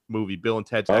Ted movie, Bill and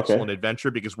Ted's Excellent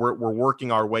Adventure, because we're working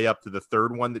our way up to the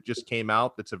third one that just came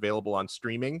out that's available on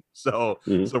streaming. So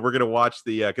so we're gonna watch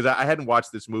the because I hadn't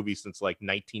watched this movie since like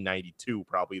 1992,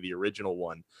 probably the original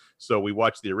one. So we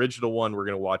watched the original one. We're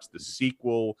gonna watch the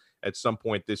sequel at some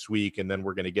point this week, and then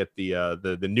we're gonna get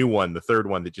the new one, the third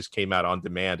one that just came out on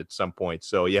demand at some point.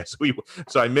 So yes,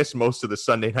 so I missed most of the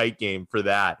Sunday night game for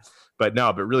that. But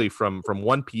really from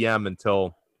 1 p.m.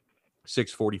 until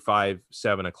 6:45,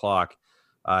 7 o'clock,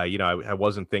 I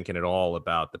wasn't thinking at all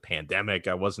about the pandemic.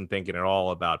 I wasn't thinking at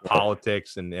all about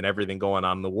politics and everything going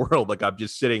on in the world. Like, I'm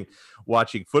just sitting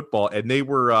watching football, and they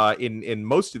were in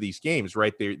most of these games,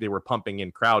 right? They were pumping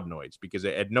in crowd noise, because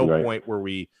at no point were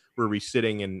we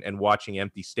sitting and watching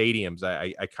empty stadiums.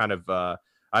 I kind of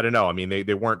I don't know. I mean,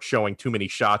 they weren't showing too many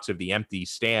shots of the empty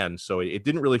stands, so it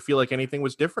didn't really feel like anything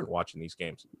was different watching these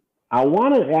games. I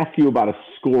want to ask you about a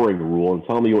scoring rule and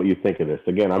tell me what you think of this.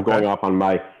 Again, I'm going off on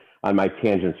my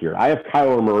tangents here. I have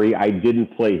Kyler Murray. I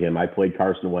didn't play him. I played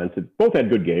Carson Wentz. Both had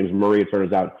good games. Murray, it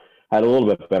turns out, had a little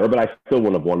bit better, but I still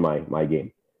wouldn't have won my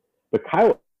game. But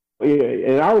Kyler,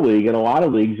 in our league, in a lot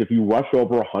of leagues, if you rush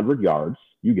over 100 yards,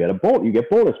 you get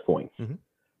bonus points. Mm-hmm.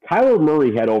 Kyler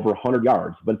Murray had over 100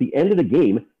 yards, but at the end of the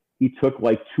game, he took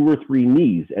like 2 or 3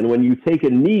 knees. And when you take a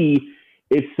knee,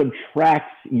 it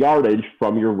subtracts yardage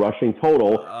from your rushing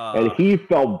total, and he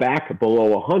fell back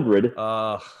below 100,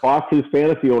 cost his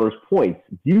fantasy owners points.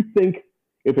 Do you think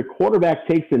if a quarterback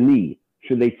takes a knee,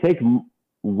 should they take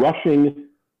rushing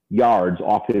yards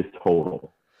off his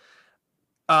total?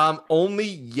 Only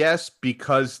yes,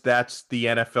 because that's the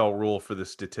NFL rule for the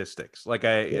statistics. Like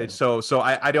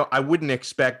I wouldn't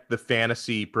expect the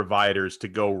fantasy providers to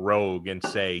go rogue and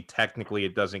say technically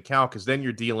it doesn't count, because then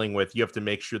you're dealing with, you have to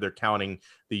make sure they're counting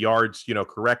the yards,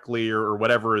 correctly or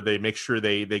whatever. They make sure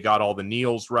they got all the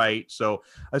kneels right. So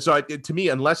to me,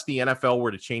 unless the NFL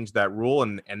were to change that rule,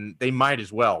 and they might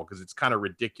as well, because it's kind of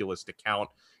ridiculous to count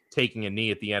taking a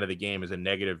knee at the end of the game as a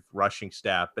negative rushing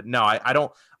stat. But no, I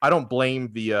don't blame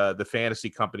the fantasy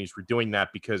companies for doing that,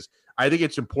 because I think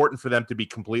it's important for them to be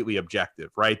completely objective,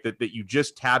 right? That you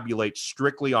just tabulate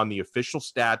strictly on the official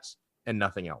stats and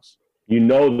nothing else.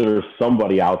 There's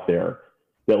somebody out there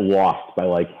that lost by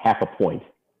like half a point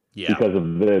because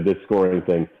of the scoring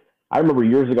thing. I remember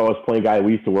years ago, I was playing a guy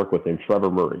we used to work with named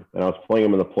Trevor Murray, and I was playing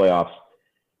him in the playoffs.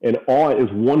 And it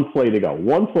was one play to go.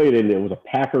 One play in, it was a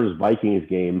Packers-Vikings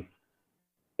game,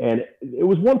 and it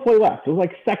was one play left. It was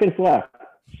like seconds left.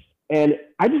 And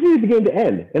I just needed the game to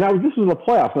end. And this was a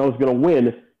playoff, and I was going to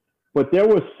win. But there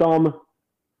was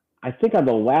I think on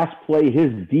the last play,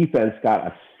 his defense got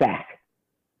a sack,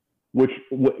 which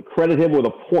credited him with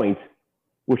a point,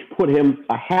 which put him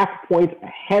a half point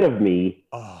ahead of me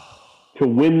to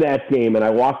win that game. And I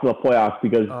lost in the playoffs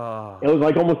because it was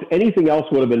like almost anything else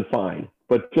would have been fine,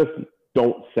 but just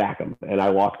don't sack him. And I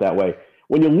lost that way.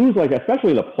 When you lose, like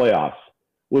especially in the playoffs,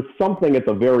 with something at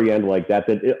the very end like that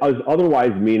is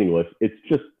otherwise meaningless, it's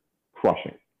just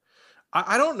crushing.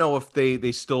 I don't know if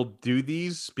they still do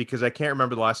these, because I can't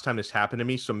remember the last time this happened to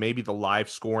me. So maybe the live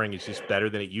scoring is just better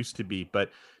than it used to be.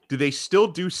 But do they still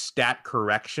do stat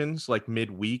corrections like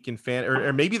midweek in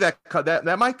or maybe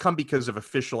that might come because of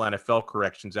official NFL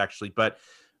corrections actually. But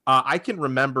I can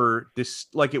remember this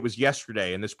like it was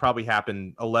yesterday, and this probably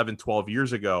happened 11, 12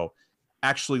 years ago,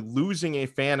 actually losing a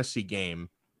fantasy game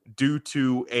due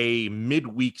to a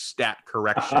midweek stat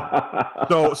correction.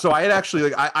 so I had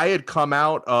actually I had come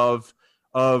out of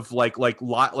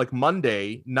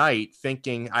Monday night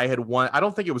thinking I had won. I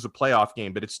don't think it was a playoff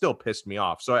game, but it still pissed me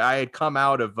off. So I had come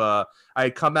out of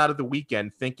the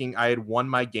weekend thinking I had won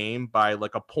my game by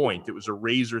like a point. It was a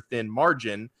razor thin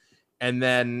margin. And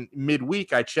then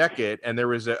midweek I check it and there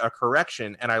was a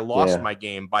correction and I lost my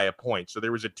game by a point. So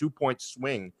there was a 2-point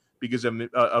swing because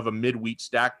of a midweek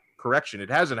stat correction. It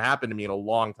hasn't happened to me in a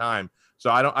long time. So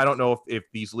I don't know if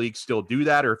these leagues still do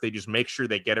that or if they just make sure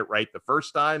they get it right the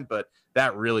first time, but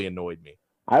that really annoyed me.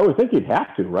 I would think you'd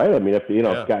have to, right? I mean, if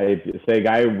say a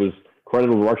guy was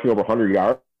credited with rushing over 100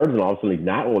 yards and all of a sudden he's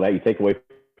not, well, that you take away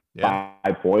 5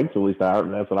 points, at least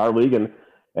that's in our league, and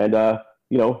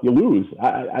you lose.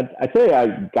 I tell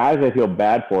you, guys I feel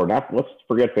bad for, let's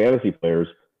forget fantasy players.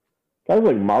 Guys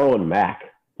like Marlon Mack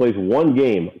plays one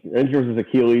game, injures his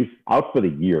Achilles, out for the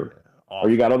year. Or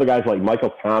you got other guys like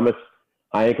Michael Thomas,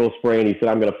 high ankle sprain. He said,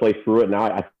 I'm going to play through it. Now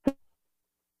I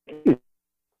think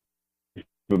he's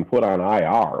been put on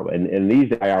IR, and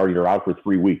these IR, you're out for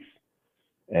 3 weeks.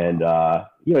 And,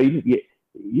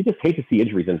 you just hate to see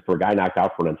injuries, and for a guy knocked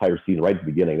out for an entire season right at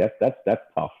the beginning, that's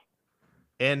tough.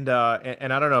 And I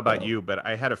don't know about you, but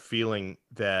I had a feeling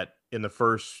that in the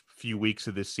first few weeks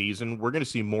of this season, we're going to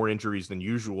see more injuries than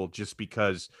usual just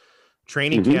because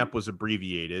training camp was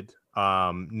abbreviated,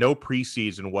 no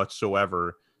preseason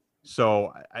whatsoever.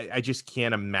 So I just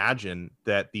can't imagine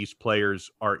that these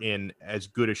players are in as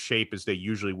good a shape as they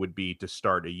usually would be to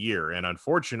start a year. And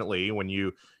unfortunately, when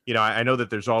I know that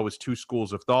there's always two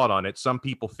schools of thought on it. Some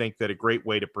people think that a great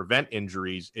way to prevent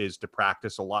injuries is to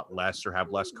practice a lot less or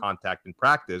have less contact in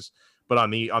practice. But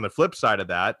on the flip side of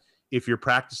that, if you're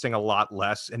practicing a lot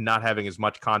less and not having as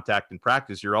much contact in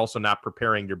practice, you're also not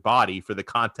preparing your body for the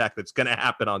contact that's going to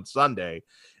happen on Sunday.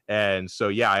 And so,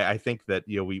 yeah, I think that,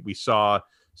 we saw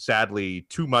sadly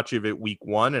too much of it week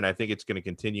one. And I think it's going to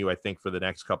continue, for the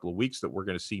next couple of weeks, that we're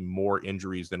going to see more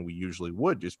injuries than we usually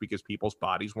would, just because people's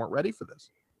bodies weren't ready for this.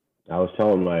 I was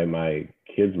telling my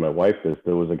kids, my wife, this.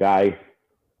 There was a guy,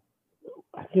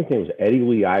 I think his name was Eddie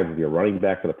Lee Ivory, a running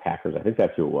back for the Packers. I think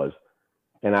that's who it was.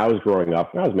 And I was growing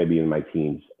up, I was maybe in my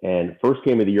teens. And first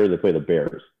game of the year, they play the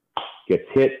Bears. Gets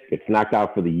hit, gets knocked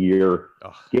out for the year.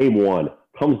 Ugh. Game one.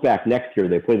 Comes back next year,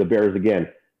 they play the Bears again.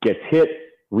 Gets hit,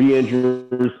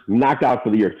 re-injures, knocked out for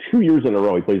the year. 2 years in a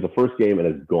row, he plays the first game and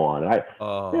is gone. That's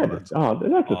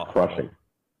just crushing.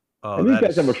 And these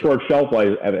guys have a short shelf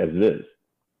life as it is.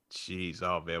 Jeez,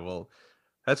 oh man, well,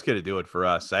 that's going to do it for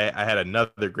us. I had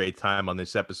another great time on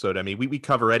this episode. I mean, we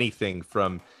cover anything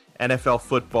from NFL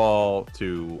football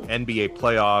to NBA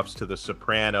playoffs to The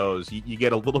Sopranos. You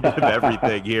get a little bit of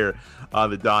everything here on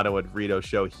the Dono and Frito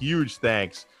Show. Huge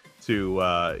thanks to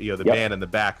the man in the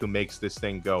back who makes this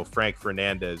thing go, Frank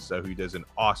Fernandez, who does an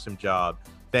awesome job.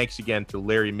 Thanks again to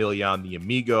Larry Milian, the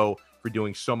Amigo, for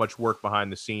doing so much work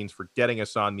behind the scenes, for getting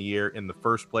us on the air in the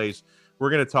first place. We're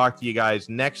going to talk to you guys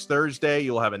next Thursday.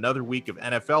 You'll have another week of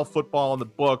NFL football in the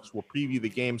books. We'll preview the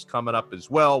games coming up as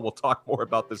well. We'll talk more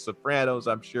about The Sopranos,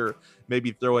 I'm sure.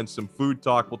 Maybe throw in some food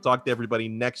talk. We'll talk to everybody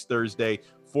next Thursday.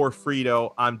 For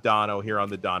Frito, I'm Dono here on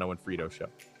the Dono and Frito Show.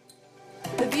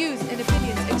 The views and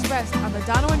opinions expressed on the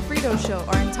Dono and Frito Show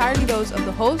are entirely those of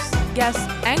the hosts, guests,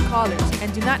 and callers,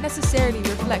 and do not necessarily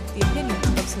reflect the opinions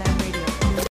of Slam Radio.